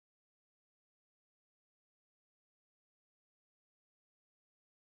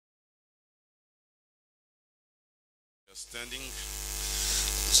Standing,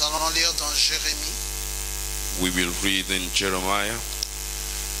 Nous allons lire dans Jérémie, we will read in Jeremiah,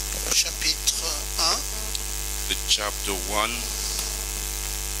 chapitre 1, the chapter 1,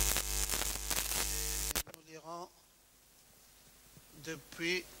 nous lirons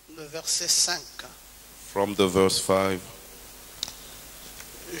depuis le verset 5 from the verse 5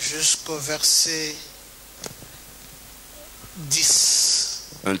 jusqu'au verset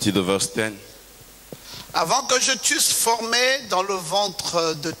 10. until the verse 10. Avant que je t'eusse formé dans le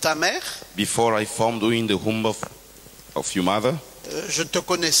ventre de ta mère, Before I formed you in the womb of your mother, je te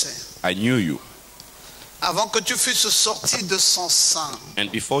connaissais. I knew you. Avant que tu fusses sorti de son sein, And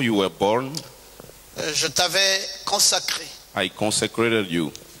before you were born, je t'avais consacré. I consecrated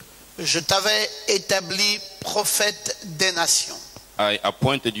you. Je t'avais établi prophète des nations. I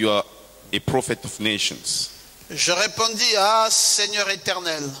appointed you a prophet of nations. Je répondis, ah Seigneur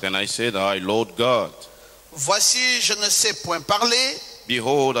éternel, Then I said, I, Lord God, voici je ne sais point parler,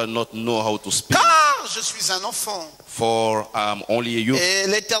 behold, I do not know how to speak, car je suis un enfant. for I am only a youth. Et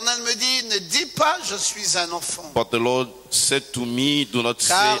l'Éternel me dit, ne dis pas je suis un enfant, But the Lord said to me, do not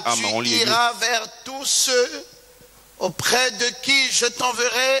say car I'm tu only a youth. iras vers tous ceux auprès de qui je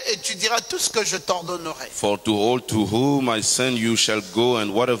t'enverrai et tu diras tout ce que je t'ordonnerai. For to all to whom I send you shall go,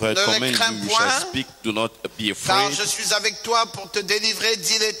 and whatever I Ne command crains you, you point, shall speak. Do not be Car afraid, je suis avec toi pour te délivrer,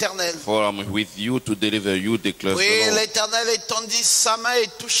 dit l'Éternel. for I am with you to deliver you, declares Oui, the Lord. l'Éternel étendit sa main et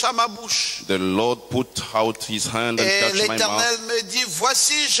toucha ma bouche. The Lord put out his hand and Et touched my l'Éternel mouth. me dit,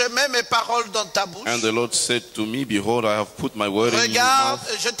 voici, je mets mes paroles dans ta bouche. And the Lord said to me, behold, I have put my word in your Regarde,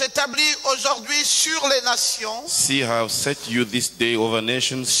 mouth. je t'établis aujourd'hui sur les nations, See, I have set you this day over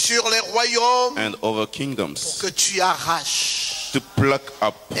nations sur les royaumes, and over kingdoms, que tu arraches to pluck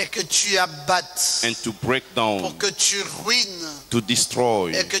up et que tu abattes, and to break down, pour que tu ruines to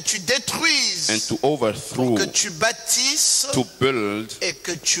destroy et que tu détruises, and to overthrow, que tu bâtisses to build et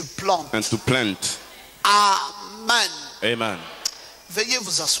que tu plantes. and to plant. Amen. Amen. Veuillez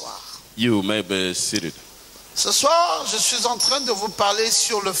vous asseoir. You may be seated. Ce soir, je suis en train de vous parler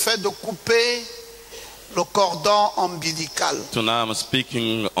sur le fait de couper le cordon ombilical. Tonight I'm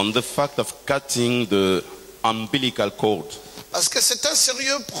speaking on the fact of cutting the umbilical cord, Parce que c'est un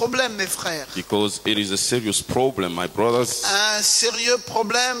sérieux problème, mes frères. because it is a serious problem, my brothers, Un sérieux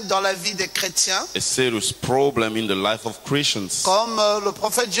problème dans la vie des chrétiens. a serious problem in the life of Christians. Comme le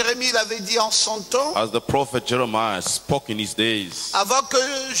prophète Jérémie l'avait dit en son temps, As the prophet Jeremiah spoke in his days, avant que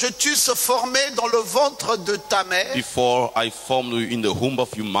je t'eusse formé dans le ventre de ta mère, before I formed you in the womb of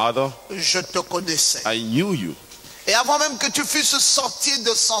your mother, je te connaissais. I knew you. Et avant même que tu fusses sorti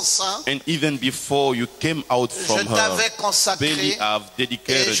de son sein, And even before you came out je from her t'avais belly, consacré I have et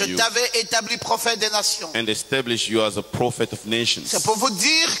dedicated je you t'avais établi prophète des nations. and established you as a prophet of nations. C'est pour vous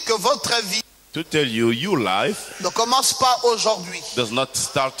dire que votre vie To tell you, your life ne commence pas aujourd'hui. does not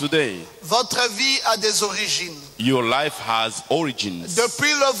start today. Votre vie a des origines. Your life has origins.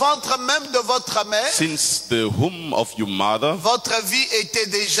 Depuis le ventre même de votre mère, Since the womb of your mother, votre vie était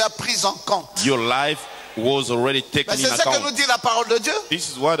déjà prise en compte. your life was already taken Mais in c'est ce que nous account. dit la parole de Dieu. This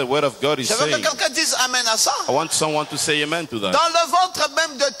is what the word of God is Je veux que saying. quelqu'un dise amen à ça. I want someone to say amen to that. Dans le ventre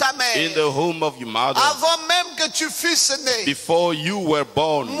même de ta In mère, the womb of your mother, avant même que tu fusses né, before you were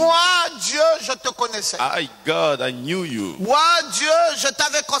born, moi, Dieu, je te connaissais. I, God, I knew you. Moi, Dieu, je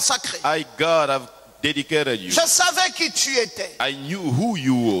t'avais consacré. I, God, I've dedicated you. Je savais qui tu étais. I knew who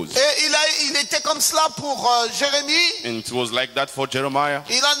you was. Et il était comme cela pour Jérémie. And it was like that for Jeremiah.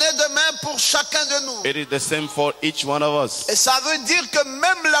 Il en est de même pour chacun de nous. It is the same for each one of us. Et ça veut dire que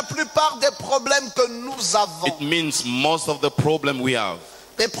même la plupart des problèmes que nous avons, It means most of the problem we have,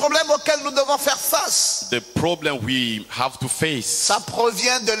 les problèmes auxquels nous devons faire face, the problem we have to face, ça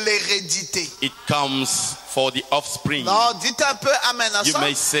provient de l'hérédité. it comes for the offspring. Non, dites un peu amen à You ça.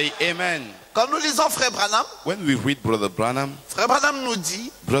 may say amen. Quand nous lisons Frère Branham, When we read Brother Branham, Frère Branham nous dit,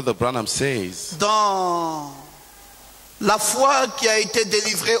 Brother Branham says, dans la foi qui a été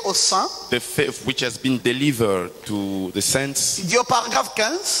délivrée aux saints, the faith which has been delivered to the saints, il dit au paragraphe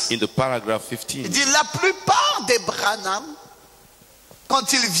 15, in the paragraph il 15, dit la plupart des Branham,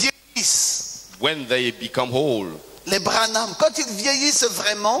 quand ils vieillissent, when they become whole, les Branham, quand ils vieillissent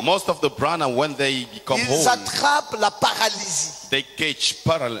vraiment, most of the Branham, when they become ils whole, attrapent la paralysie. they catch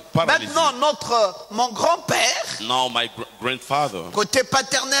paralysis. Maintenant, mon grand-père, Now my grandfather côté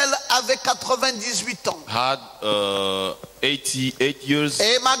paternel, avait 98 ans. had 88 years,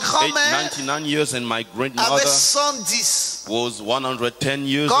 Et ma grand-mère 99 years, and my avait grandmother 110. was 110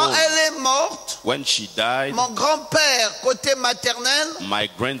 years Quand old. elle est morte, When she died, mon grand-père, côté maternel, my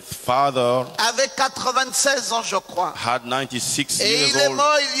grandfather avait 96 ans, je crois. had 96 Et years il est old,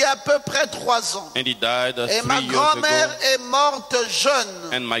 mort il y a à peu près 3 ans. and he died Et 3 ma years grand-mère ago. est morte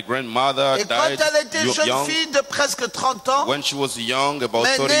jeune. And my grandmother Et quand died elle était jeune young. fille de presque 30 ans, When she was young, about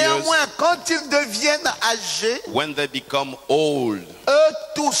mais 30 years, néanmoins, quand ils deviennent âgés, when they become old, eux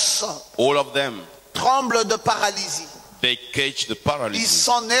tous all of them, tremblent de paralysie. they catch the Ils paralysis.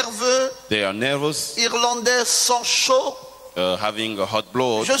 sont nerveux, They are nervous, Irlandais sont chauds. having a hot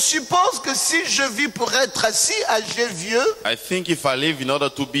blood. Je suppose que si je vis pour être si âgé vieux, I think if I live in order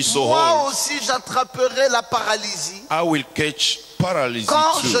to be so moi old, aussi j'attraperai la paralysie I will catch paralysis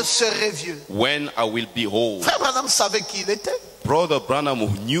quand je too, serai vieux. when I will be old. Frère Branham savait qui il était. Brother Branham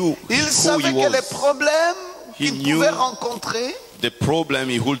knew Il who savait he que les was, problèmes He qu'il knew pouvait rencontrer the problem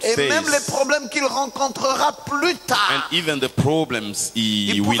he would et même les face, problèmes qu'il rencontrera plus and tard. even the problems he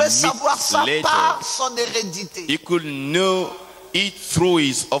Il will pouvait meet savoir ça later. par son hérédité. He could know it through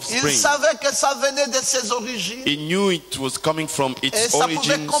his Il offspring. savait que ça venait de ses origines He knew it was coming from et its ça pouvait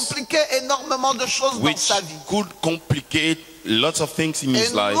origins, compliquer énormément de choses dans which sa vie. could complicate lots of things in Et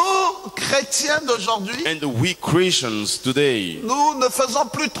his life. nous, chrétiens d'aujourd'hui, And we Christians today, nous ne faisons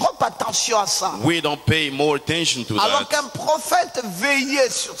plus trop attention à ça. we don't pay more attention to Alors that. qu'un prophète veillait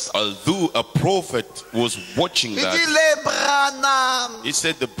sur ça. Although a prophet was watching Il that, dit les Branham, he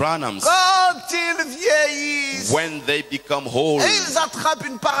said the Branhams, quand ils vieillissent when they become old, et ils attrapent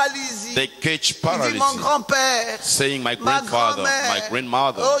une paralysie, they catch il dit mon paralysis, grand-père, saying my ma grandfather, my grand-mère,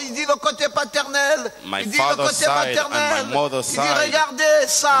 grandmother, oh, il dit le côté paternel, my il dit le father's côté side paternel, and my mother's il dit side. regardez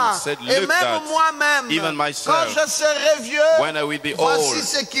ça, And said, et look même that, moi-même, even myself, quand je serai vieux, when I will be voici old,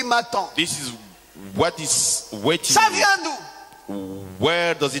 ce qui m'attend. this is what is waiting. Ça vient d'où?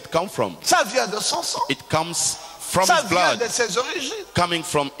 Where does it come from? Ça vient de son sang, It comes from ça his vient blood, de ses origines. coming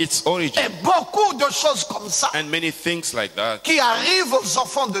from its origin. Et beaucoup de choses comme ça And many things like that, qui arrivent aux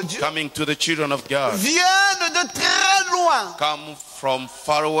enfants de Dieu coming to the children of God, viennent de très loin. come from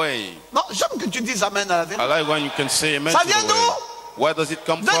far away. Non, j'aime que tu dises amen à la I vérité. like when you can say amen Ça to vient the d'où? way. Where does it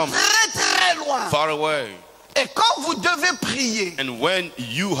come De from? très loin. Far away. Et quand vous devez prier, And when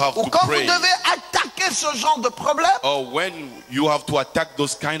you have ou to quand vous pray, devez attaquer ce genre de problème, or when you have to attack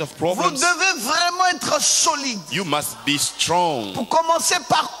those kind of vous problems, devez vraiment être solide. you must be strong Pour commencer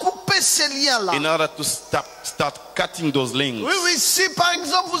par couper ces liens-là. in order to start cutting those links. Oui, si par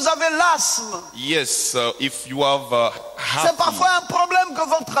exemple vous avez l'asthme, Yes, if you have c'est asthma, parfois un problème que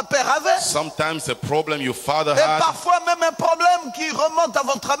votre père avait. sometimes a problem your father Et had, parfois même un problème qui remonte à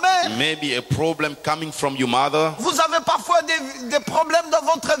votre mère. maybe a problem coming from your mother. Vous avez parfois des problèmes dans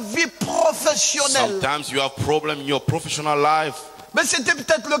votre vie professionnelle. Sometimes you have problem in your professional life. Mais c'était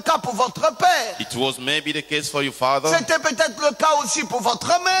peut-être le cas pour votre père. It was maybe the case for your father, C'était peut-être le cas aussi pour votre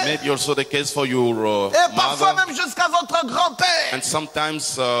mère. maybe also the case for your Et parfois mother, même jusqu'à votre grand-père. and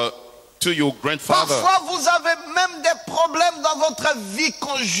sometimes to your grandfather. Parfois vous avez même des problèmes dans votre vie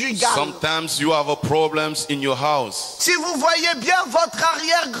conjugale. Sometimes you have a problems in your house. Si vous voyez bien, votre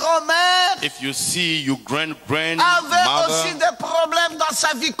arrière-grand-mère If you see your avait grandmother aussi des problèmes dans sa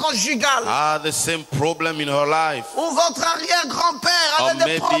vie conjugale. had the same problem in her life, Ou votre arrière-grand-père or avait des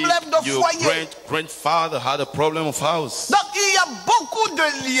maybe problèmes de your foyer. grandfather had a problem of house. Donc il y a beaucoup de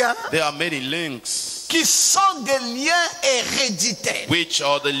liens There are many links, qui sont des liens héréditaires. which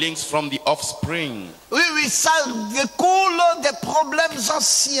are the links from the offspring. Oui, ça découle des problèmes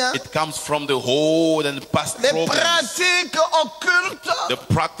anciens, It comes from the old and past les problems, pratiques occultes, the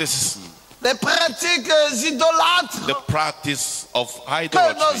practices, les pratiques idolâtres the practice of que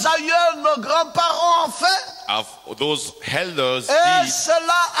idolatry, nos aïeux, nos grands-parents ont fait. of those elders Et did.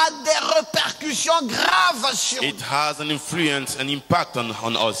 cela a des répercussions graves sur nous. It has an influence and impact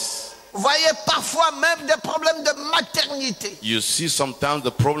on us. Vous voyez parfois même des problèmes de maternité. You see sometimes the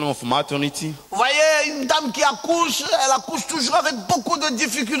problem of maternity. Vous voyez une dame qui accouche, elle accouche toujours avec beaucoup de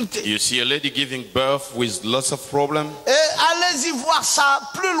difficultés. You see a lady giving birth with lots of problems, Et allez-y voir ça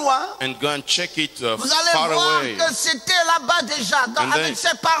plus loin. and go and check it Vous allez far voir away. que c'était là-bas déjà. And Avec then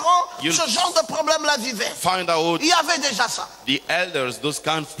ses parents, you'll ce genre de problème la vivait. Find out Il y avait déjà ça. the elders, those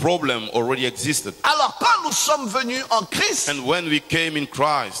kind of problem already existed. Alors quand nous sommes venus en Christ, And when we came in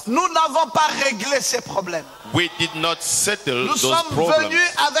Christ, nous n'avons pas réglé ces problèmes. we did not settle Nous those sommes problems. venus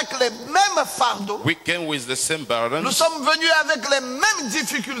avec les mêmes fardeaux. We came with the same Nous burdens. sommes venus avec les mêmes We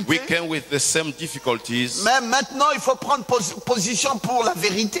difficultés. came with the same difficulties. Mais maintenant, il faut prendre position pour la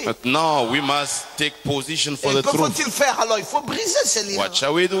vérité. But now we must take position for Et the que truth. faut-il faire alors? Il faut briser ces liens. What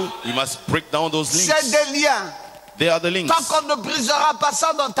shall we do? We must break down those C'est links. des liens They are the links. Tant qu'on ne brisera pas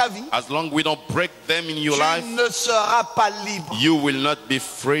ça dans ta vie, As long we don't break them in your tu life, ne seras pas libre. you will not be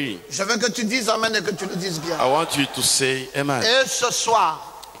free. Je veux que tu dises amen et que tu le dises bien. I want you to say amen. Et ce soir,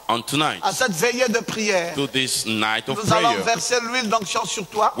 On tonight, à cette veillée de prière, to this night of nous allons prayer, verser l'huile d'onction sur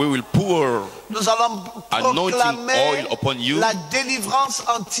toi. we will pour Nous allons anointing proclamer oil upon you la délivrance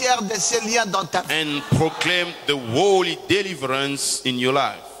entière de ces liens dans ta vie. and proclaim the holy deliverance in your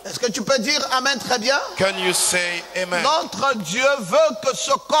life. Est-ce que tu peux dire amen très bien? Can you say amen? Notre Dieu veut que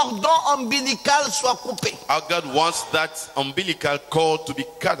ce cordon ombilical soit coupé. Our God wants that umbilical cord to be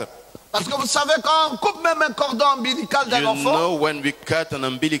cut. Parce que vous savez, quand on coupe même un cordon ombilical d'un You enfant, know, when we cut an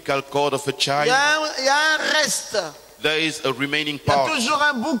umbilical cord of a il child, y a un reste. there is a remaining Il y a part, toujours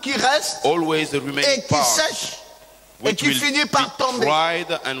un bout qui reste always a remaining et qui part, sèche et which qui will finit par be tomber. dried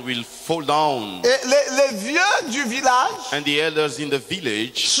and will fall down. Et les vieux du village, And the elders in the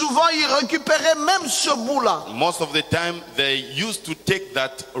village, souvent ils récupéraient même ce bout-là. most of the time, they used to take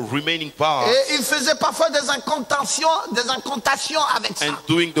that remaining part Et ils faisaient parfois des incantations avec ça. and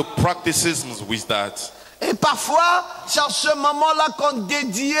doing the practices with that. Et parfois, c'est en ce moment-là qu'on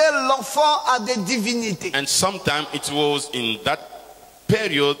dédiait l'enfant à des divinités. And sometimes it was in that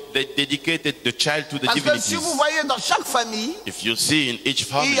period they dedicated the child to the Parce que si divinities. vous voyez dans chaque famille, If you see in each il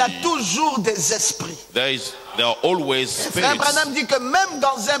family, y a toujours des esprits. there are always Frère spirits. Branham dit que même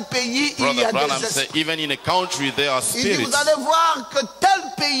dans un pays, il y Brother a Branham des said, esprits. even in a country there are Il dit, spirits. vous allez voir que tel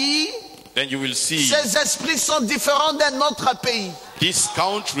pays, Then you will see ces esprits sont différents d'un autre pays. this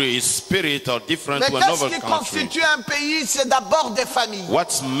country's spirit are different Mais to qu'est-ce another qui country. constitue un pays? C'est d'abord des familles. What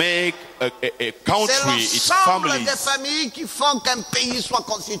make a C'est country is l'ensemble families. des familles qui font qu'un pays soit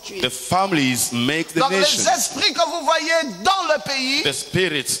constitué. The families make the Donc les nation. esprits que vous voyez dans le pays The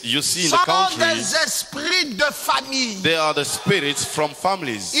spirits you see in sont the country, des esprits de famille. they are the spirits from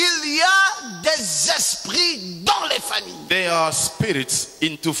families. Il y a des esprits dans les familles. They are spirits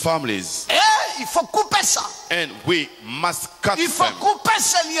into families. Et il faut couper ça. And we must cut Il faut them. couper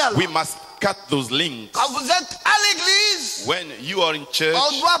ces liens-là. We must cut those links. Quand vous êtes à l'église, When you are in church,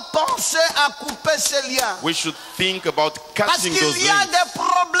 on doit penser à couper ces liens. we should think about Parce cutting qu'il those y a links. des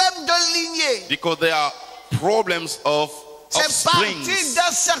problèmes de lignée. Because there are problems of C'est parti springs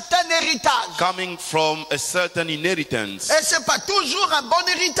d'un certain héritage. coming from a certain inheritance. Et ce n'est pas toujours un bon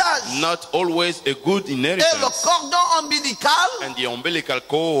héritage. Not always a good Et le inheritance. cordon ombilical, And the umbilical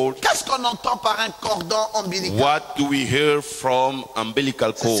cord, qu'est-ce qu'on entend par un cordon ombilical? what do we hear from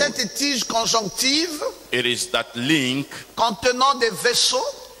umbilical C'est cord? cette tige conjonctive It is that link contenant des vaisseaux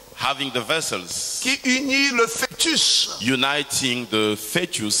having the vessels qui unit le fœtus. uniting the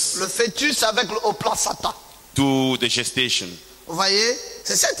fetus Le fœtus avec au placenta. to the gestation. Vous voyez?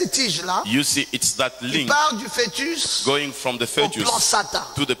 C'est cette tige-là You see, it's that qui link part du fœtus going from the au fetus placenta.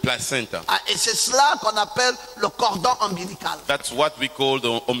 to the placenta. Ah, et c'est cela qu'on appelle le cordon ombilical. That's what we call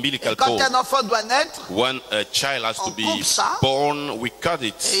the umbilical Quand cord. un enfant doit naître, When a child has to On be coupe ça. born, we cut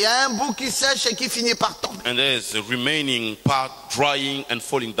it. et il y a un bout qui sèche et qui finit par tomber. And there's a remaining part drying and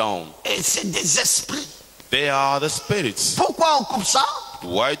falling down. Et c'est des esprits. They are the spirits. Pourquoi on coupe ça?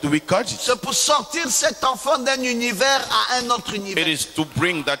 Why do we cut it? C'est pour sortir cet enfant d'un univers à un autre It univers. is to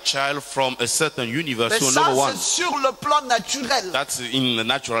bring that child from a certain universe Mais to ça, another one. c'est sur le plan naturel. That's in the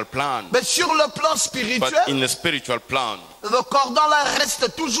natural plan. Mais sur le plan But spirituel, in the spiritual plan, le cordon là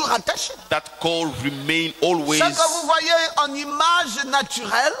reste toujours attaché. that cord remain Ce always, que vous voyez en image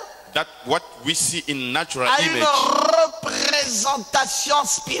naturelle that what we see in natural a une image représentation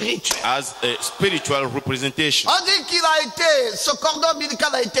spirituelle. as a spiritual representation. On dit qu'il a été, ce cordon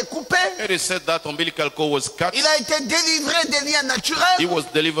ombilical a été coupé, It is said that umbilical cord was cut. il a été délivré des liens He naturels. was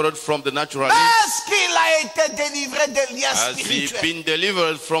delivered from the natural link. Est-ce qu'il a été délivré des liens Has he spirituels? been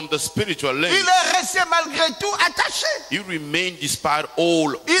delivered from the spiritual Il link? est resté malgré tout attaché. He remained despite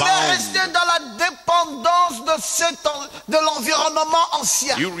all Il est resté bound. dans la dépendance de l'environnement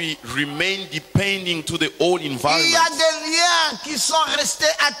ancien. He remained depending to the old Il y a environment. des liens qui sont restés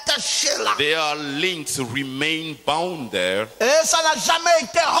attachés là. Their links remain bound there, Et ça n'a jamais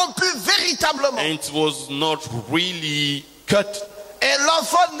été rompu véritablement. and it was not really cut. Et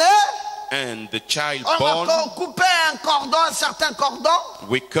l'enfant né, And the child on born, a coupé un cordon, un certain cordon.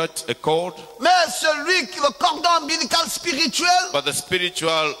 we cut a cord, Mais le cordon ombilical spirituel but the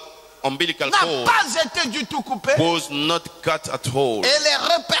spiritual umbilical n'a cord pas été du tout coupé. was not cut at all. Et les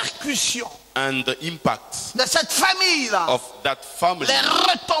répercussions And the impact de cette famille-là, of that family, les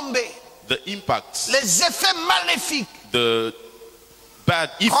retombées, the impacts, les effets maléfiques, the bad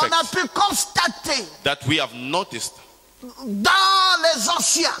on a effects pu constater that we have noticed dans les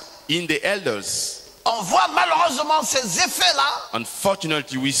anciens. in the elders, On voit malheureusement ces effets-là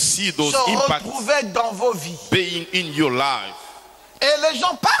Unfortunately, we see those se impacts retrouver dans vos vies. being in your life. Et les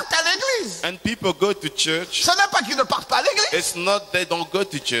gens partent à l'église. And people go to church. Ce n'est pas qu'ils ne partent pas à l'église. It's not they don't go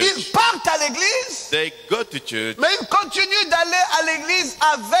to Ils church. partent à l'église, They go to church. mais ils continuent d'aller à l'église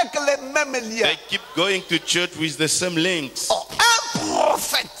avec les mêmes liens. They keep going to church with the same links. Oh, un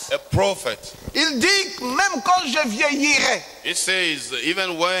prophète, A prophet, il dit, même quand je vieillirai. he says,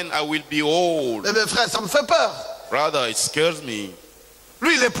 even when I will be old, Eh bien frère, ça me fait peur. brother, it scares me.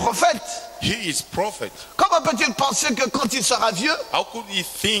 Lui, il est prophète. He is prophet. Comment peut-il penser que quand il sera vieux, How could he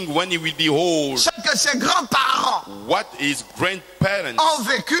think when he will be old ce que ses grands-parents what his grandparents ont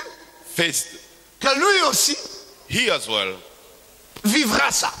vécu, faced? que lui aussi He as well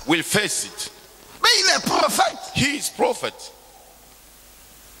vivra ça? will face it. Mais il est prophète. He is prophet.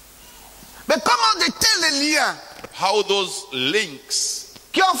 Mais comment de tels liens How those links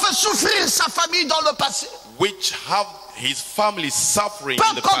qui ont fait souffrir sa famille dans le passé which have his family suffering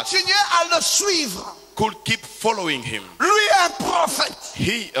in the peuvent past continuer à le suivre? could keep following him. Lui est un prophète.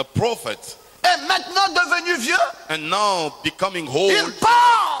 He, a prophet, Et maintenant devenu vieux, and now becoming il old,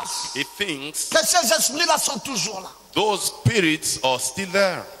 pense he thinks que ces esprits-là sont toujours là. those spirits are still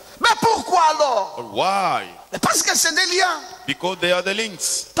there. Mais pourquoi alors? But why? Parce que c'est des liens. Because they are the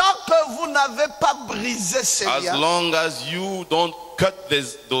links. Tant que vous n'avez pas brisé ces As liens, long as you don't cut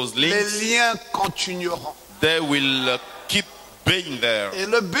those les links, liens continueront. they will keep being there. Et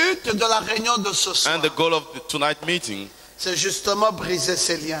le but de la réunion de ce soir, And the goal of tonight's meeting, c'est justement briser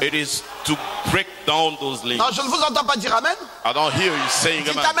ces liens. it is to break down those links. Non, je ne vous entends pas dire amen. I don't hear you saying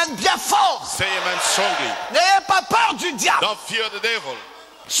Dites amen. amen bien fort. Say amen strongly. N'ayez pas peur du diable. Don't fear the devil.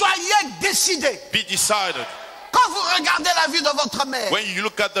 Soyez décidés. Be decided. Quand vous regardez la vie de votre mère, When you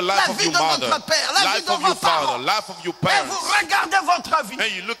look at the life la of vie your de mother, votre père, la vie life de of vos your father, parents, life of your et parents, vous regardez votre vie,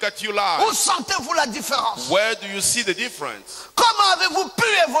 and you look at your où life, sentez-vous la différence? where do you see the difference? Comment avez-vous pu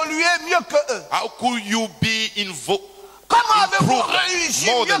évoluer mieux que eux? How could you be Comment avez-vous improved réussi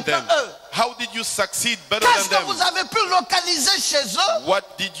more mieux than que them? eux? How did you succeed better Qu'est-ce than que vous them? avez pu localiser chez eux What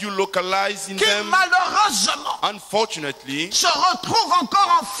did you localize in qui them? malheureusement Unfortunately, se retrouvent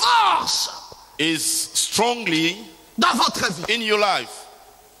encore en force is strongly dans votre vie? in your life.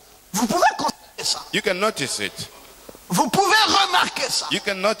 Vous pouvez constater ça. You can notice it. Vous pouvez remarquer ça. You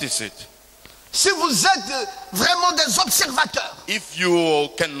can notice it. Si vous êtes vraiment des observateurs, If you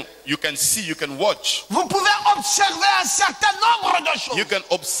can see, you can watch. vous pouvez observer un certain nombre de choses You can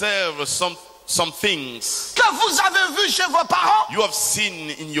observe some things que vous avez vues chez vos parents, you have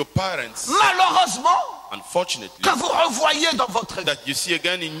seen in your parents, malheureusement, unfortunately, que vous revoyez dans votre vie. that you see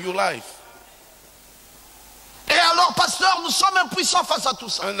again in your life. Et alors, pasteur, nous sommes impuissants face à tout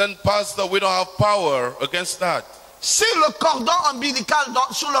ça. And then, Pastor, we don't have power against that. Si le cordon ombilical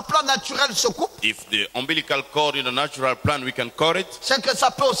sur le plan naturel se coupe, If the umbilical cord in the natural plan, we can cut it. c'est que ça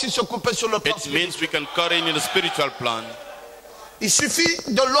peut aussi se couper sur le plan It spirituel. means we can cut it in the spiritual plan. Il suffit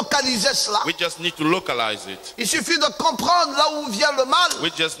de localiser cela. We just need to localize it. Il suffit de comprendre là où vient le mal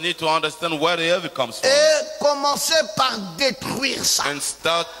We just need to understand where the evil comes from et commencer par détruire ça. and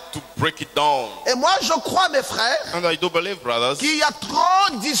start to break it down. Et moi, je crois, mes frères, And I do believe, brothers, qu'il y a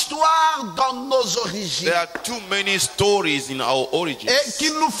trop d'histoires dans nos origines there are too many stories in our origins. et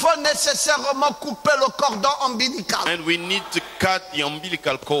qu'il nous faut nécessairement couper le cordon ombilical. And we need to cut the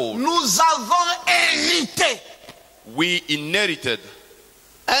umbilical cord. Nous avons hérité We inherited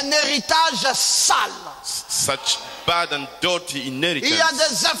un héritage sale. such bad and dirty Il y a inheritance.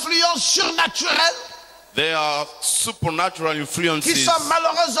 des influences surnaturelles There are supernatural qui influences. sont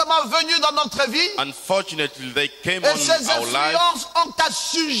malheureusement venues dans notre vie Unfortunately, they came et on ces our life, influences ont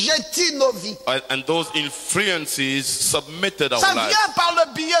assujetti nos vies. and those influences submitted our Ça life, vient par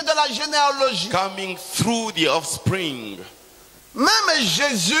le biais de la généalogie. coming through the offspring. Même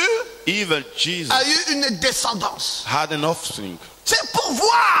Jésus Even Jesus a eu une descendance. had an offspring. C'est pour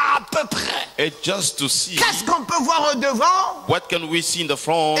voir à peu près And just to see qu'est-ce qu'on peut voir au devant what can we see in the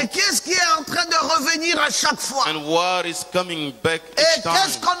front et qu'est-ce qui est en train de revenir à chaque fois. and what is coming back Et each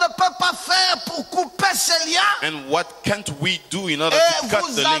qu'est-ce time. qu'on ne peut pas faire pour couper ces liens And what can't we do in order et to cut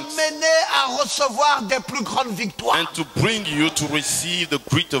vous the links amener à recevoir des plus grandes victoires. and to bring you to receive the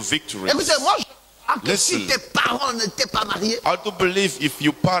greater victory. Écoutez, moi je crois que si Listen. tes parents n'étaient pas mariés, I do believe if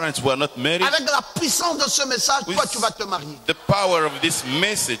your parents were not married, avec la puissance de ce message, toi tu vas te marier. the power of this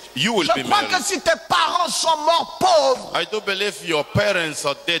message, you will Je be crois que married. si tes parents sont morts pauvres, I do believe your parents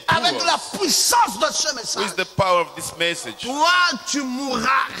are dead avec la too. puissance de ce message, With the power of this message, toi tu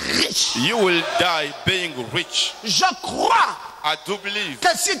mourras riche. you will die being rich. Je crois I do believe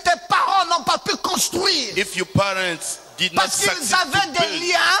que si tes parents n'ont pas pu construire, if your parents did not parce qu'ils succeed avaient to des build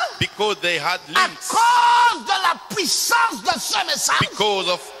liens, because they had à links, cause de la puissance de ce message, because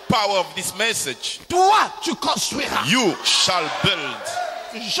of power of this message, toi, tu construiras. you shall build.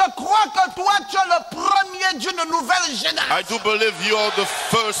 Je crois que toi, tu es le premier d'une nouvelle génération. I do believe you are the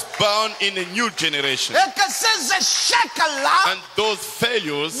firstborn in a new generation. Et que ces échecs-là And those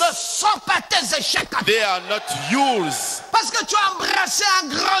failures, ne sont pas tes échecs. they are not yours Parce que tu as embrassé un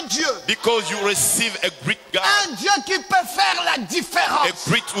grand Dieu. because you receive a great God, Un Dieu qui peut faire la a différence.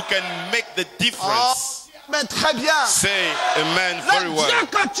 great who can make the difference. Mais très bien. Say amen very Le well. Dieu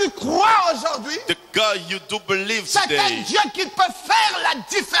que tu crois aujourd'hui, The God you do believe c'est un today Dieu qui peut faire la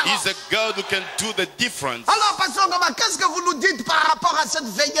différence. is a God who can do the difference. Alors, Pasteur N.Gomat, qu'est-ce que vous nous dites par rapport à cette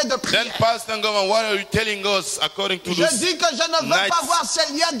veillée de prière? Then Pastor N.Gomat, what are you telling us according to Je this dis que je ne veux night pas voir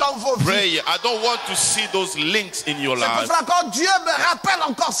ces liens dans vos vies. prayer? I don't want to see those links in your C'est pour life. cela que quand Dieu me rappelle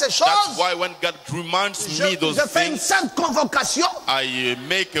encore ces That's choses, why when God reminds me those je fais une things, sainte convocation. I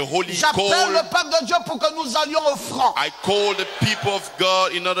make a holy J'appelle call. le peuple de Dieu pour que nous allions au front. I call the people of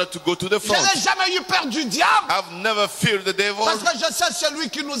God in order to go to the Je front. n'ai jamais eu peur du diable I've never feared the devil parce que je sais celui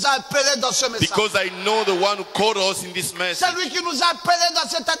qui nous a appelés dans ce message. because I know the one who called us in this message. Celui qui nous a appelés dans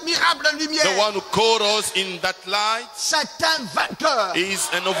cette admirable The lumière. one who called us in that light C'est un vainqueur. is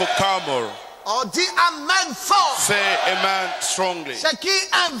an overcomer. On dit amen fort. Say amen strongly. C'est qui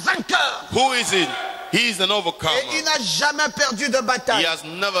un vainqueur? Who is it? He is an Et overcomer. il n'a jamais perdu de He bataille. has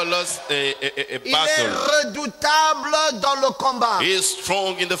never lost a Il est battle. redoutable dans le combat. He is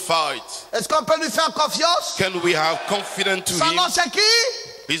strong in the fight. Est-ce qu'on peut lui faire confiance? Can we have confidence to Son him? nom c'est qui?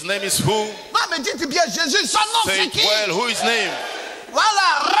 His name is who? Non mais dites bien Jésus, son nom Say c'est it qui? well. Who is his name?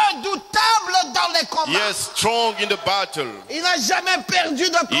 Voilà, redoutable dans les combats. Yes, strong in the battle. Il n'a jamais perdu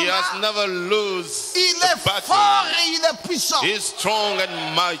de He has combat. never lost Il a est battle. fort et il est puissant. He is strong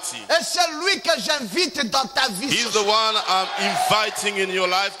and mighty. Et c'est lui que j'invite dans ta vie. He's the one I'm inviting in your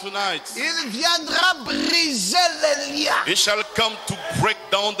life tonight. Il viendra briser les liens He shall come to break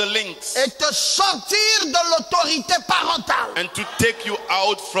down the links et te sortir de l'autorité parentale. and to take you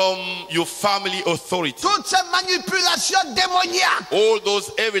out from your family authority. Toutes ces manipulations démoniaques All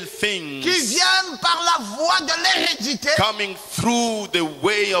those evil things qui viennent par la voie de l'hérédité, coming through the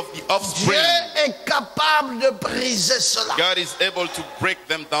way of the Dieu offspring. est capable de briser cela. God is able to break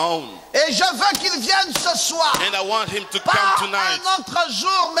them down. Et je veux qu'il vienne ce soir. And I want him to Pas come tonight. un autre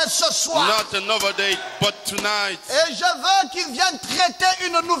jour, mais ce soir. Not another day, but tonight. Et je veux qu'il vienne traiter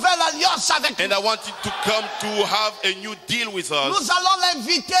une nouvelle alliance avec And nous. I want him to come to have a new deal with us. Nous allons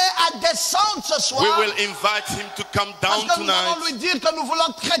l'inviter à descendre ce soir. We will invite him to come Parce down que nous allons tonight lui dire que nous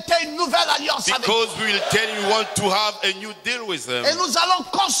voulons traiter une nouvelle alliance avec lui. because we will tell you we want to have a new deal with them. Et nous allons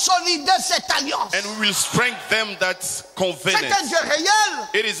consolider cette alliance. And we will strengthen that C'est un covenant. Dieu réel.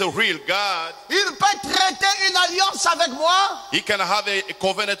 It is a real God. Il peut traiter une alliance avec moi. He can have a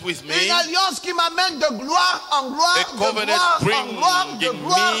covenant with me. Une alliance qui m'amène de gloire en gloire, A de covenant gloire en bringing gloire, de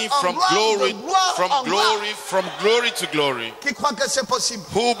gloire me en from gloire, glory, de gloire en gloire. from glory to glory. Qui croit que c'est possible?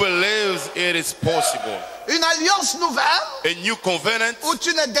 Who believes it is possible? Une alliance nouvelle A new covenant où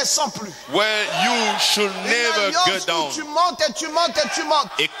tu ne descends plus. where you should Une never go alliance down. où tu montes et tu montes et tu montes.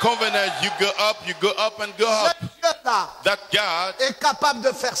 A covenant you go up and go Ce up. Dieu-là That God est capable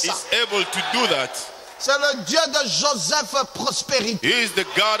de faire ça. is able to do that. C'est le Dieu de Joseph Prospérité. He is the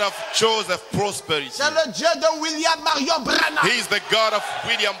God of Joseph prosperity. C'est le Dieu de William Marion Branham. He is the God of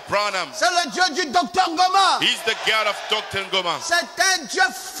William Branham. C'est le Dieu du docteur N.Gomat. He is the God of Dr. N.Gomat. C'est un Dieu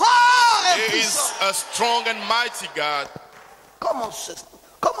fort et He is puissant. a strong and mighty God.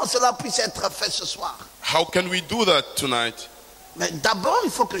 Comment cela puisse être fait ce soir? How can we do that tonight? Mais d'abord,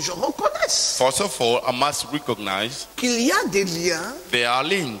 il faut que je reconnaisse First of all, I must recognize qu'il y a des liens there are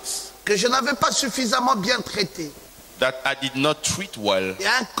links que je n'avais pas suffisamment bien traités. that I did not treat well. Il y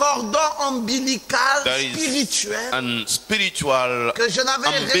a un cordon ombilical There is spirituel an spiritual que je n'avais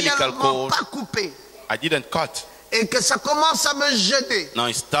umbilical réellement cord pas coupé. I didn't cut. Et que ça commence à me gêner. Now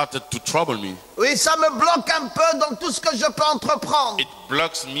it started to trouble me. Oui, ça me bloque un peu dans tout ce que je peux entreprendre. It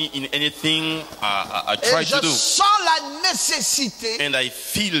blocks me in anything I try Et to je do. sens la nécessité And I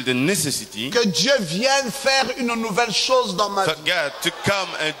feel the necessity que Dieu vienne faire une nouvelle chose dans ma for vie. God to come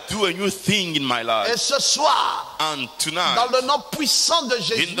and do a new thing in my Et life. ce soir, And dans tonight, le nom puissant de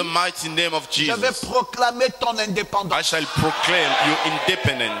Jésus, in the mighty name of je vais Jesus, proclamer ton I indépendance. shall proclaim your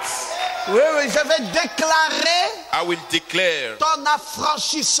independence. Oui, je vais déclarer I will declare ton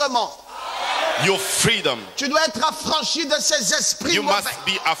affranchissement. your freedom. Tu dois être affranchi de ces esprits You mauvais must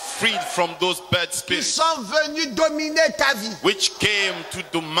be freed from those bad qui spirits sont venus dominer ta vie. which came to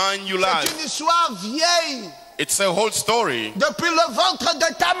domain your C'est life. une histoire vieille. It's a whole story. Depuis le ventre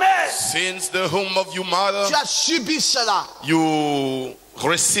de ta mère, Since the womb of your mother, tu as subi cela. you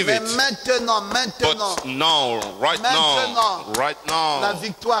receive Mais it. maintenant, But now, right la now,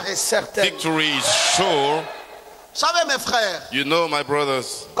 victoire est certaine. victory is sure. Vous savez, mes frères, You know, my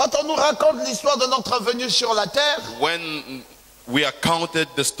brothers, quand on nous raconte l'histoire de notre venue sur la terre when we accounted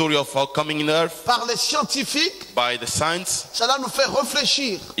the story of our coming in earth par les scientifiques, by the science, cela nous fait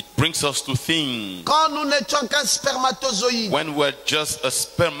réfléchir. it brings us to think. Quand nous n'étions qu'un spermatozoïde, When we're just a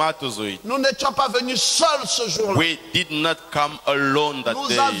spermatozoid, nous n'étions pas venus seuls ce jour-là. we did not come alone that Nous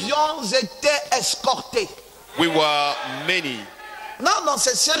day. avions été escortés. We were many. Non,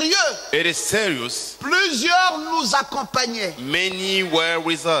 c'est sérieux. It is serious. Plusieurs nous accompagnaient. Many were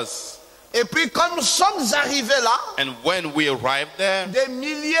with us. Et puis quand nous sommes arrivés là, And when we arrived there, des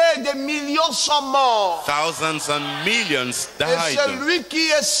milliers et des millions sont morts. thousands and millions Et died. celui qui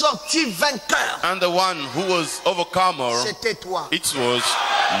est sorti vainqueur, And the one who was overcomer, c'était toi. it was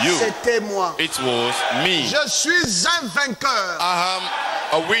you. C'était moi. It was me. Je suis un vainqueur. I am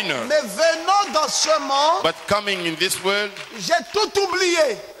a winner. Mais venant dans ce monde, But coming in this world, j'ai tout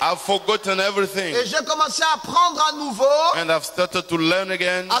oublié. I've forgotten everything. Et j'ai commencé à apprendre à nouveau, And I've started to learn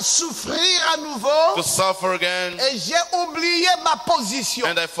again, à souffrir à nouveau. to suffer again. Et j'ai oublié ma position.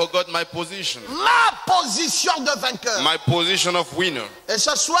 And I forgot my position. Ma position de vainqueur. My position of winner. Et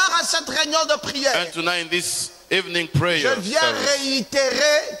ce soir, à cette réunion de prière, And tonight in this evening je prayer viens service,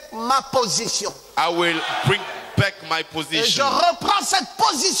 réitérer ma position. I will bring back my Et je position. reprends cette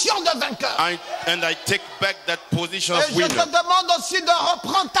position de vainqueur. And I take back that position Et of je te winner. demande aussi de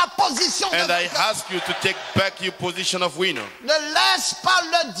reprendre ta position de And I vainqueur. ask you to take back your position of winner. Ne laisse pas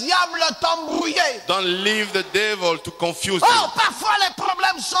le diable t'embrouiller. Don't leave the devil to confuse Oh, you. parfois les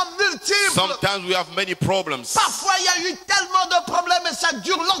problèmes sont multiples. Sometimes we have many problems. Parfois il y a eu tellement de problèmes et ça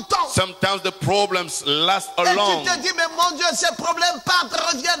dure longtemps. Sometimes the problems last Et long. tu te dis, mais mon Dieu, ces problèmes partent,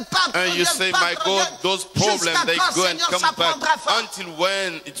 reviennent, partent, And you reviennent, say, partent, my God, reviennent. those problems, Jusqu'à they quand, go and Seigneur, come ça back prendra fin? until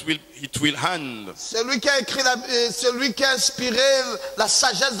when it will hand. Celui qui a écrit, celui qui a inspiré la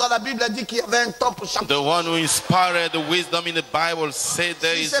sagesse dans la Bible a dit qu'il y avait un temps pour chaque The one who inspired the wisdom in the Bible said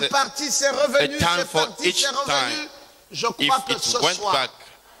there Si is c'est parti, c'est revenu, a time c'est for parti, each c'est revenu. time. Je if crois que ce it went soir, back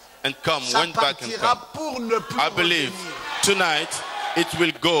and come, ça went back and partira come. pour ne plus I believe revenir. tonight it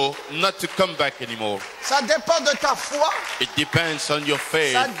will go not to come back anymore. Ça dépend de ta foi, It depends on your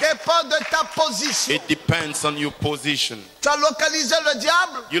faith. ça dépend de ta position. It depends on your position. Tu as localisé le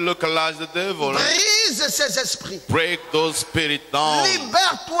diable, You localize the devil. brise ses esprits. Break those spirits down.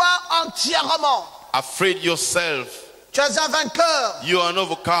 Libère-toi entièrement. Afraid yourself. Tu es un vainqueur. You are an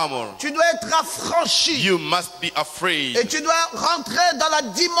overcomer. Tu dois être affranchi. You must be afraid. Et tu dois rentrer dans la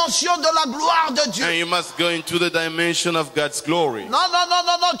dimension de la gloire de Dieu. And you must go into the dimension of God's glory. Non,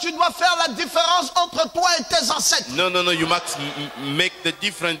 tu dois faire la différence entre toi et tes ancêtres. No, you must make the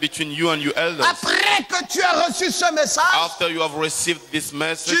difference between you and your elders. Après que tu as reçu ce message, After you have received this tu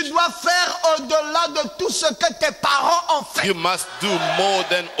message, dois faire au-delà de tout ce que tes parents ont fait. you must do more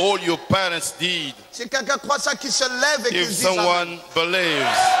than all your parents did. Si quelqu'un croit ça, qui se lève et qui If dit amen. someone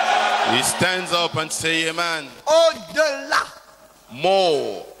believes, he stands up and say amen. Au-delà.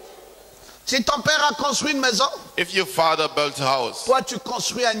 More. Si ton père a construit une maison, If your father built a house, toi tu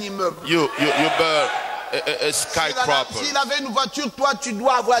construis un immeuble. you build a skyscraper. S'il avait une voiture, toi tu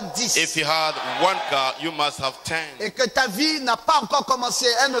dois avoir 10. If he had one car, you must have 10. Et que ta vie n'a pas encore commencé,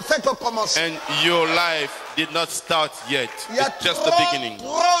 elle ne fait que commencer. And your life did not start yet. Il y a It's just the beginning.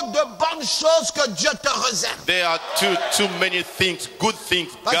 trop de bonnes choses que Dieu te réserve. There are too many things, good things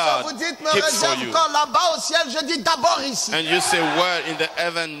Parce que God vous dites, me keeps for réserve you. quand là-bas au ciel, je dis d'abord ici. And you say, well, in the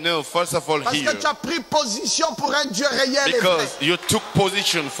heaven, no. First of all, Parce here. que tu as pris position pour un Dieu réel et vrai. Because you took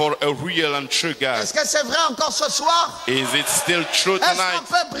position for a real and true God. Est-ce que c'est vrai encore ce soir? Is it still true Est-ce tonight?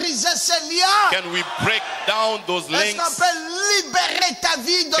 qu'on peut briser ces liens? Can we break down those Est-ce qu'on links? peut libérer ta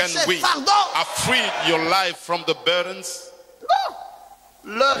vie de Can ces we fardeaux? free your life from the burdens? Non.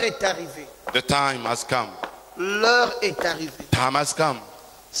 L'heure est arrivée. The time has come. L'heure est arrivée. Time has come.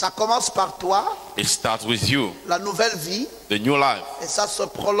 Ça commence par toi, It starts with you, la nouvelle vie, the new life, et ça se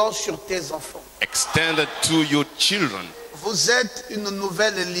prolonge sur tes enfants. extended to your children. Vous êtes une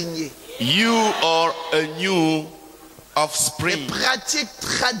nouvelle lignée. You are a new Les offspring. pratiques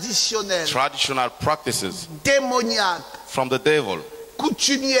traditionnelles, Traditional practices démoniaques, from the devil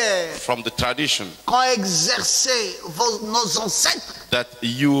coutumière from the tradition qu'ont exercé nos ancêtres that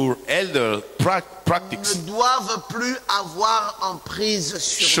your elder ne practice doivent plus avoir emprise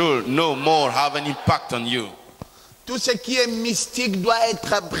sur should no more have an impact on you. Tout ce qui est mystique doit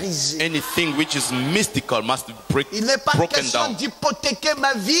être brisé. Anything which is mystical must be Il n'est pas broken question down. d'hypothéquer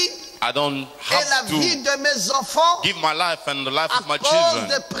ma vie I don't et la have vie to de mes enfants give my life and the life à of my cause children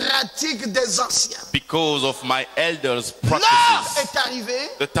des pratiques des anciens. because of my elders' L'heure practices. est arrivée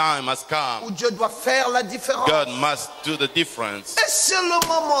The time has come. où Dieu doit faire la différence. God must do the difference. Et c'est le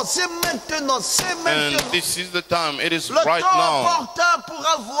moment, c'est maintenant, c'est And maintenant. this is the time. It is Le right temps now. opportun pour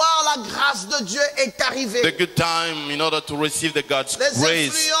avoir la grâce de Dieu est arrivé. The good time in order to receive the God's Les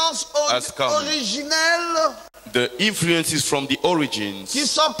grace influences has come. originelles The influences from the origins qui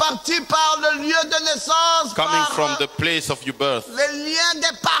sont parties par le lieu de naissance, coming par from the place of your birth, les liens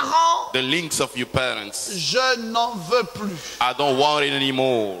des parents, the links of your parents. je n'en veux plus. I don't want it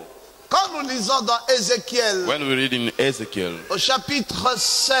anymore. Quand nous lisons dans Ézéchiel, When we read in Ezekiel, au chapitre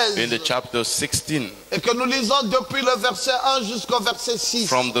 16, in the chapter 16, et que nous lisons depuis le verset 1 jusqu'au verset 6,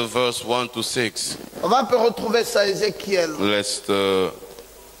 from the verse 1 to 6, on va un peu retrouver ça, Ézéchiel. let's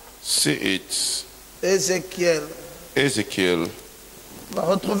see it. Ézéchiel. Ezekiel, On va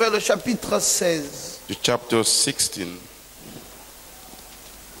retrouver le chapitre 16. the chapter 16.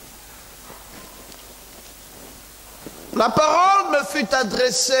 La parole me fut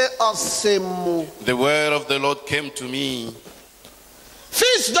adressée en ces mots. The word of the Lord came to me.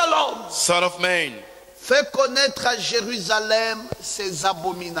 Fils de l'homme, Son of man, fais connaître à Jérusalem ses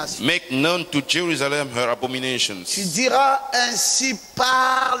abominations. make known to Jerusalem her abominations. Tu diras, ainsi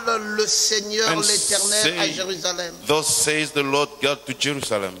parle le Seigneur And l'Éternel à say, Jérusalem. thus says the Lord God to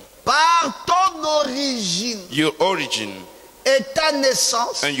Jerusalem, Par ton origine your origin et ta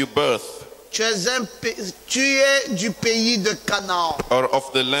naissance, and your birth tu es du pays de Canaan. are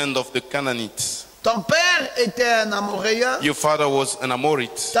of the land of the Canaanites. Ton père était un Amoréen, Your father was an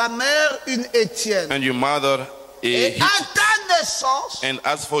Amorite, ta mère une Étienne. and your mother a Et Hittite. à ta naissance, And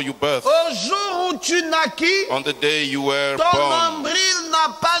as for your birth, au jour où tu naquis, on the day you were ton born, nombril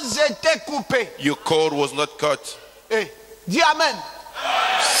n'a pas été coupé. your cord was not cut. Eh, dis Amen.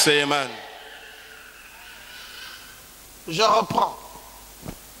 Say amen. Je reprends.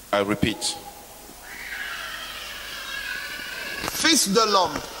 I repeat. Fils de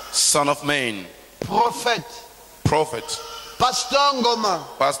l'homme, Son of man, prophète, prophet, Pasteur N.Gomat,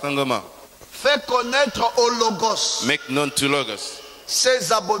 Pasteur N.Gomat, fais connaître au Logos make known to Logos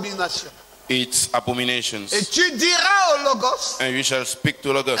ses abominations. its abominations. Et tu diras au Logos, And you shall speak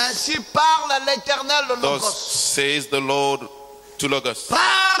to Logos. ainsi parle l'Éternel le Thus Logos. says the Lord to Logos.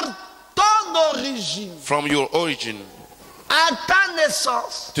 Par ton origine, From your origin à ta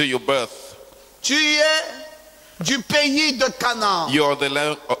naissance, to your birth, tu es du pays de Canaan. you are the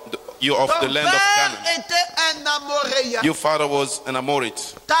land you are of Ton the land of père Canaan. était un Amoréen. Your father was an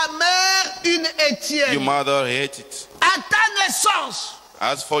Amorite. Ta mère une Your Étienne. mother hated. À ta naissance,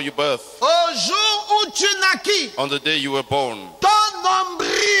 As for your birth, au jour où tu naquis, on the day you were born, ton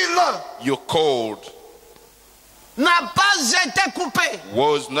nombril your cord n'a pas été coupé.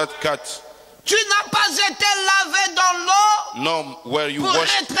 was not cut, Tu n'as pas été lavé dans l'eau nor were you pour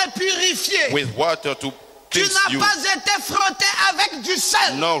washed être purifié. with water to Tu cleanse n'as you, pas été frotté avec du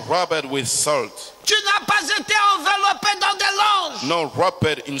sel. nor rubbed with salt, Tu n'as pas été enveloppé dans des langes. nor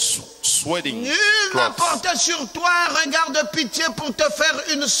wrapped in sweating Nul n'a cloths. porté sur toi un regard de pitié pour te faire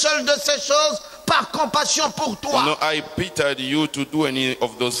une seule de ces choses par compassion pour toi. No, I pitied you to do any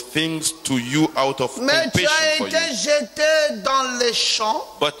of those things to you out of Mais tu compassion as for été you. jeté dans les champs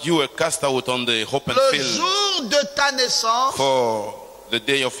But you were cast out on the open le field jour de ta naissance for the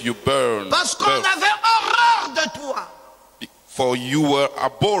day of your parce qu'on birth. avait horreur de toi. For you were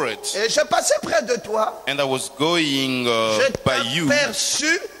abhorred, Et je passais près de toi. and I was going Je by you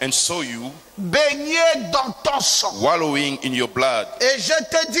t'aperçus and saw you baigné dans ton sang. wallowing in your blood. Et je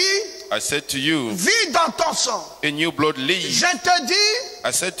te dis, I said to you, vis dans ton sang. in your blood live. Je te dis,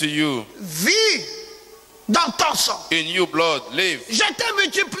 I said to you, vis dans ton sang. in your blood live. Je t'ai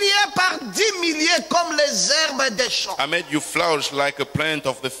multiplié par 10 milliers comme les herbes des champs. I made you flourish like a plant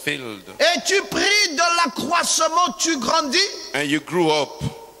of the field, Et tu pris de l'accroissement, tu grandis. and you grew up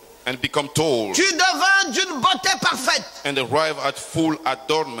and become tall, Tu devins d'une beauté parfaite. and arrived at full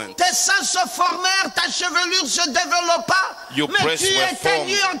adornment. Tes seins se formèrent, ta chevelure se développa. Your Mais breasts tu were étais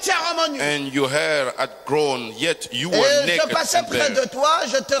nu formed, entièrement nu. and your hair had grown, yet you were Et je naked passais and près de bare. toi,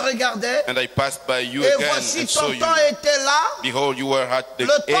 je te regardais. And I passed by you Et again voici and saw ton you. temps était là. Behold, you were at the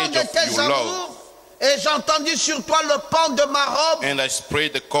Le temps age de of tes your love, amours. Et j'ai entendu sur toi le pan de ma robe. And I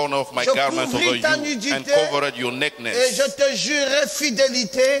sprayed the corner of my Je garment over couvris you ta nudité. and covered your Et nakedness. je te jurai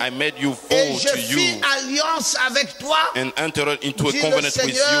fidélité. I made you Et vow je to fis you alliance avec toi. and entered into a Dit le covenant with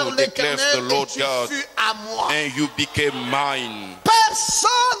Seigneur, you, declares the l'Éternel, et Lord tu God, fus à moi. and you became mine.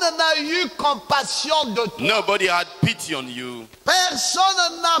 Personne n'a eu compassion de toi. Nobody had pity on you.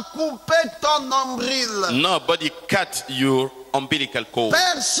 Personne n'a coupé ton nombril. Nobody cut your umbilical cord.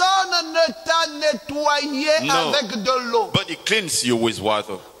 Personne ne t'a nettoyé No. avec de l'eau. Nobody cleans you with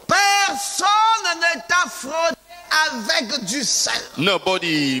water. Personne ne t'a frotté avec du sel.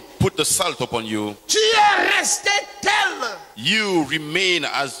 Nobody put the salt upon you. Tu es resté tel. You remain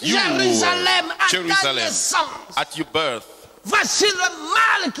as you Jérusalem, were. à ta Jerusalem, naissance. at your birth. Voici le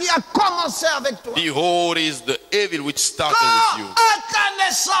mal qui a commencé avec toi. Behold is the evil which started Quand with you. à ta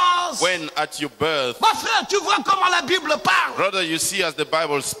naissance. When at your birth, Mon frère, tu vois comment la Bible parle. brother, you see as the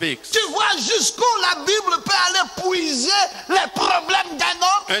Bible speaks, Tu vois jusqu'où la Bible peut aller puiser les problèmes d'un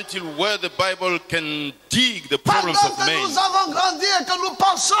homme. until where the Bible can dig the problems Pendant of que men. nous avons grandi et que nous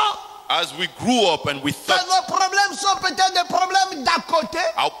pensons As we grew up and we que thought nos problèmes sont peut-être des problèmes d'à côté,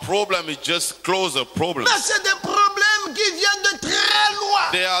 our problem is just closer problems. mais c'est des problèmes qui viennent de très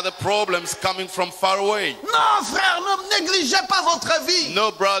loin. They are the problems coming from far away. Non, frère, ne négligez pas votre vie.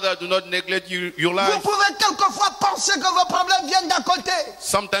 No, brother, do not neglect your Vous life. pouvez quelquefois penser que vos problèmes viennent d'à côté.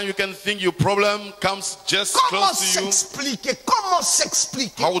 Sometimes you can think your problem comes just Comment close to you. s'expliquer? Comment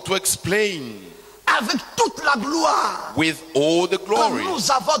s'expliquer How to explain avec toute la gloire with all the que glory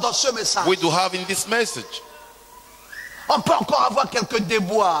nous avons dans ce message? we do have in this message? On peut encore avoir quelques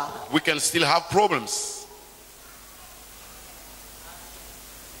déboires. We can still have problems.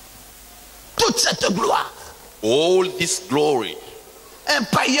 Toute cette gloire, All this glory, un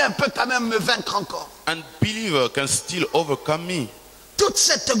païen peut quand même me vaincre encore. unbeliever can still overcome me. Toute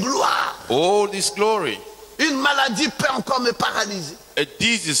cette gloire, All this glory, une maladie peut encore me paralyser. a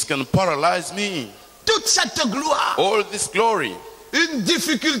disease can paralyze me. Toute cette gloire, All this glory, une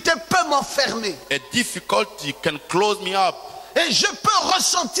difficulté peut m'enfermer. a difficulty can close me up. Et je peux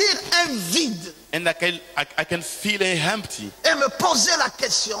ressentir un vide And I can feel empty et me poser la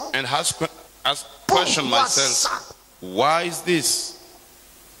question, and question pourquoi myself, ça? why is this?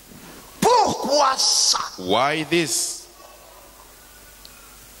 Pourquoi ça? Why this?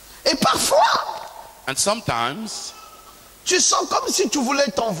 Et parfois, And sometimes tu sens comme si tu voulais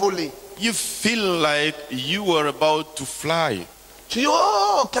t'envoler. you feel like you were about to fly. Tu dis,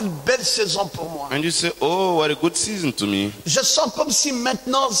 oh, quelle belle saison pour moi. And you say, oh, what a good season to me. Je sens comme si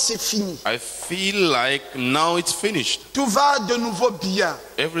maintenant c'est fini. I feel like now it's finished. Tout va de nouveau bien.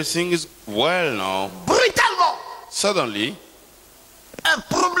 Everything is well now. Brutalement, Suddenly, un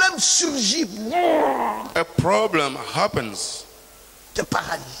problème surgit, a problem happens te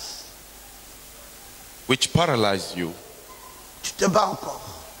paralyse. which paralyzes you Tu te bats encore.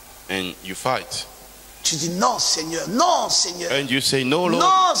 and you fight. Tu dis non Seigneur, non Seigneur. And you say, no, Lord,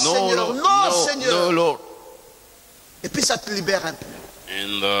 No, no, Seigneur, Lord, no, no, Seigneur. no, Lord. Et puis ça te libère un peu.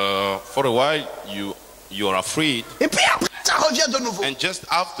 And for a while, you are afraid. Et puis après, ça revient de nouveau. And just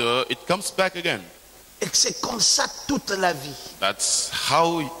after, it comes back again. Et c'est comme ça toute la vie. That's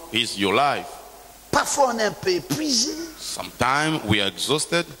how is your life. Parfois on est un peu épuisé. Sometimes we are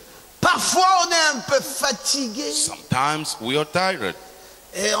exhausted. Parfois on est un peu fatigué. Sometimes we are tired.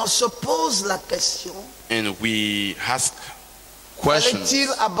 Et on se pose la question, And we ask questions. fallait-il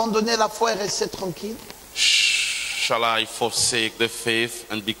abandonner la foi et rester tranquille? Shall I forsake the faith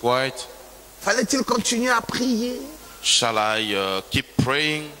and be quiet? Fallait-il continuer à prier? Shall I keep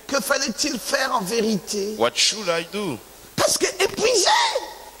praying? Que fallait-il faire en vérité? What should I do? Parce que épuisé.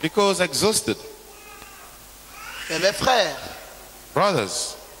 Because exhausted. Eh mes frères,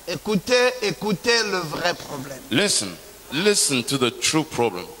 Brothers, écoutez le vrai problème. listen to the true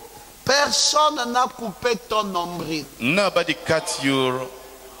problem. Personne n'a coupé ton nombril. Nobody cut your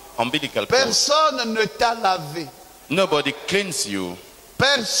umbilical cord. Personne ne t'a lavé. Nobody cleans you.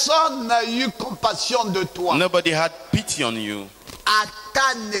 Personne n'a eu compassion de toi. Nobody had pity on you. À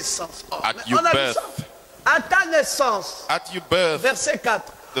ta naissance. Oh, At mais your on a vu birth. ça. À ta naissance. At your birth, Verset 4.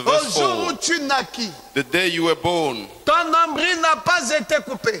 The Au verse jour 4. où tu naquis, the day you were born, ton nombril n'a pas été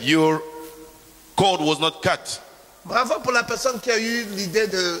coupé. your cord was not cut. Bravo pour la personne qui a eu l'idée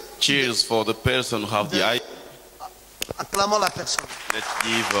de... Cheers for the person who have the eye. Acclamons la personne. Let's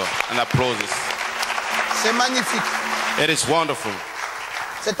give an applause. C'est magnifique. It is wonderful.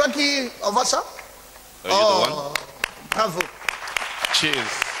 C'est toi qui envoie ça? Are you the one? Bravo. Cheers.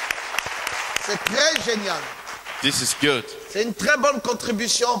 C'est très génial. This is good. C'est une très bonne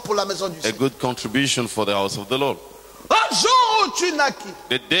contribution pour la maison du A Seigneur. good contribution for the house of the Lord. Un jour où tu naquis,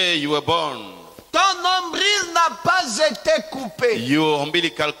 The day you were born, Ton nombril n'a pas été coupé. Your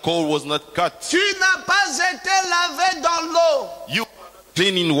umbilical cord was not cut. Tu n'as pas été lavé dans l'eau. You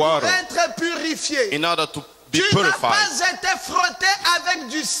clean in water Pour être purifié. in order to be Tu n'as purified. pas été frotté avec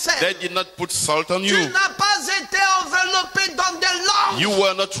du sel. They did not put salt on Tu you. n'as pas été enveloppé dans des langes. You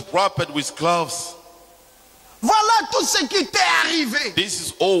were not wrapped with gloves. Voilà tout ce qui t'est arrivé. This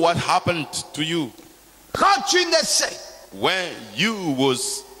is all what happened to you Quand tu naissais, when you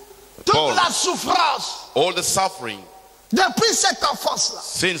was toute born. la souffrance All the suffering depuis cette enfance-là.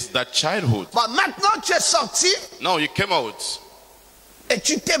 since that childhood. Bon, maintenant tu es sorti Now you came out et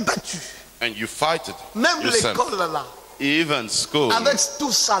tu t'es battu. and you fighted Même yourself. l'école là, Even school avec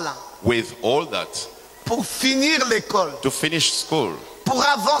tout ça là, with all that. pour finir l'école, To finish school. pour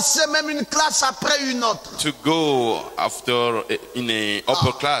avancer même une classe après une autre. To go after in a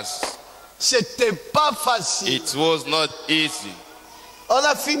upper class. C'était pas facile. It was not easy. On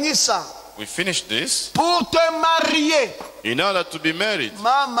a fini ça. We finished this Pour te marier. in order to be married.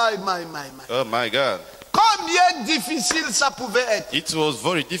 My. Oh my God. Combien difficile ça pouvait être. It was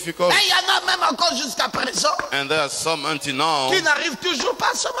very difficult. Et il y en a même encore jusqu'à présent And there are some until now qui n'arrivent toujours pas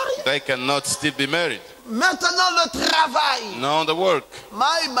à se marier. they cannot still be married. Maintenant le travail. Now the work.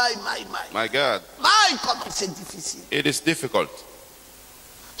 My. My God. Comment c'est difficile. It is difficult.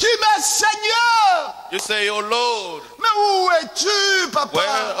 Tu m'es Seigneur. You say, oh Lord, Mais où es-tu, papa?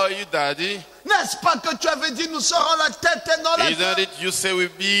 where are you, Daddy? N'est-ce pas que tu avais dit nous serons la tête et non la Isn't queue? it you say we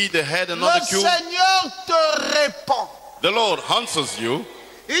be the head and not Le the cube? Seigneur te répond. The Lord answers you,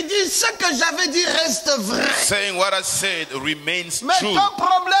 Il dit ce que j'avais dit reste vrai. saying what I said remains Mais true. ton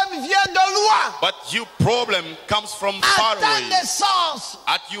problème vient de loin. But your problem comes from À far ta away. naissance,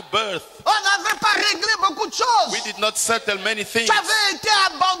 At your birth, on n'avait pas réglé beaucoup de choses. we did not settle many things. Tu avais été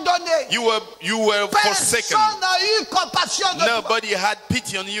abandonné. You were forsaken. Personne n'a eu compassion de toi. Nobody had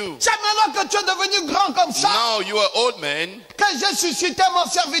pity on you. C'est maintenant que tu es devenu grand comme ça Now you are old man. que j'ai suscité mon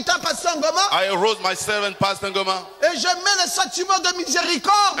serviteur Pasteur N.Gomat I arose my servant Pasteur N.Gomat, et je mets le sentiment de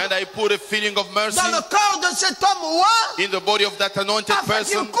miséricorde and I put a feeling of mercy dans le corps de cet homme roi in the body of that anointed afin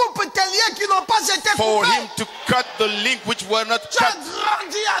qu'il person coupe tes liens qui n'ont pas été for coupés. him to cut the link which were not Tu as cut.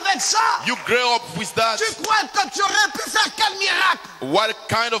 grandi avec ça. You grow up with that. Tu crois que tu aurais pu faire quel miracle? What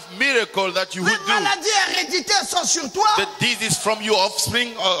kind of miracle that you Les would do? maladies héréditaires sont sur toi. The disease from your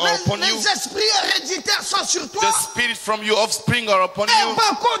offspring are upon you. Les esprits héréditaires sont sur toi. The spirit from your offspring are upon Et you.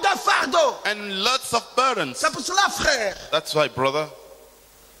 beaucoup de fardeaux. And lots of burdens. C'est pour cela, frère, That's why, brother,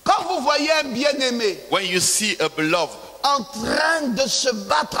 quand vous voyez un bien-aimé when you see a beloved en train de se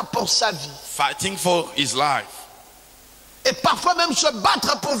battre pour sa vie, fighting for his life, et parfois même se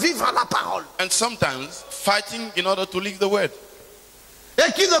battre pour vivre la parole, and sometimes fighting in order to live the word,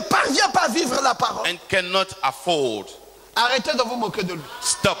 et qui ne parvient pas à vivre la parole, and cannot afford, arrêtez de vous moquer de lui.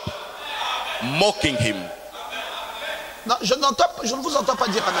 stop mocking him. Non, je ne vous entends pas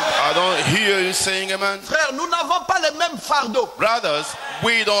dire amen. I don't hear you saying amen. Frère, nous n'avons pas les mêmes fardeaux. Brothers,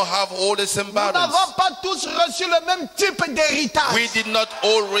 we don't have all the same Nous burdens. n'avons pas tous reçu le même type d'héritage. We did not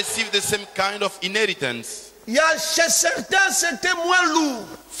all receive the same kind of inheritance. Chez certains, c'était moins lourd.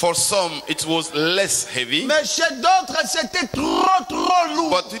 For some, it was less heavy, Mais chez d'autres, c'était trop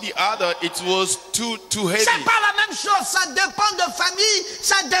lourd. but to the other, it was too heavy. C'est pas la même chose. Ça dépend de famille,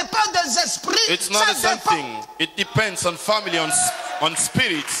 ça dépend des esprits. It's not ça the same dépend. thing. It depends on family, on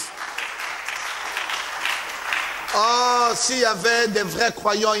spirits. Oh, s'il y avait des vrais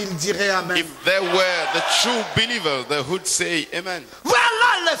croyants, ils diraient amen. If there were the true believers, they would say amen.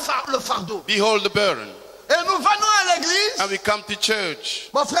 Voilà le fardeau. Behold the burden. Et nous venons à l'église. And we come to church.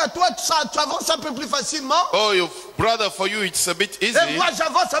 Mon frère, toi, tu avances un peu plus facilement. Oh, your brother, for you, it's a bit easy. Et moi,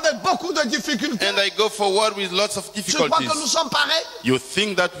 j'avance avec beaucoup de difficultés. And I go forward with lots of Tu crois difficulties. que nous sommes pareils? You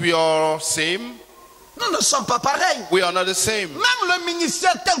think that we are same? Nous ne sommes pas pareils. We are not the same. Même le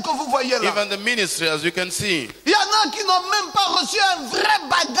ministère tel que vous voyez là. Even the ministry, as you can see. Il y en a qui n'ont même pas reçu un vrai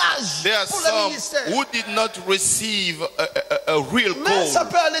bagage There are pour le some ministère. who did not receive a real Mais ça call.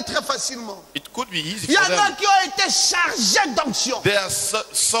 peut aller très facilement. It could be easy Il y for en a them. qui ont été chargés d'onction. There are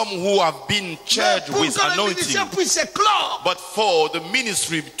some who have been Mais charged pour with que le ministère anointing. puisse éclore, But for the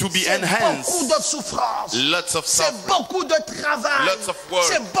ministry to be c'est beaucoup enhanced, de souffrance. lots of C'est suffering, beaucoup de travail. Lots of work.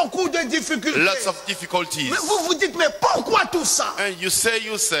 C'est beaucoup de difficultés. lots of difficulties. Mais vous vous dites, mais pourquoi tout ça? And you say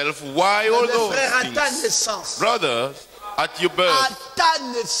yourself, why all Mes frères, à those ta things? naissance, Brothers, at your à birth, ta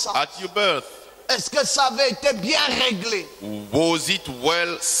naissance, at your birth, Est-ce que ça avait été bien réglé? Was it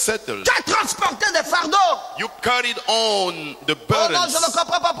well settled? Tu as transporté des fardeaux. You carried on the Oh non, burdens. je ne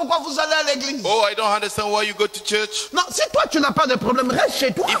comprends pas pourquoi vous allez à l'église. Oh, I don't understand why you go to church. Non, si toi tu n'as pas de problème, reste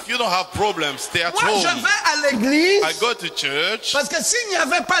chez toi. If you don't have problems, stay at Moi, je home. vais à l'église I go to church parce que s'il n'y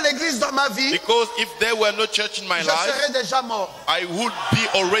avait pas l'église dans ma vie, because if there were no church in my je life, serais déjà mort. I would be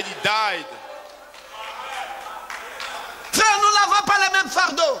already died. Frère, nous n'avons pas les mêmes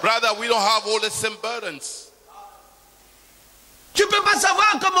fardeaux. Brother, we don't have all the same burdens. Tu ne peux pas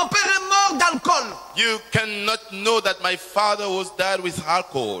savoir que mon père est mort d'alcool. You cannot know that my father was died with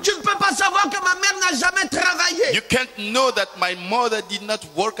alcohol. Tu ne peux pas savoir que ma mère n'a jamais travaillé. You can't know that my mother did not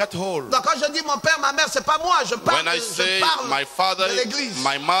work at all. Donc quand je dis mon père, ma mère, c'est pas moi. Je parle, When I say my father, de l'église.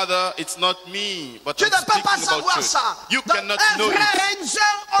 my mother, it's not me, but Tu I'm ne peux pas speaking about savoir church. ça. You Donc, cannot un know frère it. et une sœur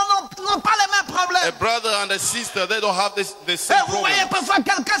n'ont pas les mêmes A problèmes. brother and a sister, they don't have the Et same vous voyez problem. parfois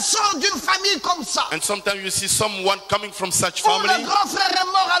quelqu'un sort d'une famille comme ça. And sometimes you see someone coming from such Où le family. grand frère est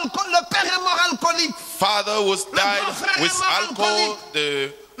mort alcoolique, le père est mort alcoolique. Father was died grand frère with est mort alcohol. alcoolique.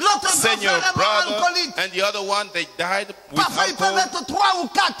 The L'autre grand senior frère est mort brother alcoolique. and the other one, they died with Parfois ils peuvent alcohol. être 3 ou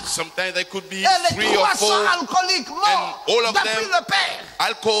 4. Sometimes they could be Et les 3 or 3 sont 4 alcooliques, morts all of depuis them le père.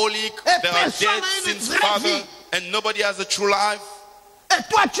 alcoholic. Et They are personne dead n'a une since vraie father, vie. and nobody has a true life. Et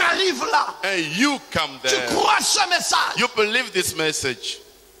toi tu arrives là. And you come Tu there. crois ce message. You believe this message,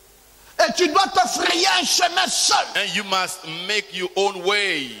 Et tu dois te frayer un chemin seul. and you must make your own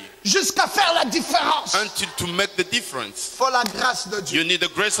way Jusqu'à faire la différence. until to make the difference. Il faut la grâce de Dieu. You need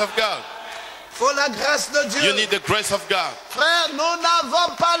the grace of God. Il faut la grâce de Dieu. You need the grace of God. Frère, nous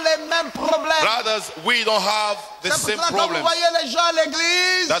n'avons pas les mêmes problèmes. Brothers, we don't have the C'est pour same ça que vous problems. voyez les gens à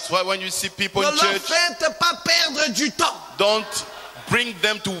l'église, That's why when you see people ne in leur church, faites pas perdre du temps. don't bring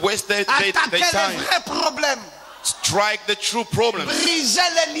them to waste their Attaquez les time. vrais problèmes. Strike the true problems. Brisez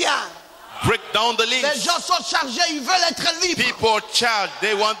les liens. Break down the Les links. gens sont chargés, ils veulent être libres. People are charged.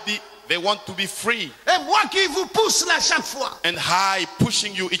 They want to be free. Et moi qui vous pousse là chaque fois. And high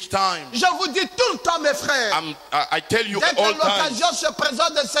pushing you each time. Je vous dis tout le temps, mes frères. I tell you Dès que all time. l'occasion se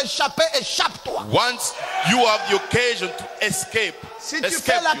présente de s'échapper, échappe-toi. Once you have the occasion to escape, Si tu escape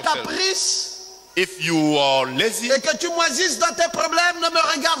fais la yourself. caprice If you are lazy et que tu moisisses dans tes problèmes, ne me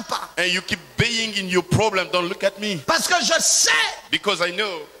regarde pas. and you keep being in your problem, don't look at me. Parce que je sais Because I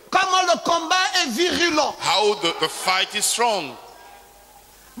know comment le combat est virulent. how the fight is strong.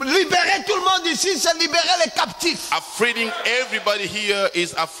 Libérer tout le monde ici, c'est libérer les captifs. Freeing everybody here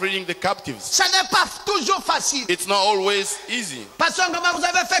is freeing the captives. Ce n'est pas toujours facile. It's not always easy. Pasteur N.Gomat, vous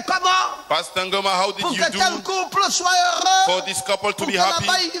avez fait comment Pastor N.Gomat, how did pour you que do tel couple soit heureux, for this couple to pour be que happy?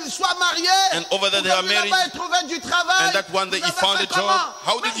 là-bas ils soient mariés, And over there pour they are que là-bas married. ils trouvent du travail. And that one day Vous he avez found fait a job. comment?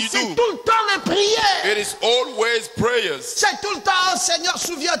 How did Mais you c'est do? tout le temps les prières. It is always prayers. C'est tout le temps, oh Seigneur,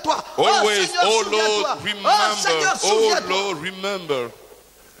 souviens-toi. Oh Always, Seigneur, oh souviens-toi. Lord, Oh remember. Seigneur, Oh souviens-toi. Lord, remember.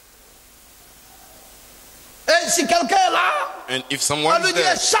 Et si quelqu'un est là, And if on someone lui is dit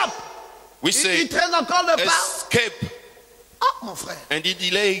there, échappe. we Il say, traîne encore le pas. escape. Ah, mon frère, And he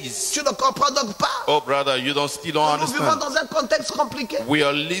delays. tu ne comprends donc pas. Oh, brother, you still don't Nous vivons understand. dans un contexte compliqué. We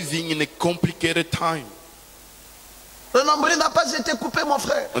are living in a complicated time. Le nombril n'a pas été coupé, mon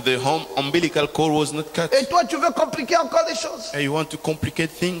frère. The umbilical cord was not cut. Et toi, tu veux compliquer encore les choses. And you want to complicate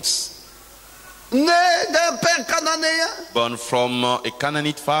things. Né d'un père cananéen Born from a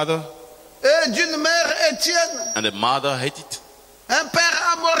Canaanite father et d'une mère Étienne, and a mother Hittite, un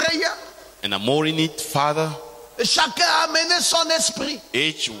père amoréen. and a Morinite father. Et chacun a amené son esprit.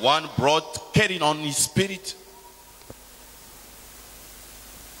 Each one carrying on his spirit.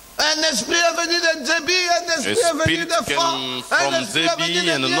 Un esprit est venu de Zébi, un esprit est venu spirit de Fan, came un from esprit est venu Zebi,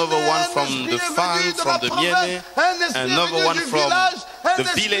 de and another Mienne, one un from esprit the est venu Fan, de from la the province, Mienne, un esprit est another venu one du from village, un the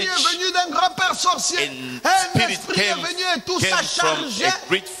esprit village. est venu d'un grand-père sorcier, And un spirit esprit est came venu et tout ça from chargé a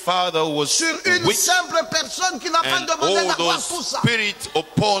great father was sur une witch, simple personne qui n'a pas and demandé all d'avoir those tout ça. spirits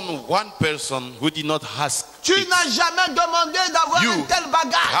upon one person who did not ask. Tu it. n'as jamais demandé d'avoir You un tel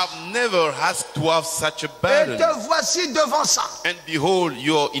bagage. have never asked to have such a Et burden. te voici devant ça. And behold,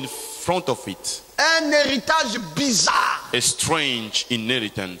 you are in front of it. Un héritage bizarre. A strange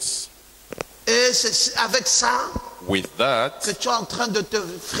inheritance. Et c'est avec ça With that, que tu es en train de te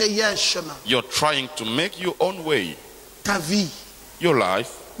frayer un chemin. you're trying to make your own way. Ta vie Your life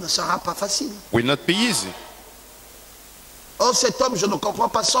ne sera pas facile. will not be easy. Oh, cet homme, je ne comprends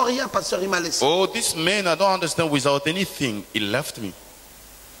pas, sans rien, pasteur, il m'a laissé. Oh, this man, I don't understand. Without anything, he left me.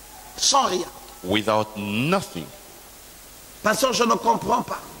 Sans rien. Without nothing. Pasteur, je ne comprends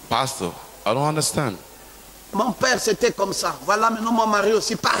pas. Pastor, I don't understand. Mon père, c'était comme ça. Voilà, maintenant mon mari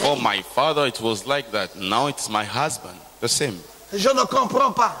aussi, pareil. Oh, my father, it was like that. Now it's my husband. The same. Je ne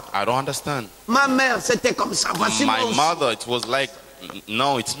comprends pas. I don't understand. Ma mère, c'était comme ça. Voici moi My aussi. mother, it was like,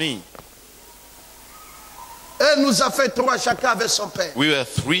 no, it's me. Elle nous a fait 3, chacun avec son père. We were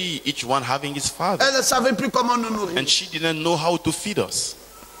 3, each one having his father. Elle ne savait plus comment nous nourrir. And she didn't know how to feed us.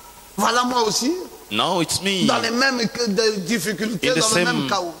 Voilà moi aussi. No, it's me. Dans les mêmes difficultés, In the dans le même same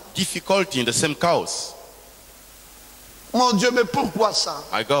chaos. difficulty, in the same chaos. Mon Dieu, mais pourquoi ça?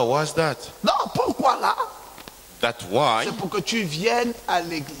 My God, what's that? Non, pourquoi là? That's why C'est pour que tu viennes à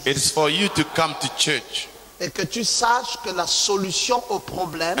l'église. it is for you to come to church Et que tu saches que la solution au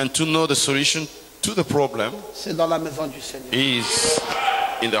problème, and to know the solution to the problem c'est dans la maison du Seigneur. is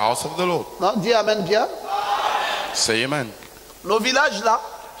in the house of the Lord. Non, dis Amen bien. Say amen. Nos villages là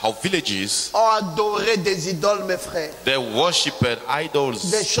How villages, ont adoré des idoles, mes frères. they worshipped idols,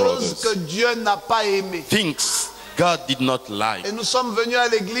 Des choses que brothers. Dieu n'a pas aimées. Things God did not like. Et nous sommes venus à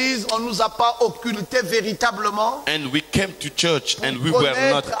l'église, on ne nous a pas occulté véritablement. And we came to church and we Pour were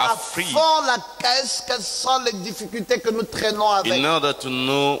not connaître à afraid fond la caisse, quelles sont les difficultés que nous traînons avec. in order to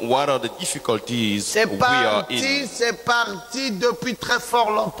know what are the difficulties C'est we are in. parti depuis très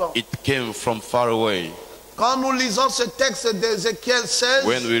fort longtemps. It came from far away. Quand nous lisons ce texte d'Ézéchiel 16,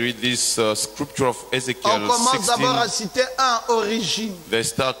 When we read this scripture of on Ezekiel commence d'abord à 16, citer origine, they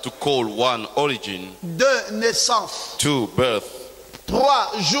start to call 1 origin, 2 naissance, 2 birth,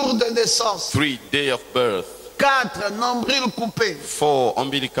 3 jour de naissance, 3 day of birth, 4 nombril coupé, 4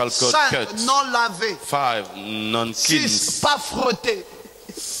 umbilical cord 5 cut, non lavé, 5 6 non-cleansed, pas frotté,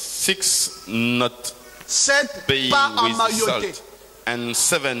 6 not 7 being pas with emmailloté. salt, and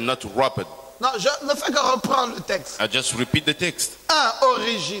 7 not wrapped. Non, je ne fais que reprendre le texte. I just repeat the text. 1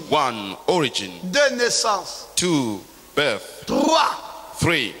 origine, 1 origin, 2 naissance, 2 birth, 3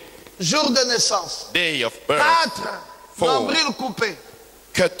 3 jour de naissance, day of birth, 4 Four. nombril coupé,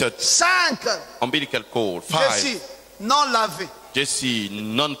 cutted 5 umbilical cord, Jessie 5 non lavé, Jesse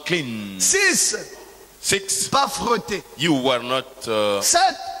non-clean, 6 6 pas frotté, you were not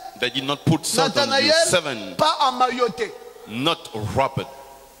 7 they did not put salt on you, Nathanaël 7 pas emmailloté. not wrapped.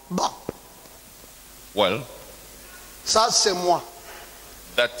 Bon, Well, ça c'est moi.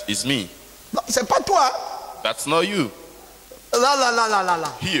 that is me. Non, c'est pas toi. That's not you.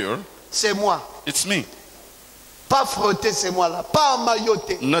 Là. Here C'est moi. it's me. Pas frotté, c'est moi là. Pas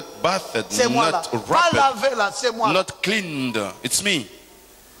emmailloté, Not bathed, c'est moi là. not Pas wrapped, lavé là, c'est moi là. not cleaned. It's me.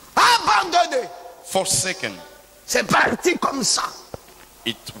 Abandonné. Forsaken. C'est parti comme ça.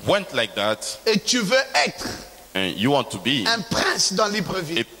 It went like that, Et tu veux être and you want to be un prince dans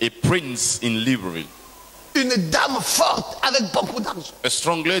Libreville. a prince in Libreville, Une dame forte avec beaucoup d'argent. a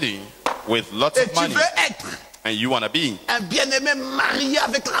strong lady with lots Et of tu money, veux être and you want to be un bien-aimé marié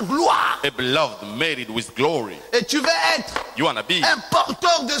avec la gloire. a beloved married with glory. Et tu veux être You want to be un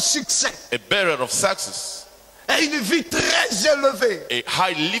porteur de succès. a bearer of success, Et une vie très élevée. a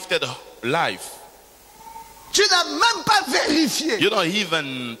high lifted life. Tu n'as même pas vérifié. You don't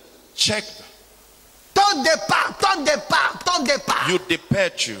even check. Ton départ.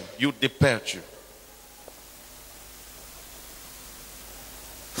 You departure.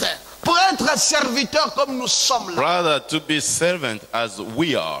 Frère, pour être serviteur comme nous sommes là, Rather to be servant as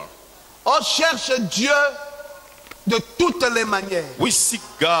we are. on cherche Dieu de toutes les manières. We seek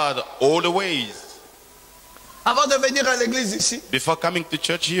God all the ways. Avant de venir à l'église ici, Before coming to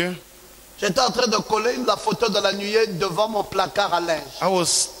church here, j'étais en train de coller la photo de la nuée devant mon placard à linge. I was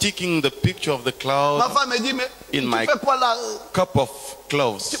sticking the picture of the Ma cloud femme me dit, mais in tu my fais quoi là? cup of Tu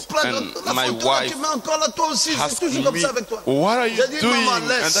clothes. plaques And la my photo là, wife tu mets encore là toi aussi, c'est asked toujours comme me, ça avec toi. what are you J'ai dit, doing? maman, And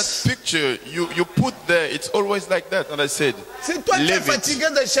that laisse. picture you put there, it's always like that. And I said, C'est toi qui es leave it. fatigué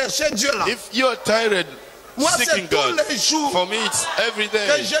de chercher Dieu là. If you're tired Moi, seeking c'est tous God, les jours for me it's every que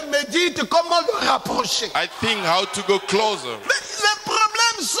day. je médite comment le rapprocher. I think how to go closer. Mais les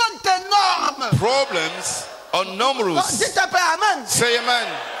problèmes sont énormes. Problems are Oh, numerous. dites un peu amen. Say amen.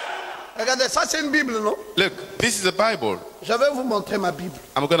 Regardez, ça c'est une Bible, non? Look, this is a Bible. Je vais vous montrer ma Bible.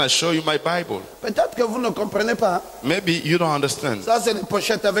 I'm going to show you my Bible. Peut-être que vous ne comprenez pas. Hein? Maybe you don't understand. Ça c'est les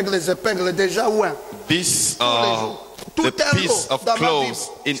pochettes avec les épingles déjà ouin. This Tous les jours. Tout the un lot piece of dans ma Bible.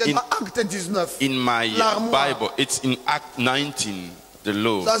 clothes C'est dans Acte 19. in my L'armoire. Bible. It's in Act 19, the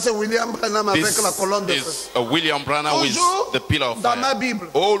law. Ça c'est William Branham avec This la colonne de feu. is a William Branham with Toujours the pillar of dans ma fire. Bible.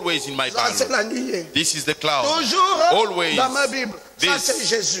 Always in my Ça c'est Bible. la nuée. This is the cloud. Toujours Always dans ma Bible. Ça this c'est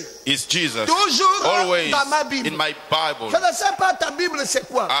Jésus. is Jesus. Toujours Always dans ma Bible. in my Bible. Je ne sais pas ta Bible c'est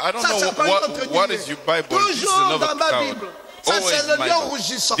quoi. I don't Ça know c'est encore une autre what nuée. is your Bible. This is Toujours another dans ma cloud. Bible. Ça Always c'est le in my lion Bible.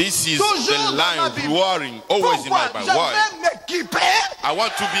 rougissant. This is Toujours the dans ma lion Bible. roaring. Always in Pourquoi? my Bible. Je Why? vais m'équiper I want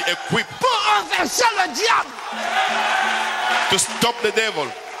to be equipped pour renverser le diable. to stop the devil.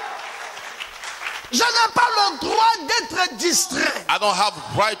 Je n'ai pas le droit d'être distrait. I don't have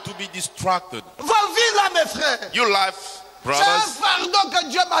right to be distracted. Vos vies là, mes frères, Your life, c'est un brothers, fardeau que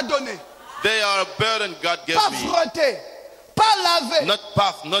Dieu m'a donné. they are a burden God gave Pas me. frotter, pas laver, Not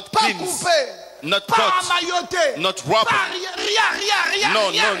bath, not pas cleanse, couper, not pas cut, amailloter, not wrap. pas rien.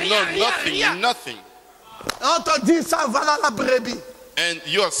 No, nothing. On te dit ça, voilà la brebis. And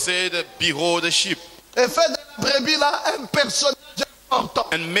you are said, behold the sheep, Et fais de la brebis là un personnage important.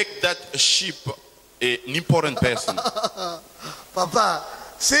 and make that sheep an important person. Papa,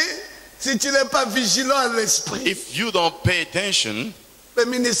 si tu n'es pas vigilant à l'esprit, If you don't pay attention, le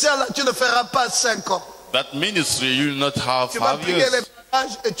ministère là, tu ne feras pas 5 ans. that ministry you will not have Tu vas 5 plier les years.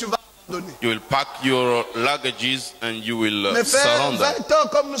 bagages et tu vas abandonner. You will pack your luggages and you will Mais faire surrender. 20 ans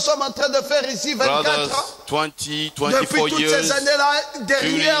comme nous sommes en train de faire ici, 24 Brothers, ans, 20, depuis 24 toutes years, ces années-là,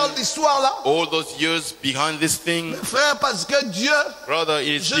 derrière during l'histoire là, all those years behind this thing, frère, parce que Dieu, brother,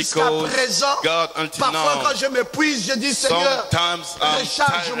 it's jusqu'à because présent, God, until parfois now, quand je m'épuise, je dis Seigneur, sometimes I'm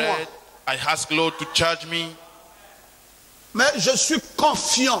recharge-moi. tired. I ask Lord to charge me, Mais je suis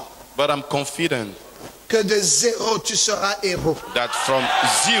confiant but I'm confident que de zéro tu seras héros. that from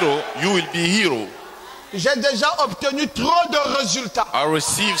zero you will be hero. J'ai déjà obtenu trop de résultats I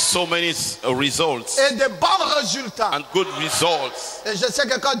received so many results et de bons résultats. and good results, Et je sais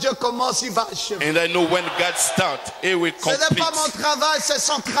que quand Dieu commence, il va achever. and I know when God starts, He will Ce n'est complete. pas mon travail, c'est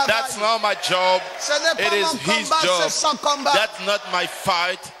son travail. That's not my job. Ce n'est It pas is mon His combat, c'est job. son combat. That's not my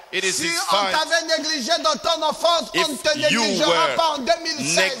fight. It is Si His on fight. t'avait négligé dans ton enfance, on ne te If you négligera were pas en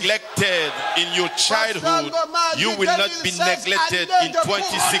 2016. neglected in your childhood, you will not be neglected in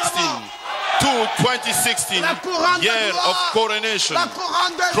 2016. To 2016, La couronne de year gloire, of coronation, la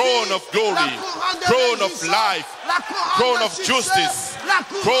couronne de throne vie, of glory, la couronne de throne of réjouissance, life, la couronne throne de of succès, justice, la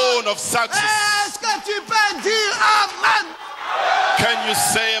couronne. throne of success. Est-ce que tu peux dire Amen? Can you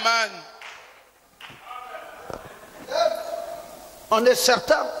say amen? On est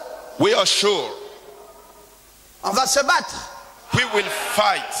certain, We are sure on va se battre. we will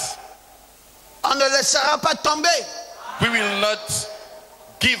fight. On ne laissera pas tomber. We will not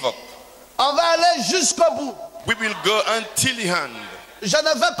give up. On va aller jusqu'au bout. We will go until the end. Je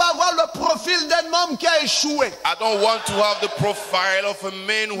ne veux pas avoir le profil d'un homme qui a échoué. I don't want to have the profile of a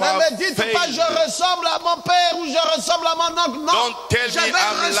man who Ne has me dites pas failed. je ressemble à mon père ou je ressemble à mon oncle. Non, Don't tell je me vais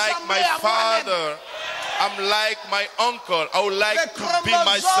I'm like ressembler my à moi-même. father. I'm like my uncle. I would Les like to be chromosomes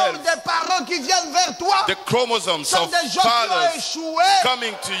myself. des parents qui viennent vers toi The chromosomes sont of des gens qui ont fathers échoué.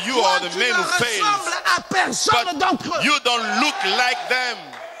 coming to you Toi, are the tu men ne who failed. ressembles à personne d'entre eux. But you don't look like them.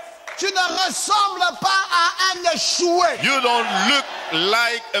 Tu ne ressembles pas à un échoué. You don't look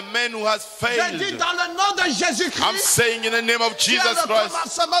like a man who has Je dis failed. dans le nom de I'm Jésus-Christ, saying in the name of tu es Jesus le Christ,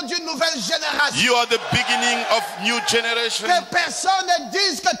 commencement d'une nouvelle génération. you are the beginning of new generation. Que personne ne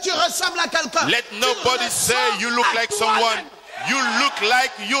dise que tu ressembles à quelqu'un. Let Tu nobody say you look ressembles à like toi-même. someone. You look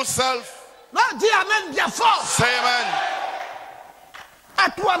like yourself. Non, dis amen bien fort. Say amen À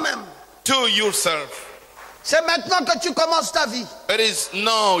toi-même. to yourself. C'est maintenant que tu commences ta vie. It is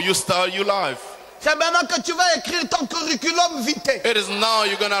now you start your life. C'est maintenant que tu vas écrire ton curriculum vitae. It is now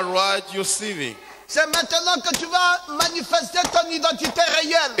you're gonna write your CV. C'est maintenant que tu vas manifester ton identité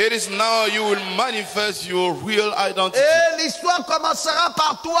réelle. It is now you will manifest your real identity. Et l'histoire commencera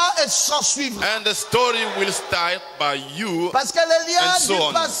par toi et s'en suivre. And the story will start by you Parce que les liens and so du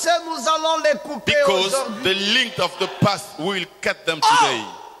on. passé, nous allons les couper because aujourd'hui. the link of the past will cut them today.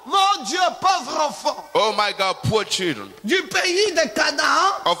 Mon Dieu, pauvre enfant, Oh my God, poor children du pays de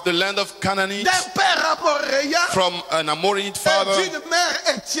Canaan, of the land of Canaanites, d'un père amoréen from an Amorite et father d'une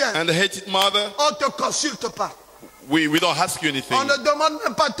mère Étienne. and a Hittite mother. On ne te consulte pas. We don't ask you anything. On ne demande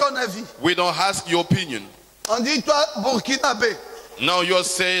même pas ton avis. We don't ask your opinion. On dit toi, Burkinabé. Now you're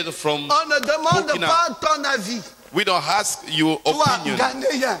saved from On ne demande Burkina. pas ton avis. We don't ask your Toi, opinion.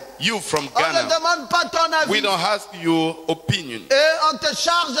 Ghanéen. You from On ne Ghana. demande pas ton We avis. don't ask your opinion. Et on te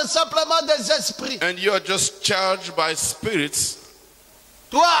charge simplement des esprits. And you are just charged by spirits.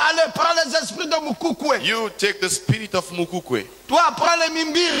 Toi, allez, prends les esprits de Mukukwe. You take the spirit of Mukukwe. Toi, prends les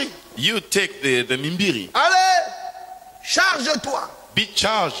Mimbiri. You take the Mimbiri. Allez, charge-toi. Be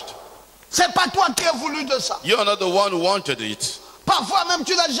charged. C'est pas toi qui as voulu de ça. You're not the one who wanted it. Parfois même,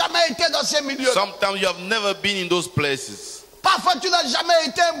 tu n'as jamais été dans ces milieux. Sometimes you have never been in those places. Parfois, tu n'as jamais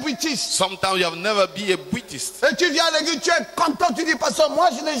été un bruitiste. Sometimes you have never been a Buddhist. Et tu viens à l'église, tu es content, tu dis, pasteur, moi,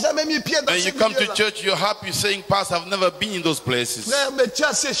 je n'ai jamais mis pied dans And ces you come to milieux-là. church, you're happy saying, Pastor, I've never been in those places. Frère, mais tu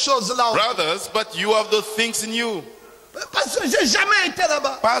as ces choses-là. Brothers, but you have those things in you. Parce que j'ai jamais été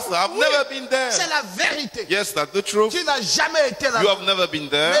là-bas. Pastor, I've never been there. C'est la vérité. Yes, that's the truth. Tu n'as jamais été You là-bas. have never been Mais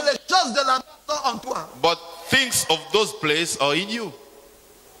there. les choses de la vie sont en toi. But things of those places are in you.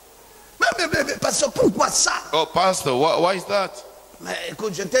 Mais Mais pasteur, pourquoi ça? Oh, Pastor, why is that? Mais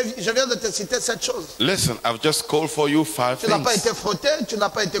écoute, je viens de te citer cette chose. Listen, I've just called for you 5 Tu n'as pas things. été frotté, tu n'as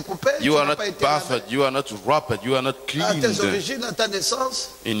pas été coupé, You tu are n'as not pas été buffeted, you are not wrapped, you are not à cleaned. tes origines, à ta naissance.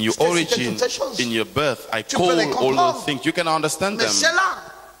 In your Je t'ai cité origin, toutes ces choses. in your birth, I Tu peux les call all comprendre. those things. You can understand Mais them. c'est là.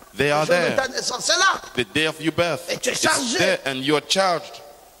 They Le are jour de there. ta naissance, c'est là. The day of your birth. Et tu es It's chargé. there and you are charged.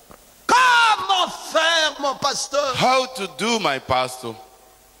 Comment faire, mon pasteur? How to do, my pastor?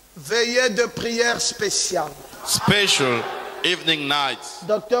 Veillée de prière spéciale. Special evening nights.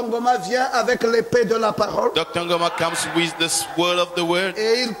 Docteur N.Gomat vient avec l'épée de la parole Dr. N.Gomat comes with the word of the word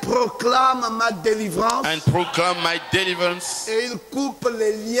et il proclame ma délivrance and proclaim my deliverance, et il coupe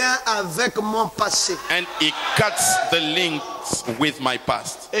les liens avec mon passé. and he cuts the links with my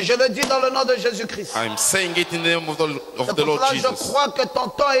past. Et je le dis dans le nom de Jésus-Christ. I'm saying it in the name of the C'est Lord pour cela que je Jesus. crois que ton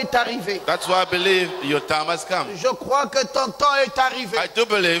temps est arrivé. That's why I believe your time has come. Je crois que ton temps est arrivé. I do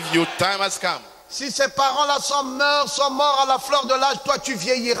believe your time has come. Si ces parents-là sont morts à la fleur de l'âge, toi tu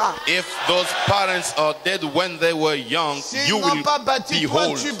vieilliras. If those parents are dead when they were young, S'ils you n'ont will pas bâti, be toi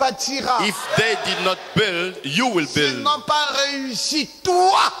old. tu bâtiras. If they did not build, you will S'ils build. n'ont pas réussi,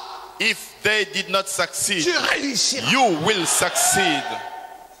 toi If they did not succeed, tu réussiras. you will succeed.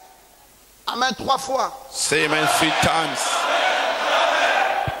 Amen 3 fois. Say amen 3 times.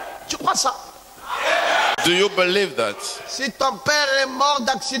 Tu crois ça? Do you believe that? Si ton père est mort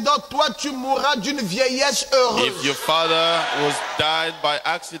d'accident, toi tu mourras d'une vieillesse heureuse. If your father was died by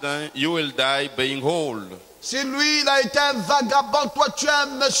accident, you will die being old. Si lui il a été un vagabond, toi tu es un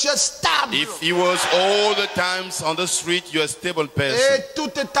monsieur stable. If he was all the times on the street, you're a stable person. Et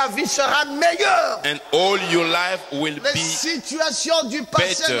toute ta vie sera meilleure. And all your life will Les be situations du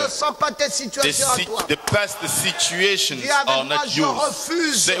passé better. ne sont pas tes situations à toi. the past situations Dis avec are moi, not je yours.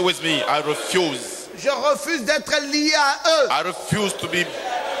 refuse. Say with me, I refuse. Je refuse d'être lié à eux. I refuse to be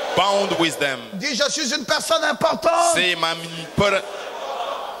bound with them. Dis, je suis une personne importante. Say I'm an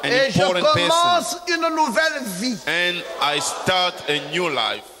Et je important person. commence une nouvelle vie. And I start a new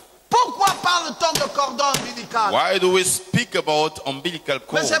life. Pourquoi parle-t-on de cordon ombilical? Why do we speak about umbilical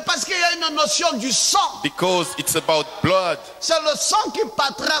Mais cord? c'est parce qu'il y a une notion du sang. Because it's about blood. C'est le sang qui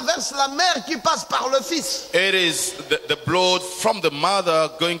traverse la mer qui passe par le fils. It is the blood from the mother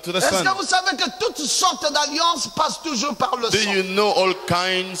going to the Est-ce son. que vous savez que toutes sortes d'alliances passent toujours par le Do sang? you know all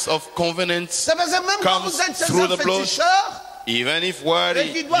kinds of covenants C'est parce que même quand comes vous êtes chez through un the blood? féticheur Even if where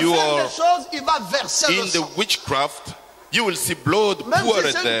et qu'il doit you faire are des choses, il va verser in le the sang. witchcraft, you will see blood Même poured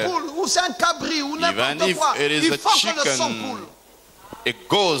si c'est there. une poule ou c'est un cabri ou Even n'importe if quoi, it is il a faut que le sang chicken, coule. it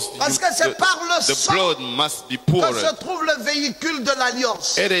goes. Parce que c'est par le The sang blood must be que poured. se trouve le véhicule de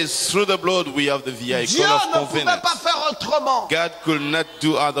l'alliance. It is through the blood we have the vehicle Dieu of ne pouvait covenant. pas faire autrement. God could not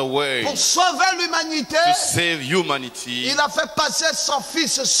do other way Pour sauver l'humanité, to save humanity. il a fait passer son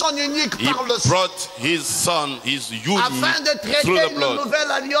fils, son unique He par le sang, brought his son, his afin de unique, through traiter the une blood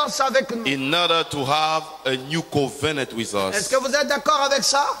nouvelle alliance avec nous. in order to have a new covenant with Est-ce us. que vous êtes d'accord avec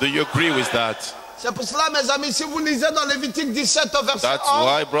ça? Do you agree with that? C'est pour cela, mes amis, si vous lisez dans Lévitique 17 au verset That's 11,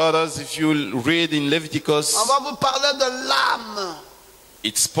 why, brothers, if you read in Leviticus, on va vous parler de l'âme,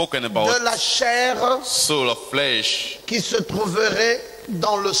 it's spoken de about la chair soul of flesh, qui se trouverait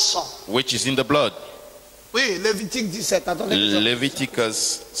dans le sang. which is in the blood. Oui, Lévitique 17, attendez.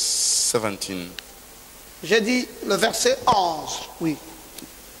 Leviticus 17. J'ai dit le verset 11, oui.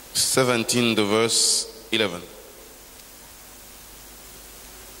 17, the verse 11.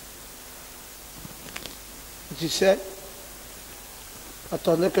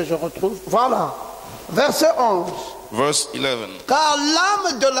 Attendez que je retrouve. Voilà. Verset 11. Verse 11. Car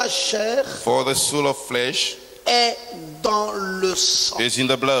l'âme de la chair For the soul of flesh est dans le sang. is in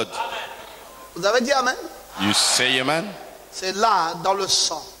the blood. Vous avez dit amen? You say amen? C'est là, dans le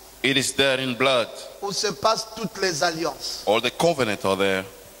sang, It is there in blood. où se passent toutes les alliances. All the covenant are there.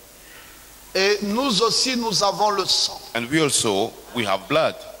 Et nous aussi, nous avons le sang. And we have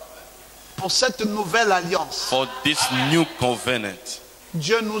blood. Pour cette nouvelle alliance, For this new covenant,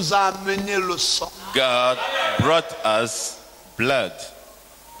 Dieu nous a amené le sang. God brought us blood.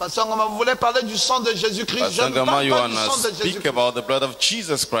 Pasteur N.Gomat, vous voulez parler du sang de Jésus-Christ? Je Pastor ne N.Gomat, parle you pas want du to sang de speak Jésus-Christ. about the blood of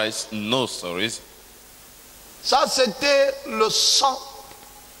Jesus Christ? No stories. Ça, c'était le sang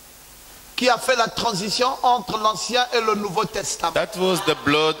qui a fait la transition entre l'Ancien et le Nouveau Testament. That was the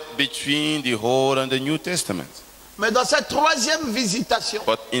blood between the Old and the New Testament. Mais dans cette troisième visitation,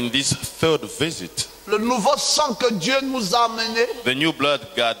 But in this third visit, le nouveau sang que Dieu nous a amené the new blood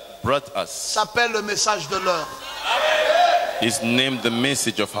God brought us s'appelle le message de l'heure. is named the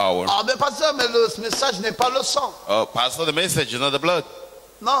message of hour. Ah, mais pasteur, mais le message n'est pas le sang. Oh, Pastor, the message is not the blood.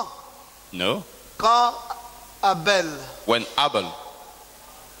 Non. No. Quand Abel When Abel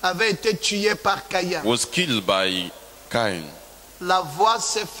avait été tué par Caïn. was killed by Cain. La voix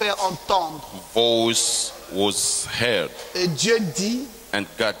s'est fait entendre. Voice was heard. Et Dieu dit, And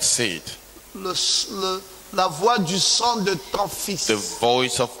God said, la voix du sang de ton fils the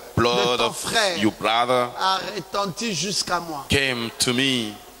voice of blood ton of frère your brother a retenti jusqu'à moi. came to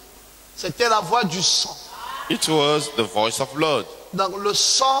me. C'était la voix du sang. It was the voice of blood. Donc le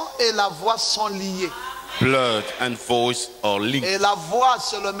sang et la voix sont liés. Blood and voice are linked. Et la voix,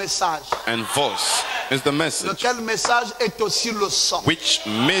 c'est le message. And voice is the message. Lequel message est aussi le sang. Which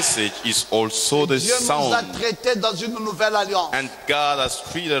message is also the Dieu nous a sound. traités dans une nouvelle alliance. And God has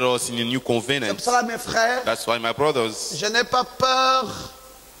treated us in a new C'est pour covenant. cela, mes frères, That's why, my brothers, je n'ai pas peur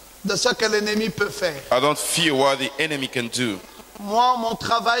de ce que l'ennemi peut faire. I don't fear what the enemy can do. Moi, mon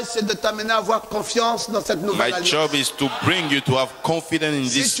travail, c'est de t'amener à avoir confiance dans cette nouvelle My alliance. job is to bring you to have confidence in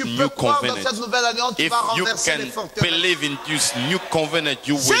Si this tu peux new croire dans covenant. cette nouvelle alliance, tu If vas you renverser les can forteresses. believe in this new covenant,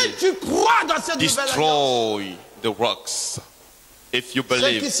 you Si will tu crois dans cette nouvelle alliance, destroy the rocks. If you ce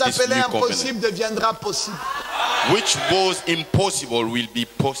believe qui this s'appelait new covenant, impossible deviendra possible. which was impossible will be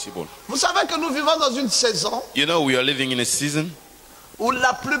possible. Vous savez que nous vivons dans une saison You know, we are living in a season. où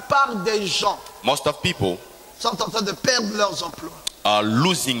la plupart des gens Most of people sont en train de perdre leurs emplois. are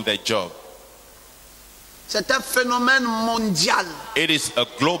losing their job. C'est un phénomène mondial. It is a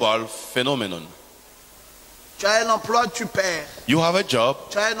global phenomenon. Tu as un emploi, tu perds. You have a job,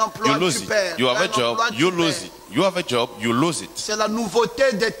 Tu as un you emploi, lose tu it. perds. You Tu have as a un job, emploi, you tu lose perds. it. You have a job, you lose it. C'est la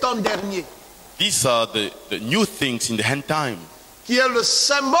nouveauté des temps derniers, These are the new things in the end time, qui est le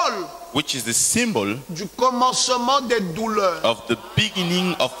symbole which is the symbol du commencement des douleurs. of the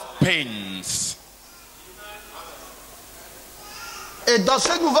beginning of pains. Et dans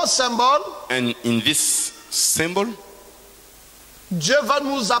ce nouveau symbole, And in this symbol, Dieu va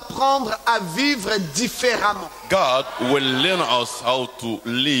nous apprendre à vivre différemment. God will learn us how to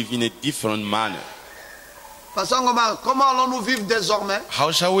live in a different manner. Pasteur N.Gomat, comment allons-nous vivre désormais?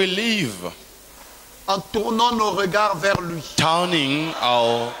 How shall we live? En tournant nos regards vers lui. Turning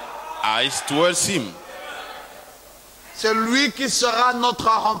our eyes towards Him. C'est lui qui sera notre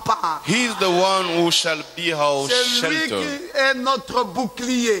rempart. He is the one who shall be our C'est lui shelter. qui est notre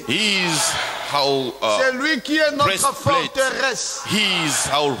bouclier. He is our C'est lui qui est notre breastplate. forteresse. He is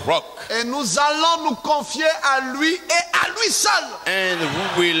our rock. Et nous allons nous confier à lui et à lui seul. And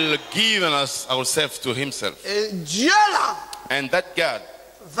who will give us ourselves to Himself. Et Dieu là And that God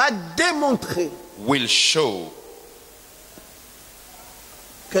va démontrer will show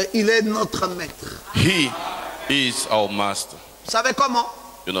qu'il est notre maître. He is our master. Vous savez comment?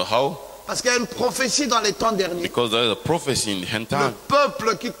 You know how? Parce qu'il y a une prophétie dans les temps derniers. Because there is a prophecy in the end Le time.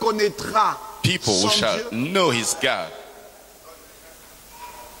 peuple qui connaîtra People who son shall Dieu know His God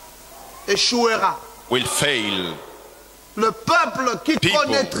échouera. will fail. Le peuple qui People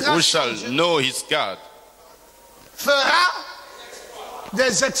connaîtra who son shall Dieu know His God fera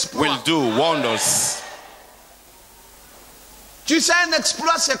des exploits. will do wonders. Tu sais, un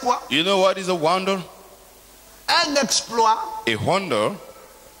exploit, c'est quoi? You know what is a wonder? Un exploit, A wonder,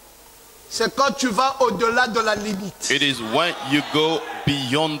 c'est quand tu vas au-delà de la limite. it is when you go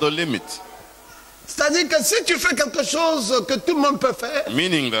beyond the limit. C'est-à-dire que si tu fais quelque chose que tout le monde peut faire,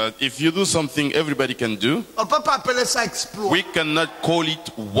 Meaning that if you do something everybody can do, on ne peut pas appeler ça exploit. we cannot call it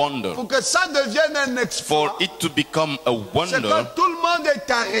wonder. Pour que ça devienne un exploit, For it to become a c'est wonder, quand tout le monde est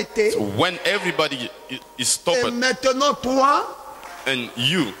arrêté. when everybody is Et stopped maintenant, toi, and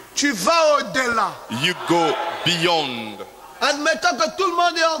you tu vas au-delà. go beyond. Admettons que tout le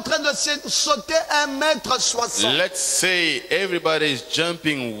monde est en train de sauter 1,60 m. Let's say everybody is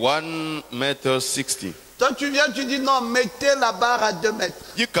jumping 1.60 m. Toi, tu viens, tu dis non, mettez la barre à 2 mètres.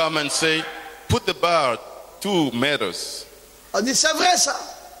 You come and say, put the bar 2 meters. On dit, c'est vrai ça.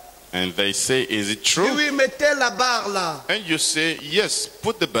 And they say, is it Oui, true? oui, mettez la barre là. And you say, yes,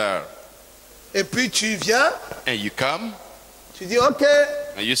 put the bar. Et puis tu viens, And you come tu dis, ok,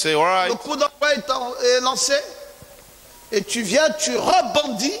 and you say, all right. le coup d'envoi est lancé. Et tu viens, tu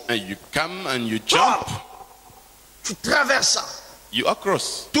rebondis, And you come and you jump. tu traverses ça. You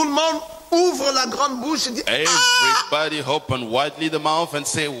across. Tout le monde ouvre la grande bouche et dit, Everybody open widely the mouth and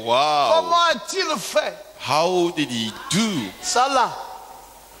say, wow, comment a-t-il fait? how did he do? Ça là,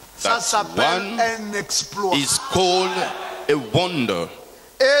 ça That s'appelle one un exploit. Is called a wonder.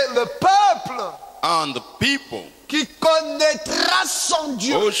 Et le peuple And the people qui connaîtra son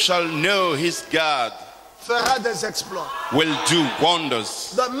Dieu who shall know his God fera des exploits. will do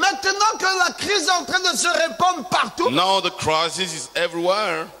wonders. Donc maintenant que la crise est en train de se répandre partout, Now the crisis is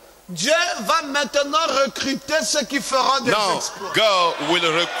everywhere. Dieu va maintenant recruter ceux qui feront des Now exploits. God will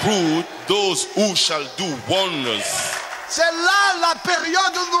recruit those who shall do wonders. C'est là la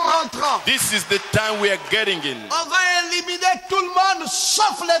période où nous rentrons. This is the time we are getting in. On va éliminer tout le monde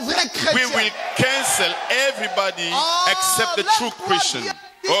sauf les vrais chrétiens. We will cancel everybody except the true Christian.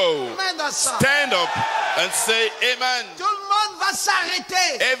 Oh, stand up and say amen. Tout le monde va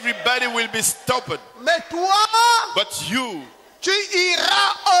s'arrêter. Everybody will be stopped. Mais toi, but you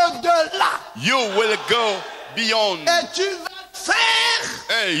iras au-delà. You will go beyond. Et tu vas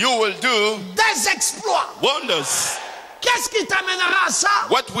faire you will do des exploits. Wonders. Qu'est-ce qui t'amènera à ça?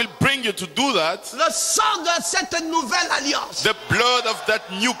 What will bring you to do that? Le sang de cette nouvelle alliance. The blood of that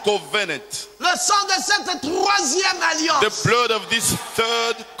new covenant. Le sang de cette troisième alliance. The blood of this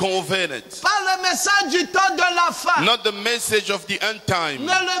third covenant. Pas le message du temps de la fin. Not the message of the end time.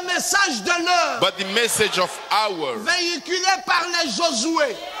 Mais le message de l'heure. But the message of hour. Véhiculé par les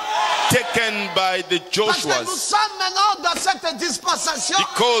Josué. Taken by the Joshuas. Parce que nous sommes maintenant dans cette dispensation.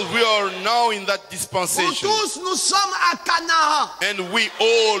 Because we are now in that dispensation. Où tous nous sommes à Canaan. And we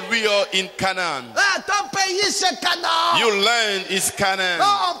are in Canaan. Ton pays c'est Canaan. Your land is Canaan.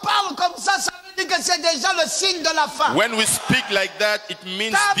 Quand on parle comme ça veut dire que c'est déjà le signe de la fin. When we speak like that, it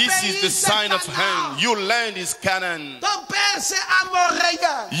means this is the sign of hand. Your land is Canaan. Ton père c'est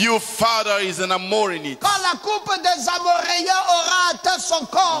Amoréen. Your father is an Amorinite. Quand la coupe des Amoréens aura atteint son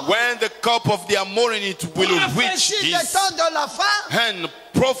corps. When the cup of the Amorinite will reach his hand,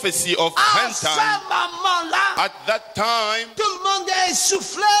 prophecy of end time. At that time, tout le monde est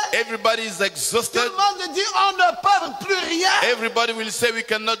essoufflé. Everybody is exhausted. Tout le monde dit on ne peut plus rien. Everybody will say we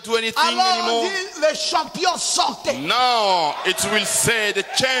cannot do anything Alors anymore. On dit les champions sortez. No, it will say the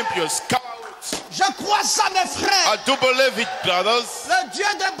champions come. Je crois ça, mes frères. I do believe it, brothers. Le Dieu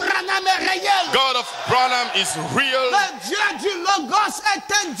de Branham est réel. God of Branham is real. Le Dieu du Logos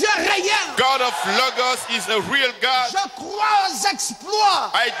est un Dieu réel. God of Logos is a real God. Je crois aux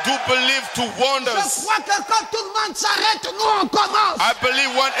exploits. I do believe to wonders. Je crois que quand tout le monde s'arrête, nous on commence. I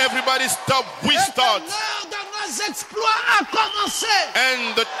believe when everybody stops, we start. L'heure de nos exploits a commencé.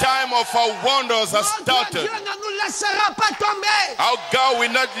 And the time of our wonders has started. Dieu ne nous laissera pas tomber. Our God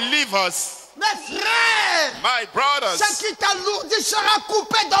will not leave us. Mes frères, my brothers, ce qui t'alourdit sera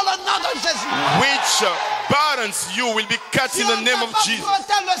coupé dans le nom de Jésus. Which burdens you will be cut in the name of Jesus.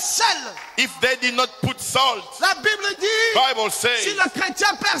 Le sel, if they did not put salt, la Bible dit, Bible says, si le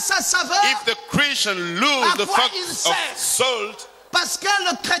chrétien perd sa saveur, if the Christian lose the fact of salt, parce que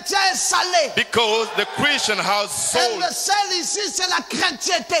le chrétien est salé. Because the Christian has salt. Et le sel ici c'est la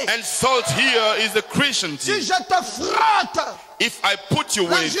chrétienté. And salt here is the Christianity. Si je te frotte, if I put you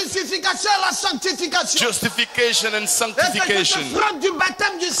la with justification et la sanctification, justification and sanctification, et que je te frotte du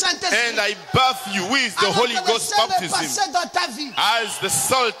baptême du Saint-Esprit, and I bath you with the Holy Ghost baptism, dans ta vie, as the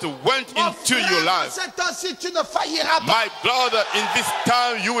salt went into your life, tu ne failliras pas. my brother, in this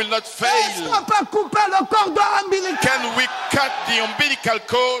time you will not fail. Est-ce qu'on peut couper le cordon ombilical? Can we cut the umbilical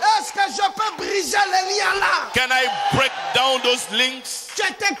cord? Est-ce que je peux briser les liens là? Can I break down those links? Tu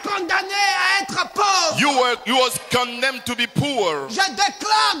étais condamné à être pauvre. You was condemned to be poor. Je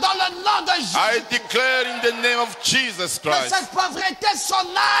déclare dans le nom de Jésus. I declare in the name of Jesus Christ. Que cette pauvreté s'en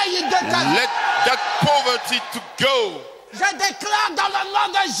aille de ta vie. Let that poverty to go. Je déclare dans le nom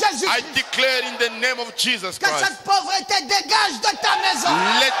de Jésus. I declare in the name of Jesus que Christ. cette pauvreté dégage de ta maison.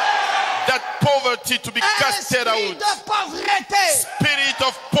 Let that poverty to be casted out. Esprit de pauvreté. Spirit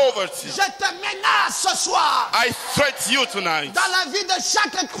of poverty. Je te menace ce soir. I threat you tonight. Dans la vie de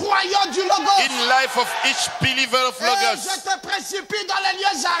chaque croyant du Logos. In life of each believer of Logos. Et je te précipite dans les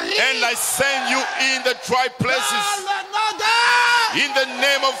lieux arides. And I send you in the dry places. Dans le nom de... In the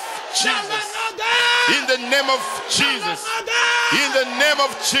name of Jesus. In the name of Jesus. In the name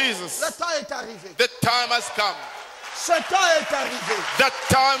of Jesus. Le temps est arrivé. The time has come. Ce temps est arrivé. The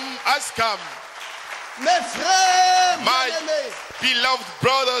time has come. Mes frères, my bien-aimés, beloved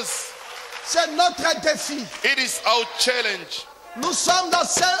brothers, c'est notre défi. It is our challenge. Nous sommes dans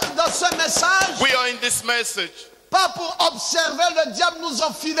ce message. We are in this message. Pas pour observer le diable nous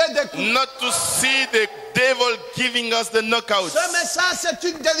enfiler des coups. Not to see the devil giving us the knockouts. Ce message c'est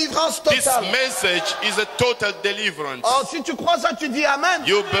une délivrance totale. This message is a total deliverance. Oh, si tu crois ça, tu dis amen.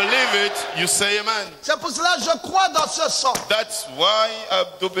 You believe it, you say amen. C'est pour cela que je crois dans ce sang. That's why I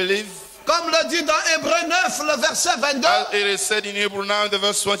do believe. Comme le dit dans Hébreux 9, le verset 22. As it is said in Hebrew 9, the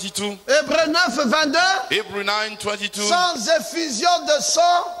verse 22. Hébreux 9, 22. Hebrew 9, 22. Sans effusion de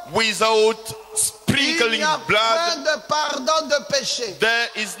sang, without sprinkling il n'y a blood, point de pardon de péché. there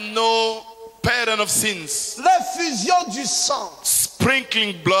is no pardon of sins. L'effusion du sang.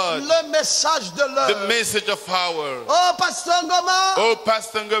 Sprinkling blood. Le message de l'heure. The message of power. Oh, Pasteur N.Gomat. Oh,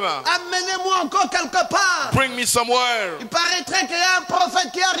 Pasteur N.Gomat. Amenez-moi encore quelque part. Bring me somewhere. Il paraîtrait qu'il y a un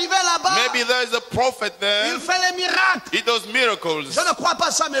prophète qui est arrivé là-bas. Maybe there is a prophet there. Il fait les miracles. He Jesus. Je ne crois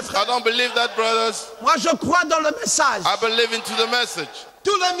pas ça, mes I frères. don't believe that, brothers. Moi, je crois dans le message. I believe into the message.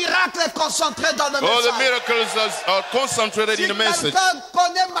 Tout le miracle est concentré dans le All message. the miracles are concentrated Si in the message. quelqu'un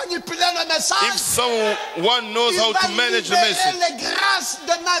connaît manipuler le message, If someone knows il how va to manage the libérer message, les grâces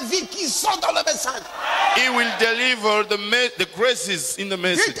de ma vie qui sont dans le message. he will deliver the graces in the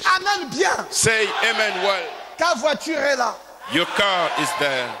message. Dites Amen bien. Say amen well. Ta voiture est là. Your car is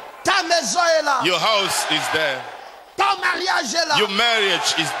there. Ta maison est là. Your house is there. Ton mariage est là. Your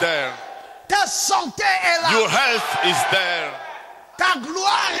marriage is there. Ta santé est là. Your health is there. Ta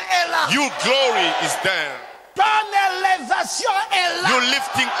gloire est là. Your glory is there. Ton élévation est là. Your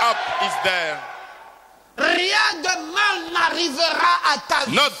lifting up is there. Rien de mal n'arrivera à ta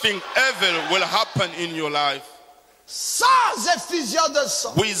vie. Nothing ever will happen in your life Sans effusion de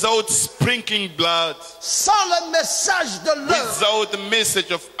sang. without sprinkling blood, Sans le message de l'heure. without the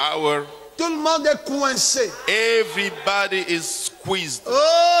message of hour. Tout le monde est coincé. Everybody is squeezed.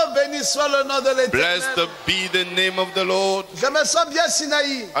 Oh, béni soit le nom de l'Éternel. Blessed be the name of the Lord. Je me sens bien,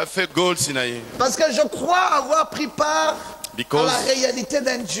 Sinaï. I feel good, Sinai, Parce que je crois avoir pris part à because la réalité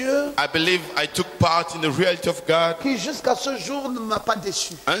d'un Dieu I believe I took part in the reality of God. qui jusqu'à ce jour ne m'a pas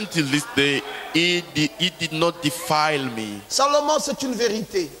déçu. Until this day, it did not defile me. Salomon, c'est une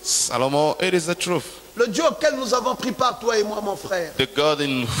vérité. Solomon, it is the truth. Le Dieu auquel nous avons pris part, toi et moi, mon frère, The God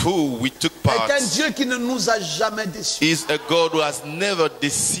in who we took part est un Dieu qui ne nous a jamais déçus. is a God who has never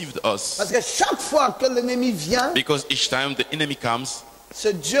deceived us. Parce que chaque fois que l'ennemi vient, Because each time the enemy comes, ce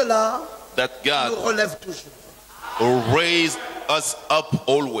Dieu-là that nous God relève toujours. will raise us up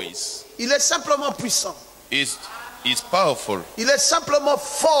always. Il est simplement puissant. Is powerful. Il est simplement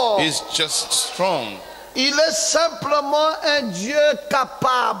fort. Is just strong. Il est simplement un Dieu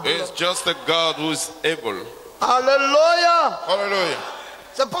capable. It's just a God who is able. Alléluia. Hallelujah.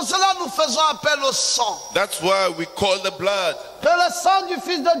 C'est pour cela que nous faisons appel au sang. That's why we call the blood. Que le sang du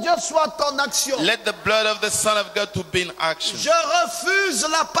Fils de Dieu soit en action. Let the blood of the Son of God to be in action. Je refuse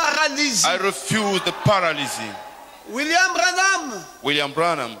la paralysie. I refuse the paralysis. William Branham, William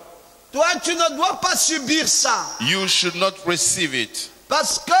Branham, toi tu ne dois pas subir ça. you should not receive it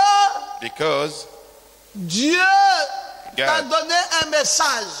Parce que because Dieu t'a donné un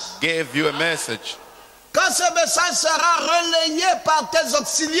message. gave you a message. Quand ce message sera relayé par tes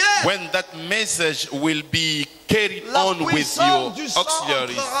auxiliaires, When that message will be carried la on with puissance your du sang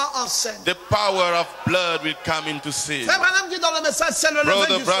auxiliaries, entrera en scène. the power of blood will come into scene. Frère Branham dit dans le message, c'est le lever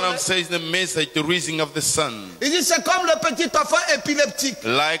Brother du Branham soleil. says the message, the rising of the sun, Il dit c'est comme le petit enfant épileptique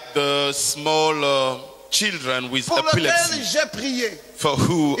like the small children with pour lequel epilepsy, j'ai prié for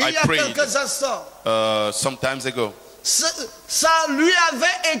who il I y a prayed quelques instants. some times ago. Ça lui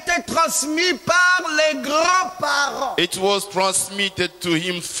avait été transmis par les grands-parents. It was transmitted to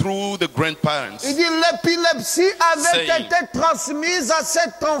him through the grandparents. Il dit l'épilepsie avait Saying, été transmise à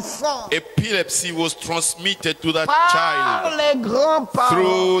cet enfant epilepsy was transmitted to that par child les grands-parents.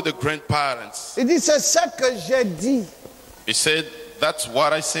 through the grandparents. Il dit c'est ce que j'ai dit. He said, that's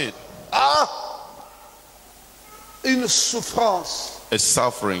what I said. Ah, une souffrance. A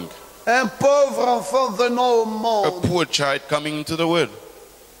suffering. Un pauvre enfant venant au A monde. poor child coming into the world.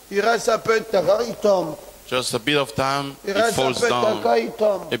 Il reste un peu de temps, il tombe. Just a bit of time, Il he reste un falls peu de temps, down. il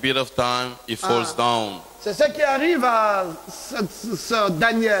tombe. A bit of time, he falls down. C'est ce qui arrive à sœur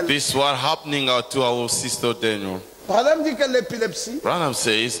Daniel. This is what happening to our sister Daniel. Branham dit que l'épilepsie, Branham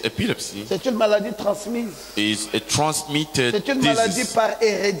says epilepsy c'est une maladie transmise. is a transmitted C'est une maladie disease, par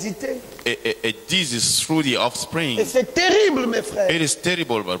hérédité. a disease through the Et offspring. c'est terrible, mes frères. It is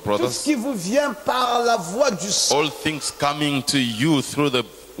terrible, my Tout brothers. ce qui vous vient par la voie du sang. All things coming to you through the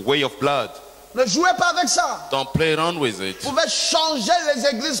way of blood. Ne jouez pas avec ça. Don't play around with it. Vous pouvez changer les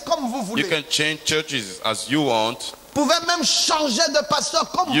églises comme vous voulez. You can change churches as you want. Vous pouvez même changer de pasteur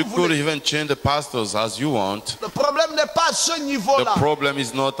comme You vous could voulez. even change the pastors as you want. Le problème n'est pas à ce The niveau-là. problem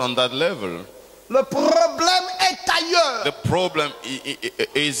is not on that level. Le problème est ailleurs. The problem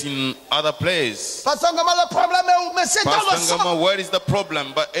is in other place. Pasteur N.Gomat, le problème est où? Mais c'est dans le Pastor sang. N.Gomat, where is the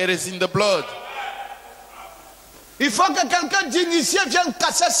problem? But it is in the blood. Il faut que quelqu'un d'initié vienne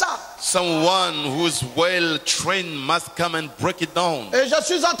casser ça. Someone who's well trained must come and break it down. Et je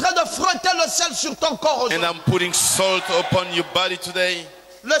suis en train de frotter le sel sur ton corps And aujourd'hui. I'm putting salt upon your body today.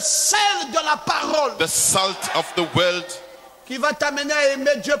 Le sel de la parole The salt of the world, qui va t'amener à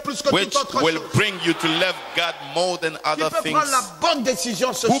aimer Dieu plus que which toute autre will chose. bring you to love God more than Qui other peut things. prendre la bonne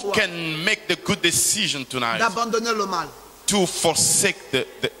décision ce Who soir can make the good decision tonight d'abandonner le mal? to forsake the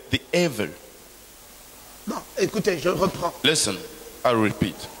evil? Non, écoutez, je reprends. Listen, I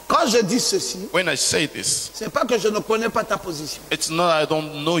repeat. Quand je dis ceci, When I say this, c'est pas que je ne connais pas ta position. it's not I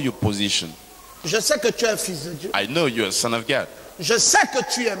don't know your position. Je sais que tu es un fils de Dieu. I know you're a son of God. Je sais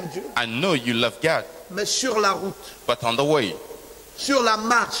que tu aimes Dieu. I know you love God. Mais sur la route, But on the way, sur la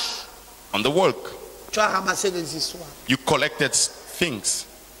marche, on the work, tu as ramassé des histoires you collected things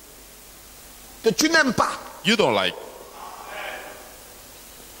que tu n'aimes pas. you don't like,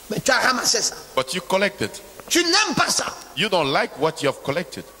 Mais tu as ramassé ça. but you collected. Tu n'aimes pas ça. You don't like what you have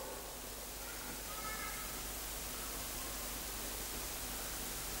collected.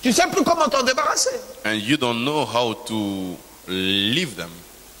 Tu ne sais plus comment t'en débarrasser. And you don't know how to leave them.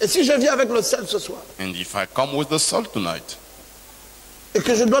 Et si je viens avec le sel ce soir, And if I come with the salt tonight, et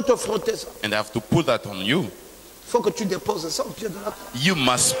que je dois te frotter ça, and I have to put that on you, il faut que tu déposes ça au pied de la croix. you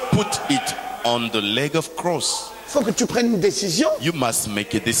must put it on the leg of cross. Il faut que tu prennes une décision You must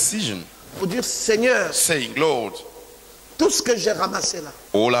make a decision, pour dire, Seigneur, saying, Lord, tout ce que j'ai ramassé là,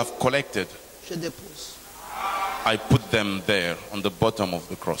 all I've collected, je dépose. I put them there on the bottom of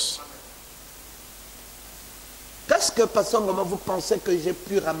the cross. Qu'est-ce que, Pasteur N.Gomat, vous pensez que j'ai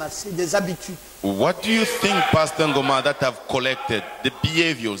pu ramasser? Des habitudes. What do you think, Pasteur N.Gomat, that I've collected? The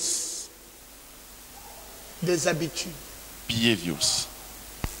behaviors. Des habitudes. Behaviors.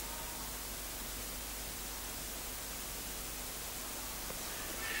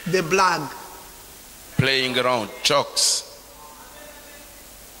 Des blagues. Playing around, jokes.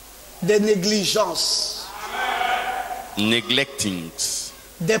 Des négligences. Neglecting.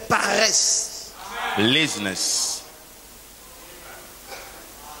 Des paresses. Laziness.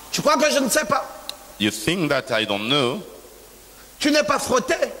 Tu crois que je ne sais pas? You think that I don't know? Tu n'es pas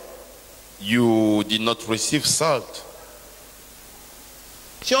frotté. You did not receive salt.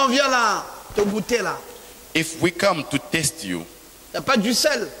 Si on vient là, te goûter là, If we come to test you, il n'y a pas du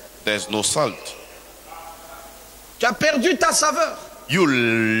sel. there's no salt. Tu as perdu ta saveur. You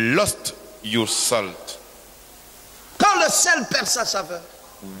lost your salt. Quand le sel perd sa saveur,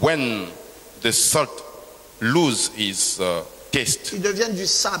 When the salt loses its taste, il devient du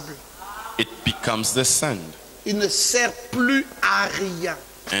sable. it becomes the sand. Il ne sert plus à rien.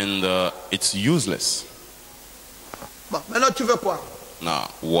 And it's useless. Bon, maintenant tu veux quoi? Now,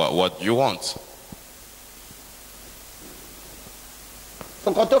 what do you want?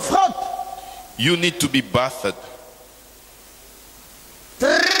 Faut qu'on te frotte. You need to be bathed.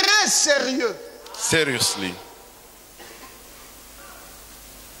 Très sérieux. Seriously.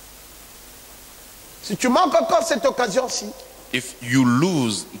 Si tu manques encore cette occasion-ci, If you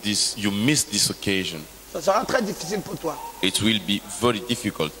lose this, you miss this occasion, ça sera très difficile pour toi. it will be very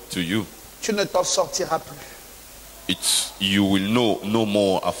difficult to you. Tu ne t'en sortiras plus. You will know no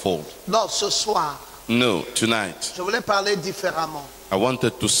more afford. Non, ce soir, No, tonight, je voulais parler différemment. I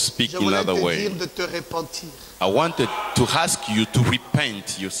wanted to speak Je in voulais another te way. dire de te repentir I wanted to ask you to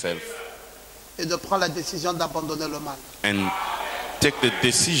repent yourself et de prendre la décision d'abandonner le mal and take the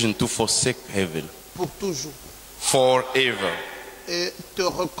decision to forsake evil pour toujours forever et te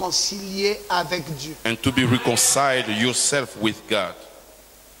réconcilier avec Dieu. and to be reconciled yourself with God.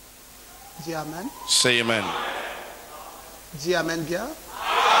 Dis Amen. Say amen. Dis Amen bien.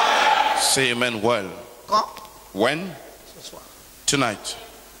 Say amen well. Quand? When? Ce soir. Tonight.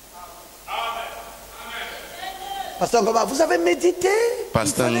 Pasteur N.Gomat, vous avez médité.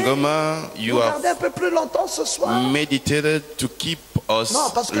 Pasteur Vous N.Gomat, you regardez have un peu plus longtemps ce soir. meditated to keep us Non,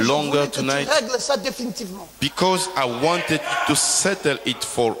 parce que je longer voulais que tonight tu règles ça définitivement. because I wanted to settle it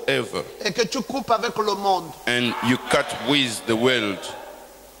forever Et que tu coupes avec le monde. and you cut with the world.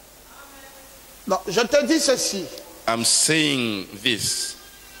 Non, je te dis ceci. I'm saying this.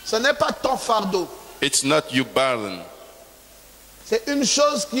 Ce n'est pas ton fardeau. It's not your burden. C'est une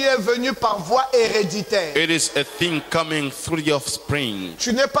chose qui est venue par voie héréditaire. It is a thing coming through your offspring.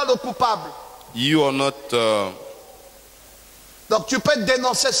 Tu n'es pas le coupable. You are not Donc tu peux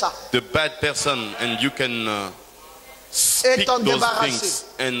dénoncer ça. the bad person and you can speak t'en those débarrasser. things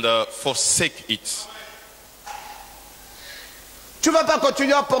and forsake it. Tu ne vas pas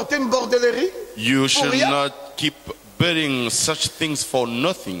continuer à porter une bordellerie. You pour should rien. not keep bearing such things for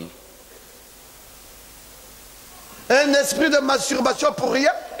nothing. Un esprit de masturbation pour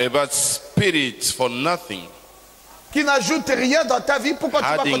rien. A bad spirit for nothing. Qui n'ajoute rien dans ta vie. Pourquoi tu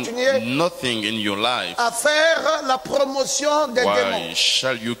vas Adding continuer nothing in your life. à faire la promotion des démons? Why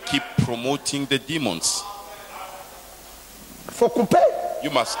shall you keep promoting the demons? Il faut couper.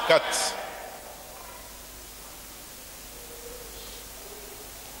 You must cut.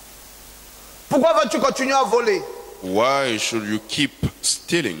 Pourquoi vas-tu continuer à voler? Why should you keep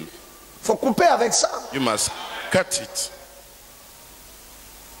stealing? Il faut couper avec ça. You must cut it.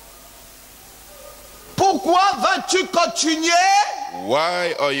 Pourquoi vas-tu continuer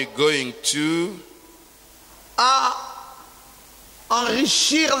Why are you going to à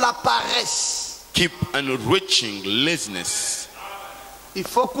enrichir la paresse? keep enriching laziness? Il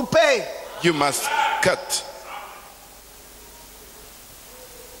faut couper. You must cut.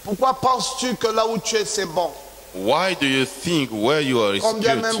 Pourquoi penses-tu que là où tu es, c'est bon? Why do you think where you are is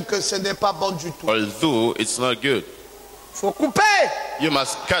Combien good? même que ce n'est pas bon du tout. Although it's not good. Il faut couper. You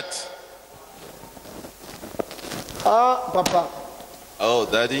must cut. Ah, papa. Oh,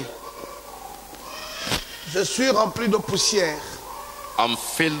 daddy. Je suis rempli de poussière. I'm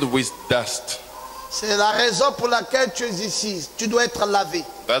filled with dust. C'est la raison pour laquelle tu es ici. Tu dois être lavé.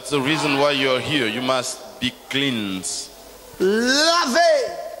 That's the reason why you are here. You must be cleansed. Lavé.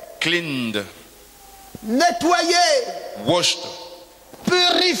 Cleaned. Nettoyé. Washed.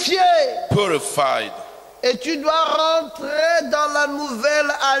 Purifié. Purified. Et tu dois rentrer dans la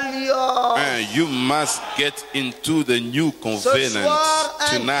nouvelle alliance. And you must get into the new Ce covenant soir,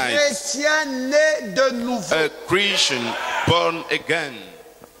 un tonight. chrétien né de nouveau. A Christian born again.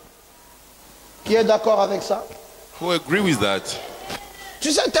 Qui est d'accord avec ça? Who agree with that?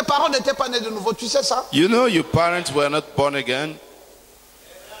 Tu sais, tes parents n'étaient pas nés de nouveau. Tu sais ça? You know your parents were not born again.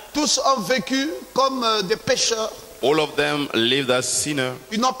 Tous ont vécu comme des pécheurs. All of them lived as sinners.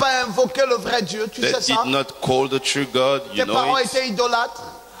 Ils n'ont pas invoqué le vrai Dieu. Tu They sais ça? did not call the true God. You Tes know parents it. étaient idolâtres.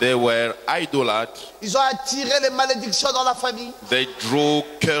 They were idolaters. Ils ont attiré les malédictions dans la famille. They drew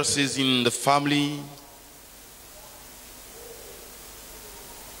curses in the family.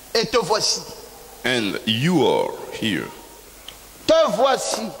 Et te voici. And you are here. Te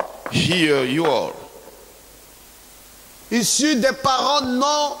voici. Here you are. Issu des parents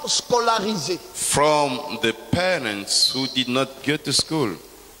non scolarisés. From the parents who did not go to school.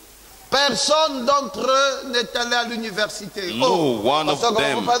 Personne d'entre eux n'est allé à l'université. No one of parce qu'on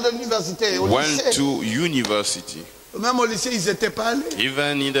them ne parle pas de l'université. Au went lycée. to university. Même au lycée, ils n'étaient pas allés.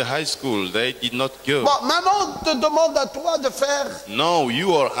 Even in the high school, they did not go. Bon, maintenant, on te demande à toi de faire Now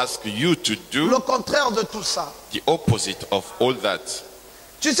you are asked you to le do contraire de tout ça. the opposite of all that.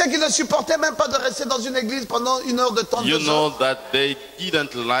 Tu sais qu'ils ne supportaient même pas de rester dans une église pendant 1 heure de temps. You 2 know heures. that they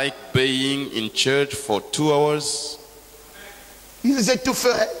didn't like being in church for 2 hours. Ils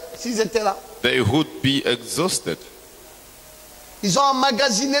étoufferaient s'ils étaient là. They would be exhausted. Ils ont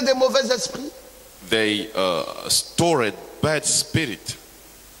emmagasiné des mauvais esprits. They stored bad spirit.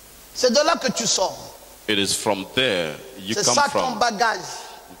 C'est de là que tu sors. It is from there you C'est come ça ton from. bagage.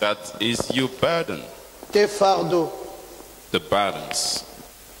 That is your burden. Tes fardeaux. The burdens.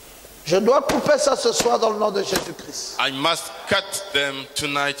 Je dois couper ça ce soir dans le nom de Jésus-Christ. I must cut them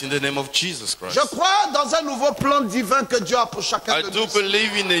tonight in the name of Jesus Christ. Je crois dans un nouveau plan divin que Dieu a pour chacun I de do nous.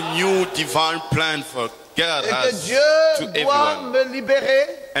 believe in a new divine plan for God Et que has Dieu to doit everyone. me libérer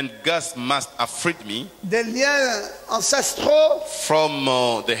And God must have freed me des liens ancestraux, from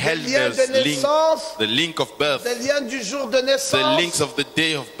the liens elders de link, naissance, the link of birth, des liens du jour de the naissance. links of the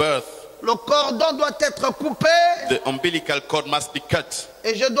day of birth. Le cordon doit être coupé The umbilical cord must be cut.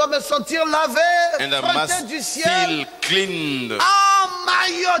 et je dois me sentir lavé, And I frotté must du ciel, feel cleaned,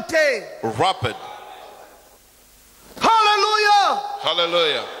 emmailloté. wrapped. Alléluia.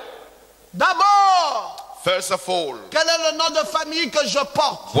 Hallelujah. D'abord, First of all, quel est le nom de famille que je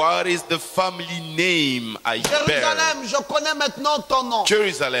porte? what is the family name I bear? Jérusalem, je connais maintenant ton nom.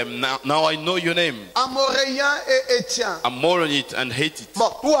 Jerusalem, now I know your name. Amoréen et Étienne. Amoronite and Hittite.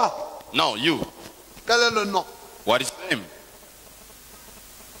 Bon, toi, Now you, quel est le nom? what is the name?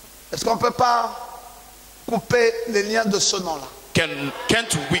 Est-ce qu'on ne peut pas couper les liens de ce nom-là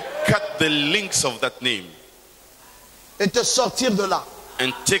Can't we cut the links of that name et te sortir de là?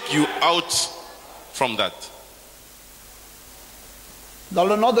 and take you out from that? Dans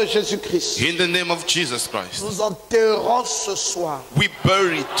le nom de Jésus-Christ, In the name of Jesus Christ, nous enterrons ce soir we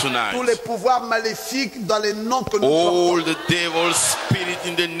bury tous tonight les pouvoirs maléfiques dans les noms que nous portons. all the devil's spirit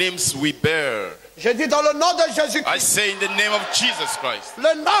in the names we bear. Je dis dans le nom de I Jésus-Christ, say in the name of Jesus Christ,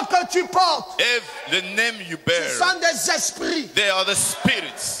 le nom que tu portes, if the name you ce bear, sont des esprits they are the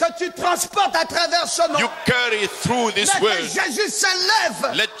spirits que tu transportes à travers ce nom. you carry through this Mais que world. Jésus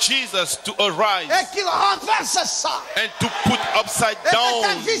s'élève Let Jesus to arise et qu'il renverse ça. and to put upside Et que ta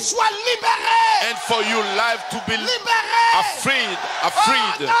down, vie soit libérée. and for your life to be Libérée. freed,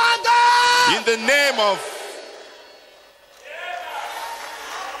 Au nom de in the name of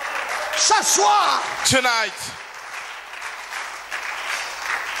ce soir. tonight.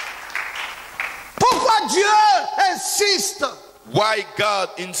 Pourquoi Dieu insiste Why God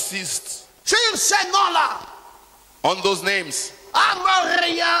insists sur ces noms-là? on those names?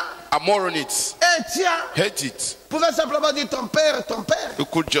 Amoréen, Amoronites, Étienne. Hittite. Vous pouvez simplement dire ton père, ton père. You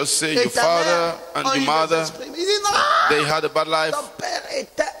could just say Et your ta father mère and ont eu your des mother, esprits. Il dit non. they had a bad life. Ton père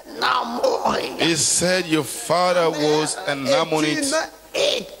était un amoréen. He said your father was an Ammonite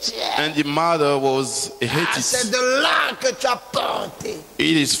Est And the mother was a Hittite. C'est de là que tu as porté.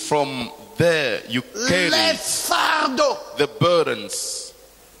 It is from there you carry Les fardeaux. the burdens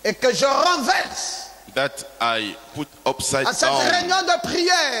Et que je renverse. that I put upside À cette down. réunion de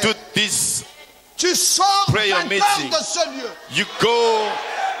prière. To this Tu sors prayer vainqueur meeting. de ce lieu. You go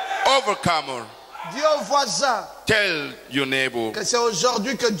overcomer. Dis au voisin Tell your neighbor, que c'est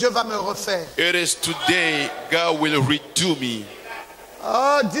aujourd'hui que Dieu va me refaire. it is today God will redo me.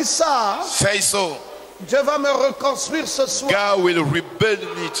 Oh, dis ça. Hein? Say so. Dieu va me reconstruire ce soir. God will rebuild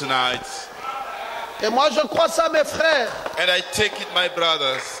me tonight. Et moi, je crois ça, mes frères. And I take it, my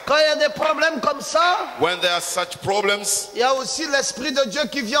brothers. Quand il y a des problèmes comme ça, When there are such problems, il y a aussi l'Esprit de Dieu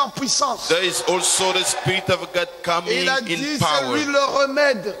qui vient en puissance. there is also the Spirit of God coming Il a in dit, c'est lui power. le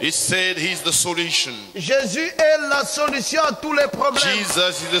remède. He said he's the solution. Jésus est la solution à tous les problèmes.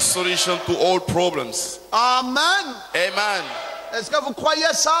 Jesus is the solution to all problems. Amen. Amen. Est-ce que vous croyez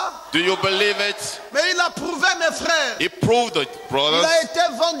ça? Do you believe it? Mais il a prouvé, mes frères. He proved it, Il brothers. a été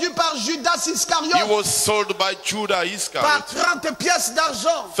vendu par Judas He Iscariote was sold by Judah par Iscariot. 30 pièces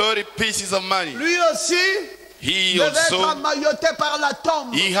d'argent. 30 pieces of money. Lui aussi He devait être also, emmailloté par la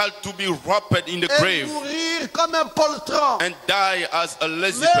tombe he had to be wrapped in the et grave mourir comme un poltron. and die as a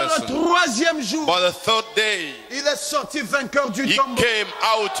lazy Mais le person. troisième jour, But the third day, il est sorti vainqueur du he tombeau. came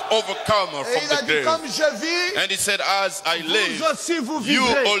out overcomer Et from il a the dit, grave. comme je vis, And he said, as I vous live, aussi vous you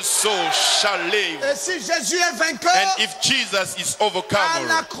vivrez. also shall live. Et si Jésus est vainqueur, And if Jesus is à la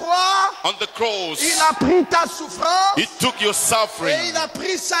overcomer croix, on the cross, il a pris ta souffrance he took your et suffering il a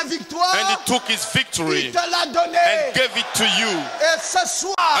pris sa victoire. and he took his Il victory te l'a and donné. gave it to you. Et ce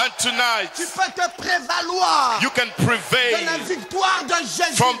soir, And tonight, tu peux te prévaloir you can de la prevail victoire de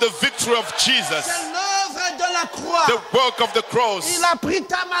Jésus. from the victory of Jesus, C'est l'œuvre de la croix. the work of the cross. Il a pris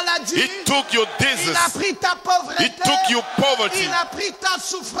ta maladie. He took your Il a disease, pris ta pauvreté. he took your poverty, Il a pris ta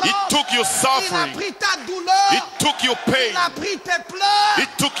souffrance. he took your Il a suffering, pris ta douleur. he took your Il pain, a pris tes pleurs. he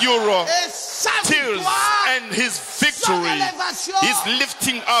took your Et sa tears, victoire, and his son victory, élévation, his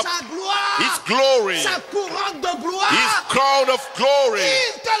lifting up, sa gloire, his glory, sa couronne de gloire. his crown of glory.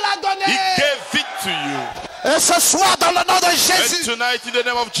 Il te l'a donné. He gave it to you. Et ce soir, dans le nom de And Jésus, tonight, in the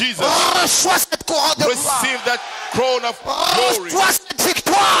name of Jesus, reçois cette couronne de gloire. receive that crown of glory. Reçois cette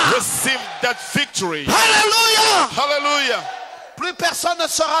victoire. Receive that victory. Alléluia. Hallelujah. Plus personne ne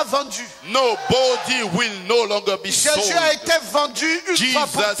sera vendu. Nobody will no longer be Jésus sold. a été vendu une fois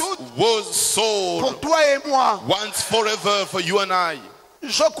pour Jesus toutes was pour sold toi et moi. once forever for you and I.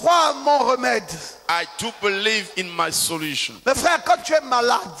 Je crois à mon remède. I do believe in my solution. Mais frère, quand tu es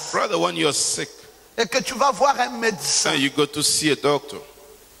malade Brother, when you're sick et que tu vas voir un médecin, and you go to see a doctor,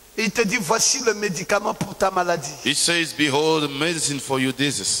 il te dit voici le médicament pour ta maladie. he says, behold, the medicine for your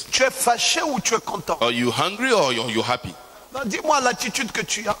disease. Tu es fâché ou tu es content? Are you hungry or are you happy? Non, dis-moi l'attitude que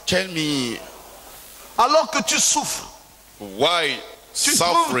tu as. Tell me Alors que tu souffres, why tu trouves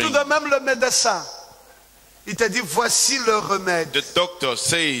tout suffering. de même le médecin. Il te dit voici le remède. The doctor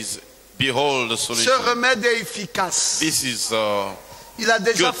says, behold the Ce solution. remède est efficace. This is Il a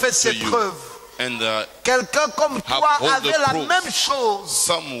déjà good fait to ses you. preuves. And Quelqu'un comme toi all the avait la proofs. même chose.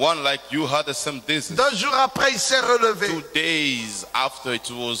 someone like you had the same disease. 2 jours après, il s'est relevé. 2 days after, it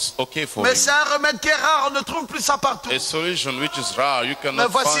was okay for Mais him. c'est un remède qui est rare, on ne trouve plus ça partout. A solution which is rare, you Mais cannot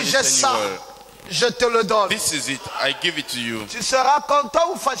voici, find j'ai it ça. anywhere. Je te le donne. This is it. I give it to you. Tu seras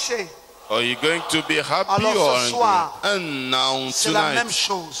content ou fâché? Are you going to be happy Alors or ce angry? soir, And now C'est la même tonight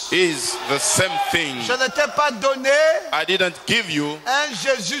chose. is the same thing. Je ne t'ai pas donné I didn't give you un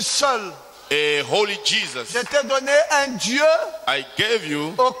Jésus seul. a holy Jesus. Je t'ai donné un Dieu I gave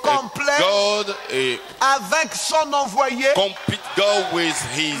you au a complet God, a avec son envoyé, complete God with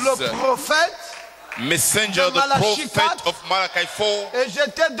his le prophète. messenger, de the Malachi prophet 4. of Malachi 4. Et je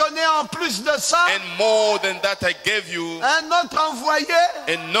t'ai donné en plus de ça And more than that, I gave you un autre envoyé,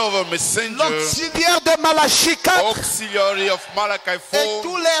 another messenger, l'auxiliaire de Malachi 4. auxiliary of Malachi Et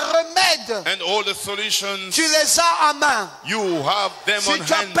tous 4, les remèdes, and all the solutions. tu les as à main. You have them Si on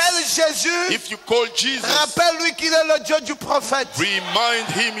tu hand. appelles Jésus, If you call Jesus, rappelle-lui qu'il est le Dieu du prophète. remind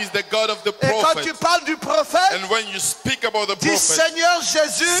him he's the God of the Et quand tu prophet. parles du prophète, And when you speak about the dis prophet, Seigneur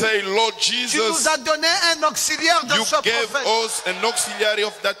Jésus, say, Lord tu nous Jesus, as donné un auxiliaire de you ce gave prophète, us an auxiliary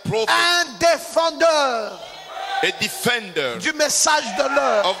of that prophet, un défendeur. a defender du message de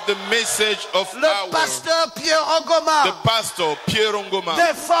l'heure. of the message of Le our pasteur Pierrot N.Gomat the pastor Pierrot N.Gomat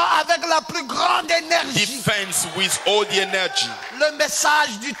défend avec la plus grande énergie defends with all the energy le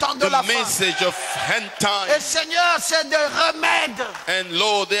message du temps de the la fin. message of end Et time. Seigneur, c'est des remèdes And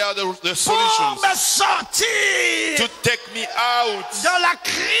Lord, they are the pour solutions me sortir to take me out de la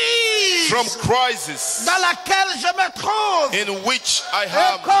crise from crisis dans laquelle je me trouve. in which I Et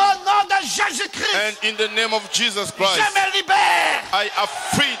am. qu'au nom de Jésus-Christ, And in the name of Jesus je Christ, me libère. I have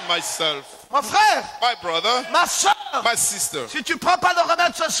freed myself. Mon frère, My brother, ma soeur, my sister, si tu ne prends pas le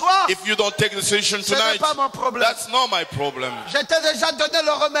remède ce soir, if you don't take the solution ce n'est tonight, pas mon problème. that's not my problem. Je t'ai déjà donné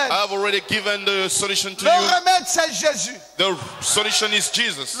le remède. I have already given the solution to Le you. remède, c'est Jésus. The solution is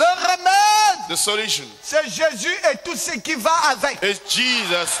Jesus. Le remède, The solution c'est Jésus et tout ce qui va avec. is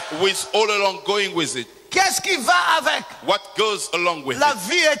Jesus with all along going with it. Qu'est-ce qui va avec? What goes along with La it?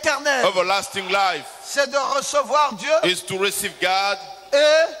 vie éternelle. Everlasting life C'est de recevoir Dieu is to receive God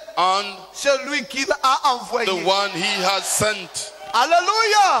et and celui qu'il a envoyé. the one He has sent.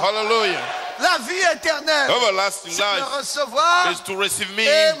 Alléluia. Hallelujah. La vie éternelle, Everlasting c'est de life recevoir is to receive me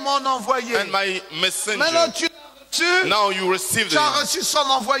et mon envoyé. and my Maintenant, messenger. tu as reçu, Now you receive tu as him. reçu son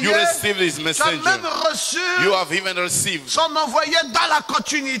envoyé. You receive his Tu as même messenger. reçu You have even received son envoyé dans la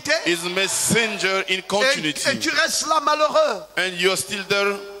continuité. his messenger in Et continuity. tu restes là malheureux. And you're still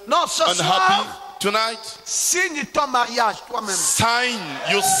there Non, ce unhappy soir, tonight. signe ton mariage toi-même. Sign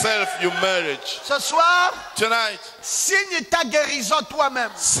yourself your marriage. Ce soir, Tonight, signe ta guérison toi-même.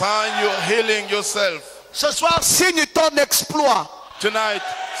 sign your healing yourself. Ce soir, signe ton exploit. Tonight,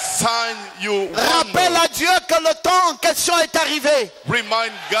 sign your Rappelle wonder. à Dieu que le temps en question est arrivé.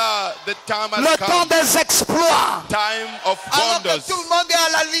 Remind God the time has Le temps come. des exploits. Time of Alors que wonders. tout le monde est à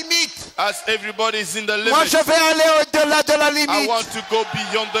la limite. As everybody is in the Moi, limit, je vais aller au-delà de la I limite. want to go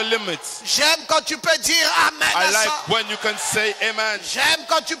beyond the limits. J'aime quand tu peux dire Amen I à like ça. when you can say amen. J'aime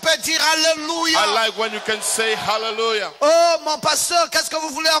quand tu peux dire Alléluia. I like when you can say hallelujah. Oh, mon pasteur, qu'est-ce que vous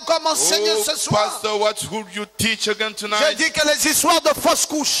voulez encore m'enseigner Oh, ce soir? Pastor, what would you teach again Je tonight? dis que les histoires de fausses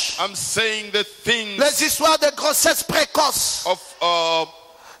couches, I'm saying the things les histoires de grossesse précoce, of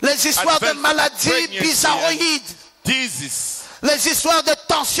les histoires de advanced maladies pregnancy bizarroïdes, disease, les histoires de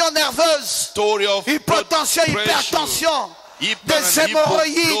tension nerveuse, story of blood hypotension, pressure, hypertension, hyper des and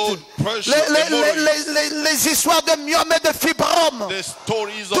hémorroïdes, blood pressure, hemorrhoids, les histoires de myome et de fibrome, the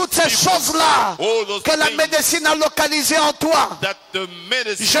stories of toutes ces people, choses-là all those que la things médecine a localisées en toi. that the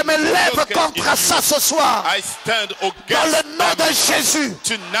medicine Je me lève locate in contre ça you. ce soir, I stand dans against le nom de them Jésus.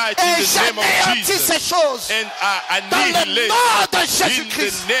 tonight Et in the name of j'anéantis Jesus. ces choses. And I Dans le annihilate nom de in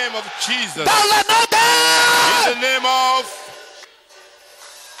Jésus-Christ. the name of Jesus. Dans le nom de... In the name of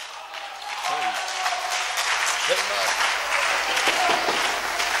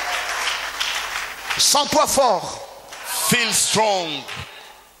Sens-toi fort. feel strong.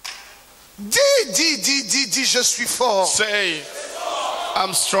 Dis, je suis fort. Say,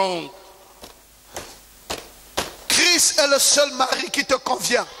 I'm strong. Christ est le seul mari qui te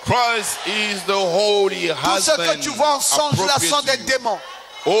convient. Christ is the holy Tout ce que husband. tu vois en songe là sont appropriate des to you. démons.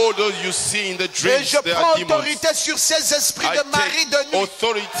 All those you see in the Et dreams, je they prends are demons. autorité sur ces esprits I de mari de take nuit.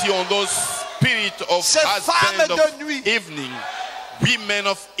 authority on those spirits of Ces femmes husband of de nuit. evening, women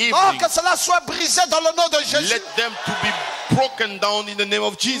of Oh, evening. que cela soit brisé dans le nom de Jésus. Let them to be broken down in the name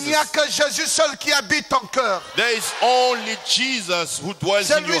of Il n'y a Jesus. que Jésus seul qui habite ton cœur. There is only Jesus who dwells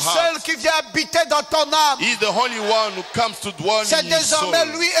C'est in lui your seul heart. qui vient habiter dans ton âme. He's the only one who comes to dwell C'est in your soul. désormais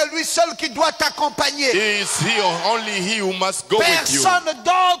lui et lui seul qui doit t'accompagner. It is he, only he who must go with you. Personne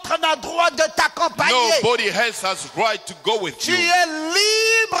d'autre n'a droit de t'accompagner. Nobody else has right to go with Tu you. es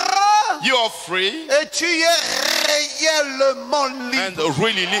libre You are free et tu es réellement and libre.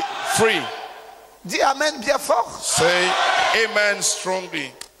 really free. Dis Amen bien fort. Say amen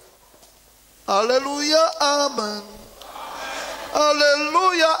strongly. Alléluia, Amen.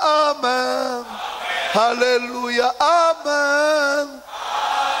 Alléluia, Amen. Alléluia, Amen.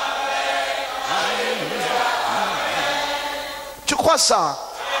 Tu crois ça?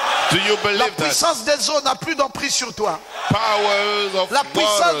 Do you La believe that? puissance des eaux n'a plus d'emprise sur toi. Powers of La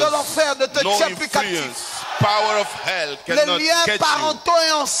puissance de waters, l'enfer ne te no tient plus captif. influence. Power of hell Les cannot liens catch you. parentaux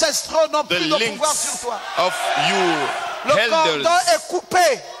et ancestraux n'ont The plus de pouvoir sur links toi. of you Le cordon elders est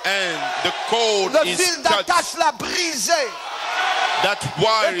coupé. and the cord Le is fil cut. d'attache l'a brisé. That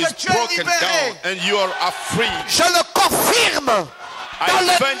wire Et que is tu es broken libéré. down and you are free. Je le confirme dans I le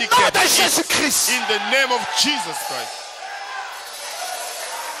nom vindicate de it Jésus-Christ. in the name of Jesus Christ.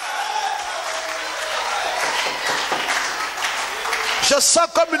 Je sens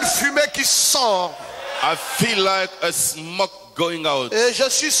comme une fumée qui sort. I feel like a smoke going out. Et je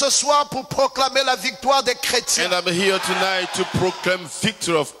suis ce soir pour proclamer la victoire des chrétiens. And I'm here tonight to proclaim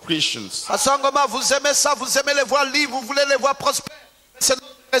victory of Christians. Pasteur N.Gomat, vous aimez ça, vous aimez les voir libres, vous voulez les voir prospères. C'est notre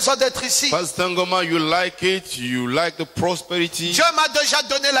raison d'être ici. Pasteur N.Gomat, you like it, you like the prosperity. Dieu m'a déjà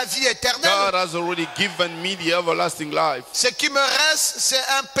donné la vie éternelle. God has already given me the everlasting life. Ce qui me reste, c'est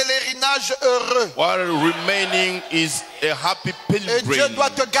un pèlerinage heureux. What remaining is a happy Et Dieu pilgrim. doit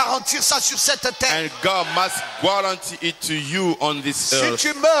te garantir ça sur cette terre. And God must guarantee it to you on this Si earth.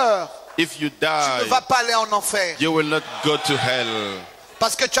 tu meurs, If you tu die, ne vas pas aller en enfer. you will not go to hell.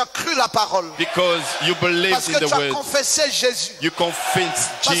 Parce que tu as cru la parole. Because you believe Parce in que the tu as word. confessé Jésus. You confess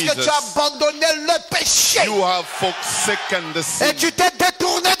Parce que tu as Jesus. abandonné le péché. You have forsaken the Et sin. tu t'es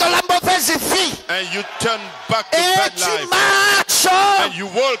détourné de la mauvaise vie. And you turn back to Et bad tu life. marches And you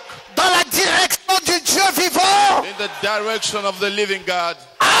walk dans la direction du Dieu vivant. in the direction of the living God.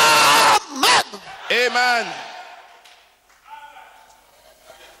 Amen. Amen.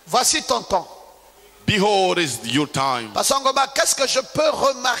 Voici ton temps. Behold is your time. Pasteur N.Gomat, qu'est-ce que je peux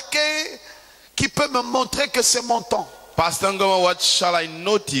remarquer qui peut me montrer que c'est mon temps? Pastor N.Gomat, what shall I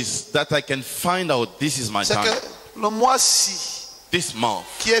notice that I can find out this is my C'est time? que le mois-ci This month,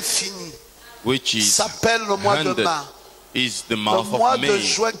 qui est fini which is s'appelle le mois de ended, mars. is the Le month mois of de May.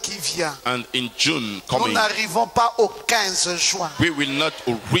 juin qui vient. And in June Nous coming, n'arrivons pas au 15 juin. we will not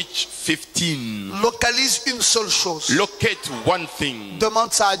reach 15. Localise une seule chose. Locate one thing.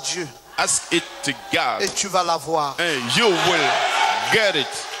 Demande ça à Dieu. Ask it to God. Et tu vas l'avoir. And you will get it.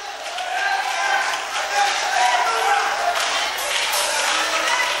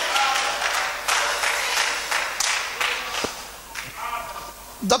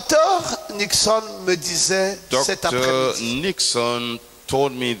 Docteur Nixon me disait cet Dr. après-midi. Nixon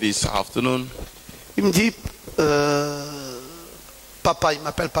told me this afternoon. Il me dit, papa, il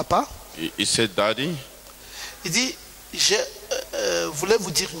m'appelle papa. He said, Daddy, Il dit, je voulais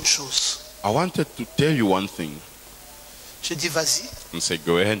vous dire une chose. I wanted to tell you one thing. Je dis, vas-y. I said,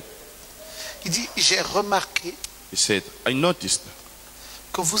 go ahead. Il dit, j'ai remarqué He said, I noticed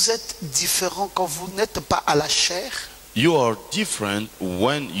que vous êtes différent quand vous n'êtes pas à la chair. you are different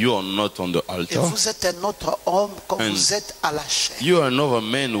when you are not on the Et altar. vous êtes un autre homme quand And vous êtes à la chair. You are another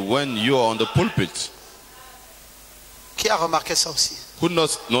man when you are on the pulpit. Qui a remarqué ça aussi? Who not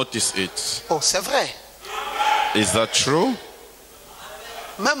notice it? Oh, c'est vrai. Is that true?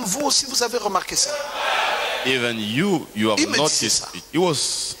 Même vous aussi, vous avez remarqué ça. Even you have Il me disait noticed ça. it. He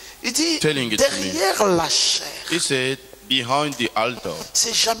was Il dit, telling it to me. derrière la chair, He said, behind the altar,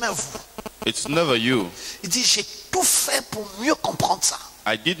 c'est jamais vous. it's never you. Il dit, j'ai tout fait pour mieux comprendre ça.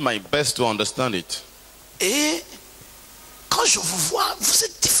 I did my best to understand it. Et quand je vous vois, vous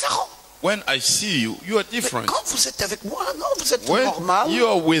êtes différent. When I see you, you are Mais different. quand vous êtes avec moi, non, vous êtes When normal. you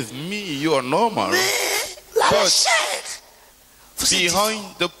are with me, you are normal. Mais la But chair, vous êtes différent. Behind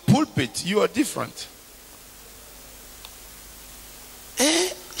the pulpit, you are different. Et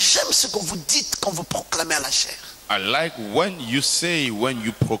j'aime ce que vous dites quand vous proclamez à la chair. I like when you say, when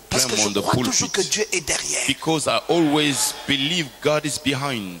you Parce proclaim que je on the crois toujours que pulpit. Dieu est derrière. Because I always believe God is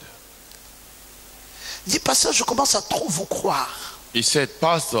behind. Il dit, pasteur, je commence à trop vous croire. He said,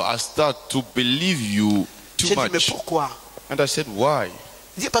 Pastor, I start to believe you too J'ai dit, mais much. pourquoi? And I said, why?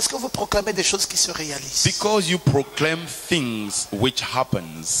 Il dit, parce que vous proclamez des choses qui se réalisent. Because you proclaim things which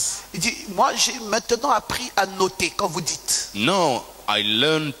happens. Il dit, moi j'ai maintenant appris à noter quand vous dites. Now I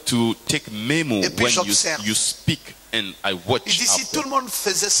learn to take memo Et puis when j'observe. you speak and I Il watch dit, si after. tout le monde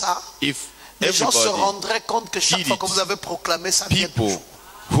faisait ça, If les gens se everybody, rendraient compte que chaque did fois que it, vous avez proclamé, ça vient de people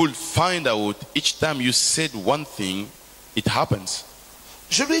vous. will find out each time you said one thing, it happens.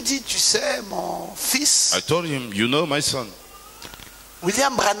 Je lui ai dit, tu sais, mon fils, I told him, you know, my son,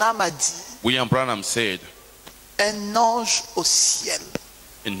 William Branham a dit, William Branham said, un ange au ciel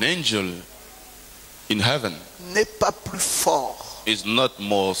an angel in heaven n'est pas plus fort is not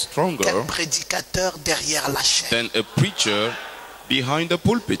more qu'un stronger prédicateur derrière la chair. than a preacher behind the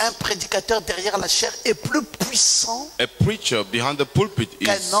pulpit. Un prédicateur derrière la chair est plus puissant A preacher behind the pulpit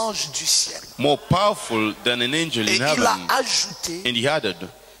qu'un is ange du ciel. more powerful than an angel Et in il a heaven. ajouté And he added,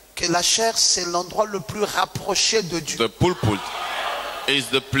 que la chair, c'est l'endroit le plus rapproché de Dieu. the pulpit is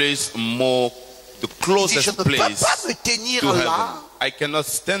the place more, the Il dit, closest je ne peux pas place me tenir to là heaven. I cannot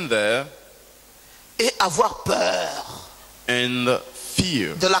stand there et avoir peur and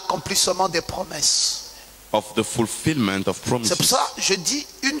fear de l'accomplissement des promesses. of the fulfillment of C'est pour promises. ça que je dis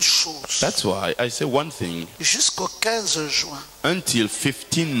une chose. That's why I say one thing. Jusqu'au 15 juin, Until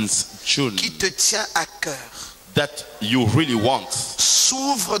 15th June, qui te tient à cœur, that you really want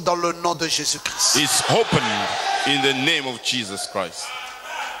s'ouvre dans le nom de Jésus-Christ. is opened in the name of Jesus Christ.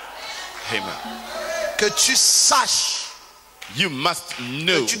 Amen. Que tu saches You must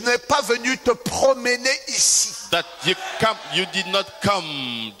know que tu n'es pas venu te promener ici. that you did not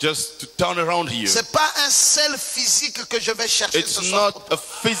come just to turn around here. C'est pas un sel physique que je vais chercher It's ce soir. not a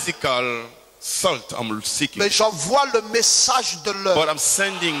physical salt I'm seeking, Mais j'envoie le message de but l'heure I'm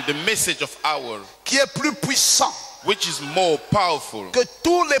sending the message of our, qui est plus puissant which is more powerful que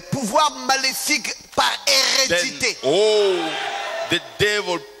tous les pouvoirs maléfiques par than hérédité all the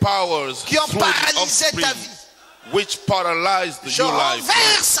devil powers qui ont through the paralysé ta offspring, vie. which paralyzed Je your life.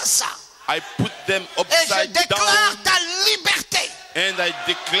 renverse ça I put them et je upside déclare down ta liberté and I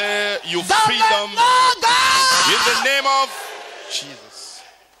declare your dans freedom le nom in de... the name of Jesus.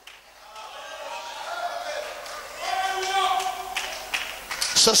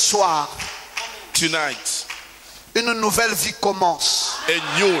 Ce soir, Tonight, une nouvelle vie commence.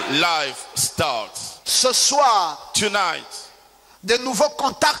 a new life starts. Ce soir, Tonight, de nouveaux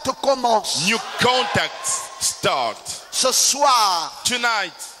contacts commencent. new contacts start. Ce soir,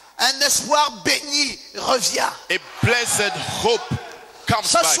 Tonight, un espoir béni revient. a blessed hope comes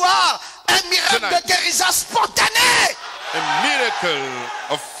Ce back. soir, un miracle Tonight. de guérison spontanée. A miracle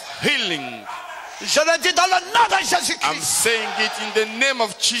of healing. Je le dis dans le nom de I'm Jésus-Christ. saying it in the name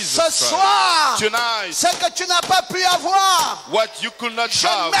of Jesus Ce Christ. soir, Tonight, ce que tu n'as pas pu avoir, what you could not je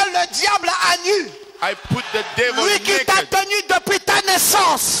have, mets le diable à nu. I put the devil Lui qui t'a naked. tenu depuis ta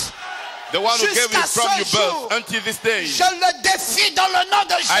naissance. The one who gave you Jusqu'à from ce your jour, birth until this day. Je le défie dans le nom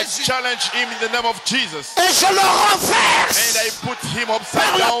de I Jésus. challenge him in the name of Jesus. Et je le renverse And I put him par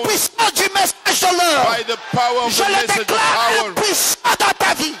upside la down puissance du message de l'heure. by the power of Je the le message of déclare power. impuissant dans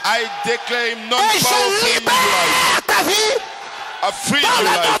ta vie. I declare him Et non-powerful je in your life. libère ta vie I free dans your le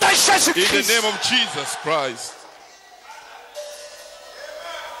nom life de in the Jésus-Christ. name of Jesus Christ.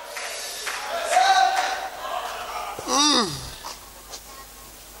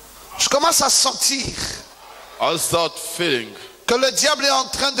 Je commence à sentir I'll start feeling que le diable est en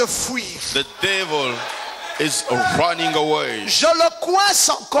train de fuir. the devil is running away. Je le coince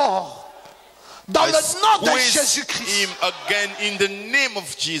encore dans I le nom de squeeze Jésus-Christ. him again in the name of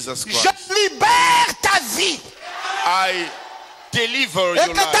Jesus Je Christ. libère ta vie I deliver et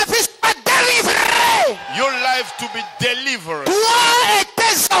your que ta life. vie soit délivrée. Your life to be delivered. Toi et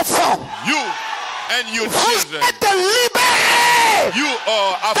tes enfants, You and your vous children. êtes libérés You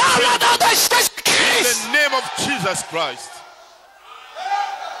are dans le free nom de in Jésus-Christ. the name of Jesus Christ.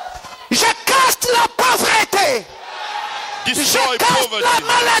 Je casse la pauvreté. Je Destroy casse la poverty.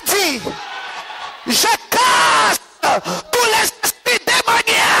 maladie. Je casse tous les esprits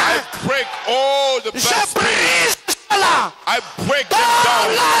démoniaques. I break all the Je bad spirits. brise cela I break them dans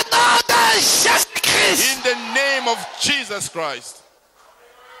down le nom de Jésus-Christ. in the name of Jesus Christ.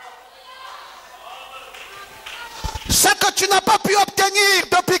 Ce que tu n'as pas pu obtenir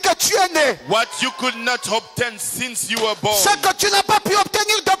depuis que tu es né. What you could not obtain since you were born. Ce que tu n'as pas pu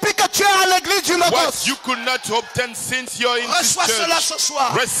obtenir depuis que tu es à l'église du What Logos. you could not obtain since you're in this Reçois cela church. ce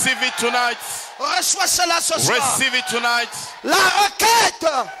soir. Receive it tonight. Reçois cela ce soir. Receive it tonight. La requête.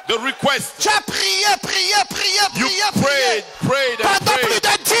 The request. Tu as prié, prié, prié, You prié, prayed, prié. prayed and Pendant plus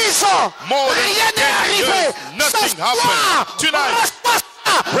prayed. de 10 ans. More than Rien n'est 10 arrivé. years, nothing Ce soir, happened. Tonight, reçois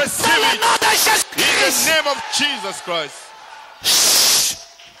ça receive dans le it. nom de In Jésus-Christ. the name of Jesus Christ.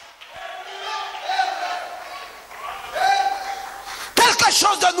 Quelque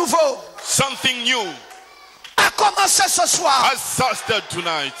chose de nouveau Something new a commencé ce soir. has started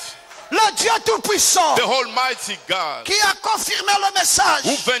tonight. Le Dieu Tout-Puissant The Almighty God qui a confirmé le who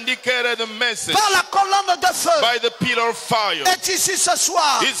message vindicated the message par la colonne de feu by the pillar of fire est ici ce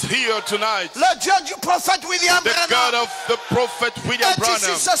soir. is here tonight. Le Dieu du prophète William The God Branham of the prophet William est ici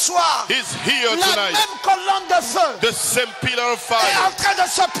Branham ce soir. is here La tonight. même colonne de feu The same pillar of est fire en train de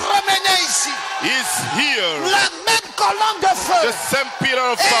se promener ici. is here. La même colonne de The feu same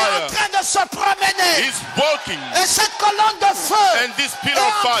pillar of est en fire train de se promener. is walking. Et cette colonne de feu And this est pillar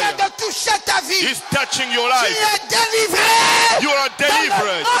of en train fire de toucher ta vie. is touching your Tu life. es délivré You are dans le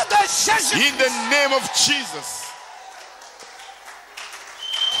delivered nom de Jésus. in the name of Jesus.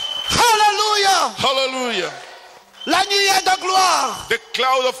 Alléluia. Hallelujah. La nuée de gloire. The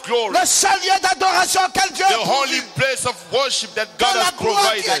cloud of glory. Le seul lieu d'adoration quel Dieu The a holy pourvu. place of worship that Dans God la has gloire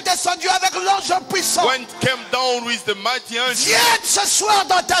qui est provided. descendue avec l'ange puissant. When it came down with the mighty angel, Viens ce soir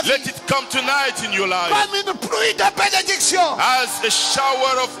dans ta vie let it come tonight in your life comme une pluie de bénédiction. as a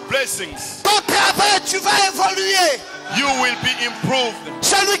shower of blessings. Ton travail, tu vas évoluer. You will be improved.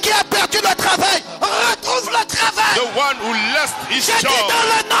 Celui qui a perdu le travail, retrouve le travail. The one who lost his Je dis job, dans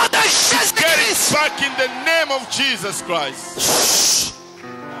le nom de get it Jésus-Christ. back in the name of Jesus Christ.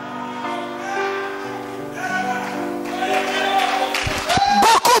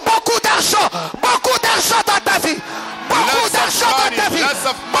 Beaucoup d'argent dans ta vie. beaucoup d'argent dans ta vie.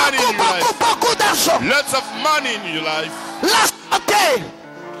 Beaucoup d'argent. Lots of money in your life. La santé.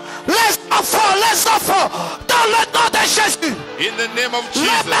 Les enfants, dans le nom de Jésus. In the name of Jesus.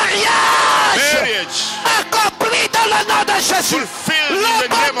 Le mariage. Accompli dans le nom de Jésus. Fulfilled Le in the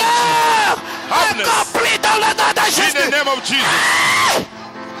name of bonheur. Jesus. Accompli dans le nom de Jésus. In the name of Jesus.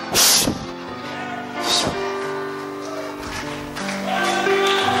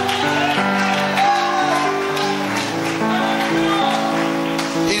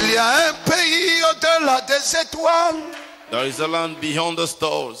 Il y a un pays au-delà des étoiles. There is a land beyond the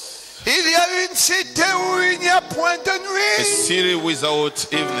stars. Il y a une cité où il n'y a point de A nuit. city without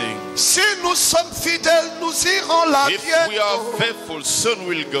evening. Si nous sommes fidèles, nous irons là If we are bientôt. faithful, soon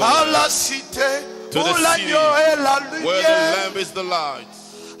we'll go À there. la cité To où the l'agneau city est la where the lumière. lamb is the light.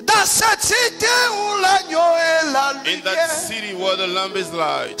 Dans cette cité où l'agneau est la In that lumière. city where the lamb is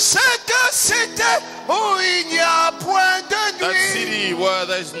light. Cette cité où il n'y a point de That nuit. city where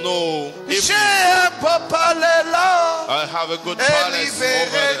there is no J'ai evening. un beau palais là. I have a good Et palace libéré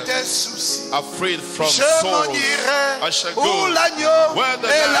over there. des soucis. Freed from Je m'en sorrows. irai I shall où go l'agneau where the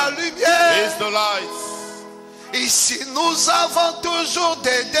est la lamb lumière. is the light. Ici nous avons toujours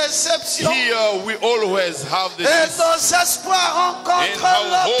des déceptions. Here we always have Et this nos espoirs rencontrent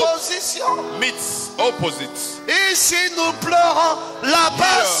And our hope l'opposition. meets opposites. Ici nous pleurons, là-bas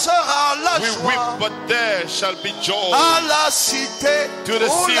Here sera la we joie. weep, but there shall be joy. À la cité To the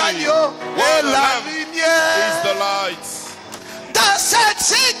où city l'agneau where est the la lamb is lumière. the light. Dans cette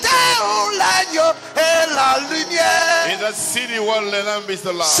cité où l'agneau est la lumière. In that city where the lamb is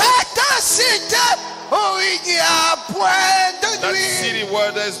the light. Cette cité où il n'y a point de That nuit. city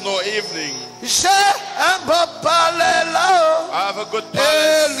where there is no evening. J'ai un beau palais là-haut. I have a good Et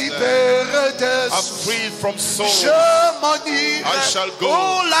palace. libéré des I'm soucis. freed from sorrow. Je m'en irai I shall go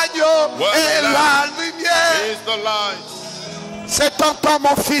où l'agneau where est the la lamb lumière. is the light. C'est ton temps,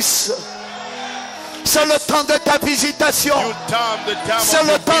 mon fils. C'est le temps de ta visitation. You time, the time C'est of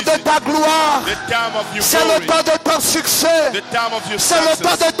le your temps de visit. ta gloire. The time of your C'est le glory. temps de ton succès. The time of your C'est le temps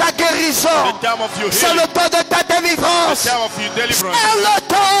success. de ta guérison. The time of your C'est healing. le temps de ta The délivrance. time of your C'est deliverance. le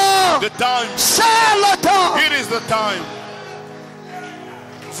temps. The time. C'est le temps. It is the time.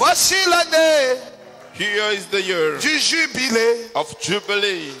 Voici l'année Here is the year du jubilé. of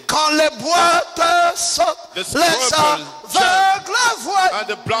Jubilee. Quand les boiteux sautent, The les scorpion aveugles voient. And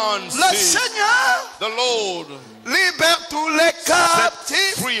the blind Le see. Seigneur The Lord libère tous les set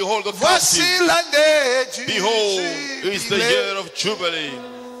captifs. free all the Voici captives. l'année du Behold, is the jubilé. year of Jubilee.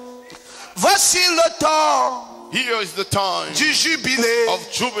 Voici le temps Here is the time du jubilé. of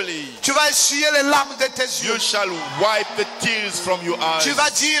Jubilee. Tu vas essuyer les larmes de tes yeux. You shall wipe the tears from your eyes. Tu vas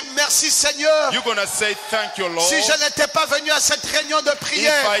dire merci Seigneur. You're going to say thank you, Lord. Si je n'étais pas venu à cette réunion de If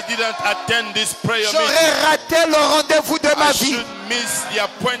prière, I didn't attend this prayer meeting, j'aurais raté le rendez-vous de ma I vie. should miss the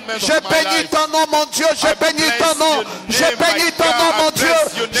appointment Je of my bénis life. ton nom, mon Dieu. Je I bénis bless ton nom. your Je name, bénis my ton God. nom, I mon bless Dieu.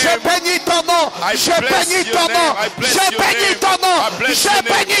 your Je name. bénis ton nom. I Je bless bénis your ton name. nom. I bless Je your bénis name. ton nom. I bless Je your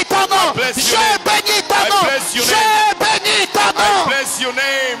name. bénis ton nom. I bless Je your name. bénis ton I nom. bless your Je name. bénis ton I nom. bless your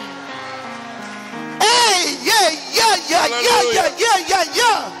name. Hey, yeah, yeah, yeah, yeah, yeah, yeah, yeah,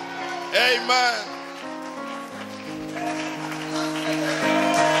 yeah. Amen.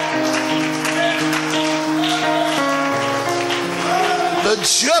 Le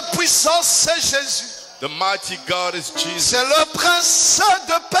Dieu puissant, c'est Jésus. The mighty God is Jesus. C'est le prince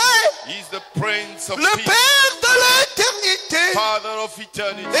de paix, He's the Prince of le Peace, Père de l'éternité Father of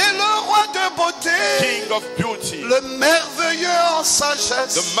eternity, et le roi de beauté, King of beauty, le merveilleux en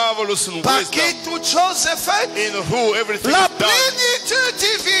sagesse, the marvelous in par qui wisdom, toute chose est faite, in who everything la is done, plénitude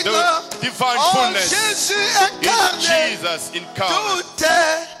divine, the divine en fullness Jésus in incarné. Jesus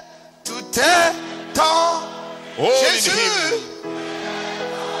incarnate. Tout est en All in Jésus.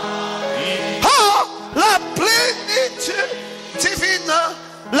 Him. Oh, la plénitude divine,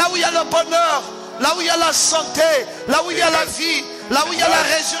 là où il y a le bonheur, là où il y a la santé, là où il y a la vie, là où il y a la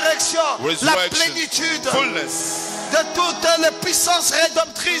résurrection, la Resurrection, plénitude fullness, de toutes les puissances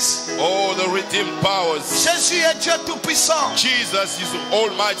rédemptrices. all the redeemed powers. Jésus est Dieu tout-puissant. Jesus is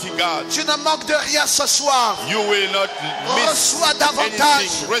Almighty God. Tu ne manques de rien ce soir. You will not miss Reçois davantage.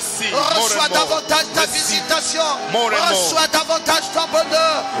 anything. Receive more Reçois and more. davantage ta Receive visitation. more and more. Reçois davantage ton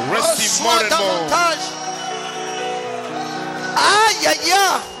bonheur. Receive more Reçois and more. davantage. Aïe, aïe,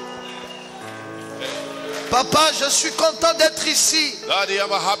 aïe. Papa, je suis content d'être ici. Daddy, I'm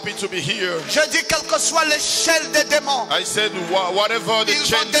happy to be here. Je dis quelle que soit l'échelle des démons, I said, whatever the ils vont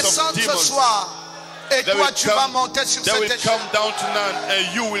chains of descendre ce demons, soir. Et they toi, will tu vas come, monter sur they cette will échelle. come down to none,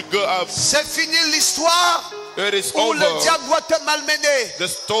 and you will go up. C'est fini l'histoire It is où over. le diable doit te malmener. The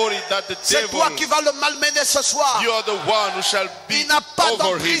story that the C'est devil, toi qui vas le malmener ce soir. you are the one who shall be Il n'a pas over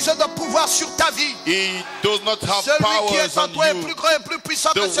d'emprise him. de pouvoir sur ta vie. He does not have Celui qui powers est en on toi est you. plus grand et plus puissant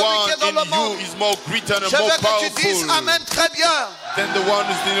The que celui qui est dans one le in monde. you is more greater and Je more veux que tu dises powerful Amen très bien. than the one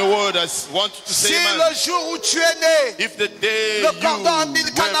who's in the world. I want you to Si say le amen. jour où tu es né, If the day le you cordon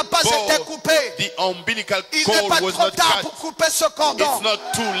ombilical n'a were pas été born, coupé, the umbilical il n'est cord pas was trop not tard cut. pour couper ce cordon. It's not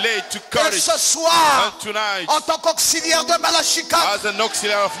too late to cut Et it. ce soir, And tonight, en tant qu'auxiliaire de Malachie 4, as an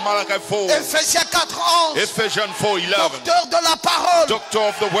auxiliary of Malachi 4, Ephésiens 4:11, Ephesians 4:11, docteur de la parole, doctor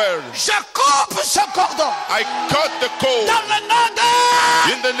of the word, je coupe ce cordon. I cut the cord Dans le nom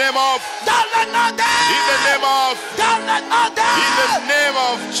de, in the name of, dans le nom de, in the name of, dans le nom in de. the name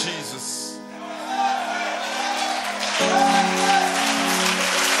of Jesus.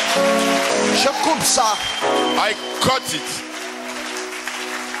 Je coupe ça. I cut it.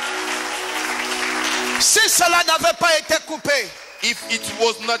 Si cela n'avait pas été coupé, If it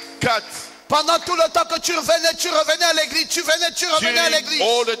was not cut, pendant tout le temps que tu revenais à l'église, tu revenais à l'église. during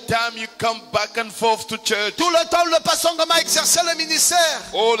all the time you come back and forth to church, Tout le temps, le pasteur N.Gomat exerçait le ministère.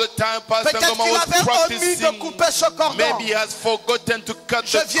 all the time Pastor Peut-être N.Gomat qu'il was avait omis de practicing, couper ce cordon. maybe he has forgotten to cut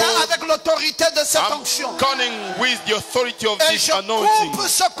Je the viens cord. avec l'autorité de cette I'm onction. coming with the authority of Et this je anointing. coupe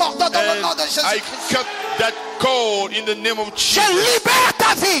ce cordon dans le nom de And I Jésus-Christ. cut that cord in the name of Je Jesus. libère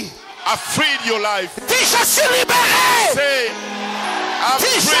ta vie. I freed your life. Dis, je suis libéré. Say, I'm Dis,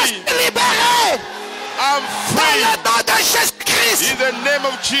 je free. suis libéré. I'm Dans free. le nom de Jésus-Christ. In the name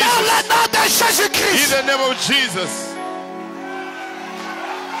of Dans Jesus. le nom de In Jésus-Christ. the name of Jesus.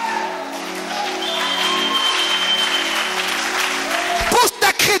 Pousse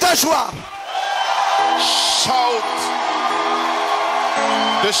des cris de joie. Shout.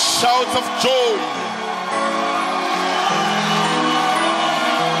 The shout of joy.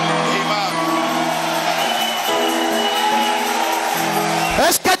 Amen.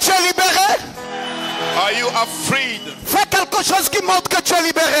 Est-ce que tu es libéré? Are you afraid? Fais quelque chose qui montre que tu es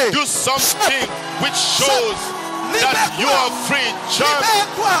libéré. Do something which shows that you are free. Jump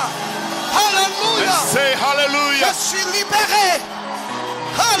Libère-toi. Alléluia. and say Je hallelujah. suis libéré.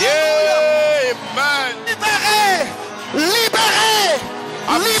 Alléluia. Amen. Libéré. Libéré.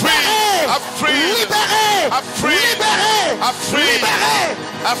 I'm Libéré. free. I'm free. Libéré. I'm free. Libéré. I'm free. Libéré.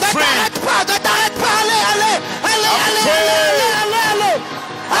 I'm Ne free. t'arrête pas. Ne t'arrête pas. Allez, allez. Allez, I'm allez, free. allez, allez, allez.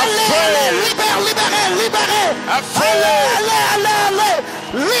 Allez, free. allez. Libère, libéré, libéré. I'm free. Allez, allez, allez, allez.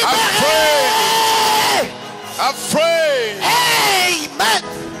 Libéré. I'm free. Amen.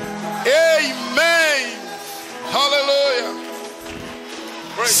 Amen. Hallelujah.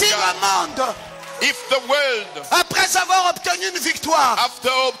 Praise Si God. le monde, If the world, après avoir obtenu une victoire, after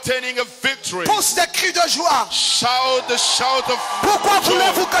obtaining a victory, pousse des cris de joie, shout the shout of pourquoi joy.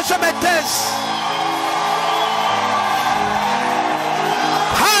 voulez-vous que je me taise?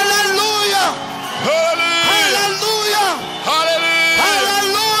 Alléluia! Hallelujah. Alléluia! Hallelujah.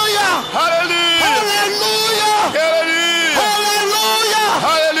 Alléluia! Hallelujah. Alléluia! Hallelujah.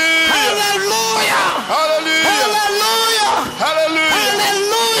 Alléluia! Hallelujah. Alléluia! Hallelujah. Alléluia! Hallelujah.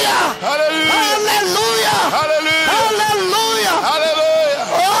 Alléluia! Hallelujah. Alléluia! Hallelujah. Alléluia! Hallelujah.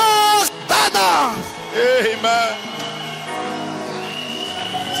 Oh, Satan! Amen.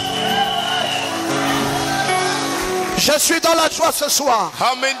 Je suis dans la joie ce soir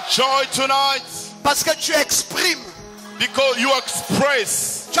I'm in joy tonight parce que tu exprimes. because you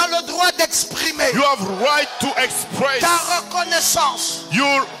express. Tu as le droit d'exprimer You have right to express ta reconnaissance,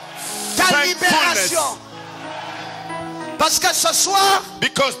 your ta thankfulness. libération. Parce que ce soir,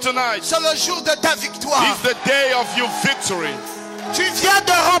 Because tonight c'est le jour de ta victoire. is the day of your victory. Tu viens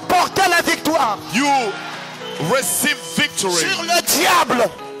de remporter la victoire You receive victory sur le diable.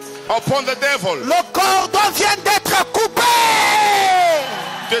 upon the devil. Le cordon vient d'être coupé.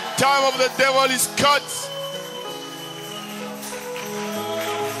 The time of the devil is cut.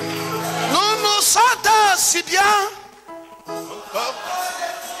 Nous nous sentons si bien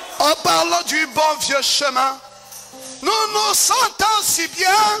en parlant du bon vieux chemin. Nous nous sentons si bien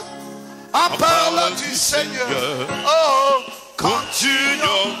en parlant du Seigneur. Oh,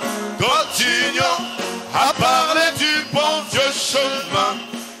 Continuons, continuons à parler du bon vieux chemin.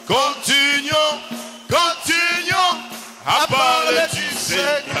 Continuons, continuons à parler du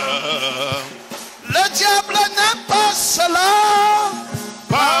Seigneur. le diable n'aime pas cela.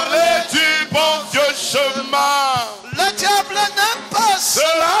 Parler du bon vieux chemin. Le diable n'aime pas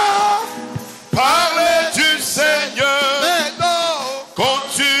cela. Parler du Seigneur. Mais non.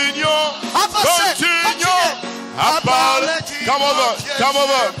 Continuons, Avancez, continuons à parler. Come over, come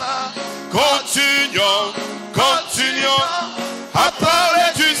over. Continuons, continuons à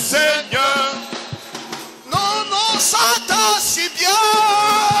parler du Seigneur. Nous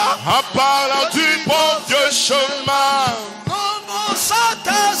En parlant du bon vieux chemin. Commençant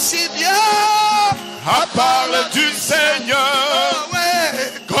ainsi bien. À parler du Seigneur.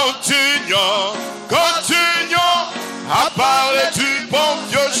 Continuons, continuons à parler du bon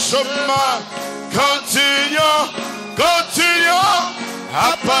vieux chemin. Continuons, continuons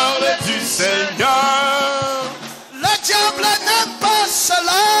à parler du Seigneur. Le diable n'aime pas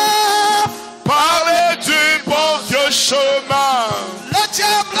cela. Parler du bon vieux chemin. Le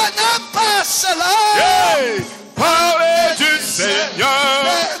diable n'aime pas cela. Yeah. Parler du Seigneur.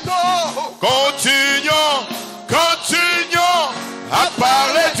 Continuons, continuons à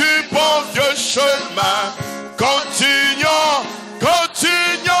parler du bon vieux chemin. Continuons,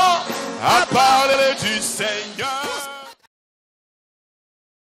 continuons à parler du Seigneur.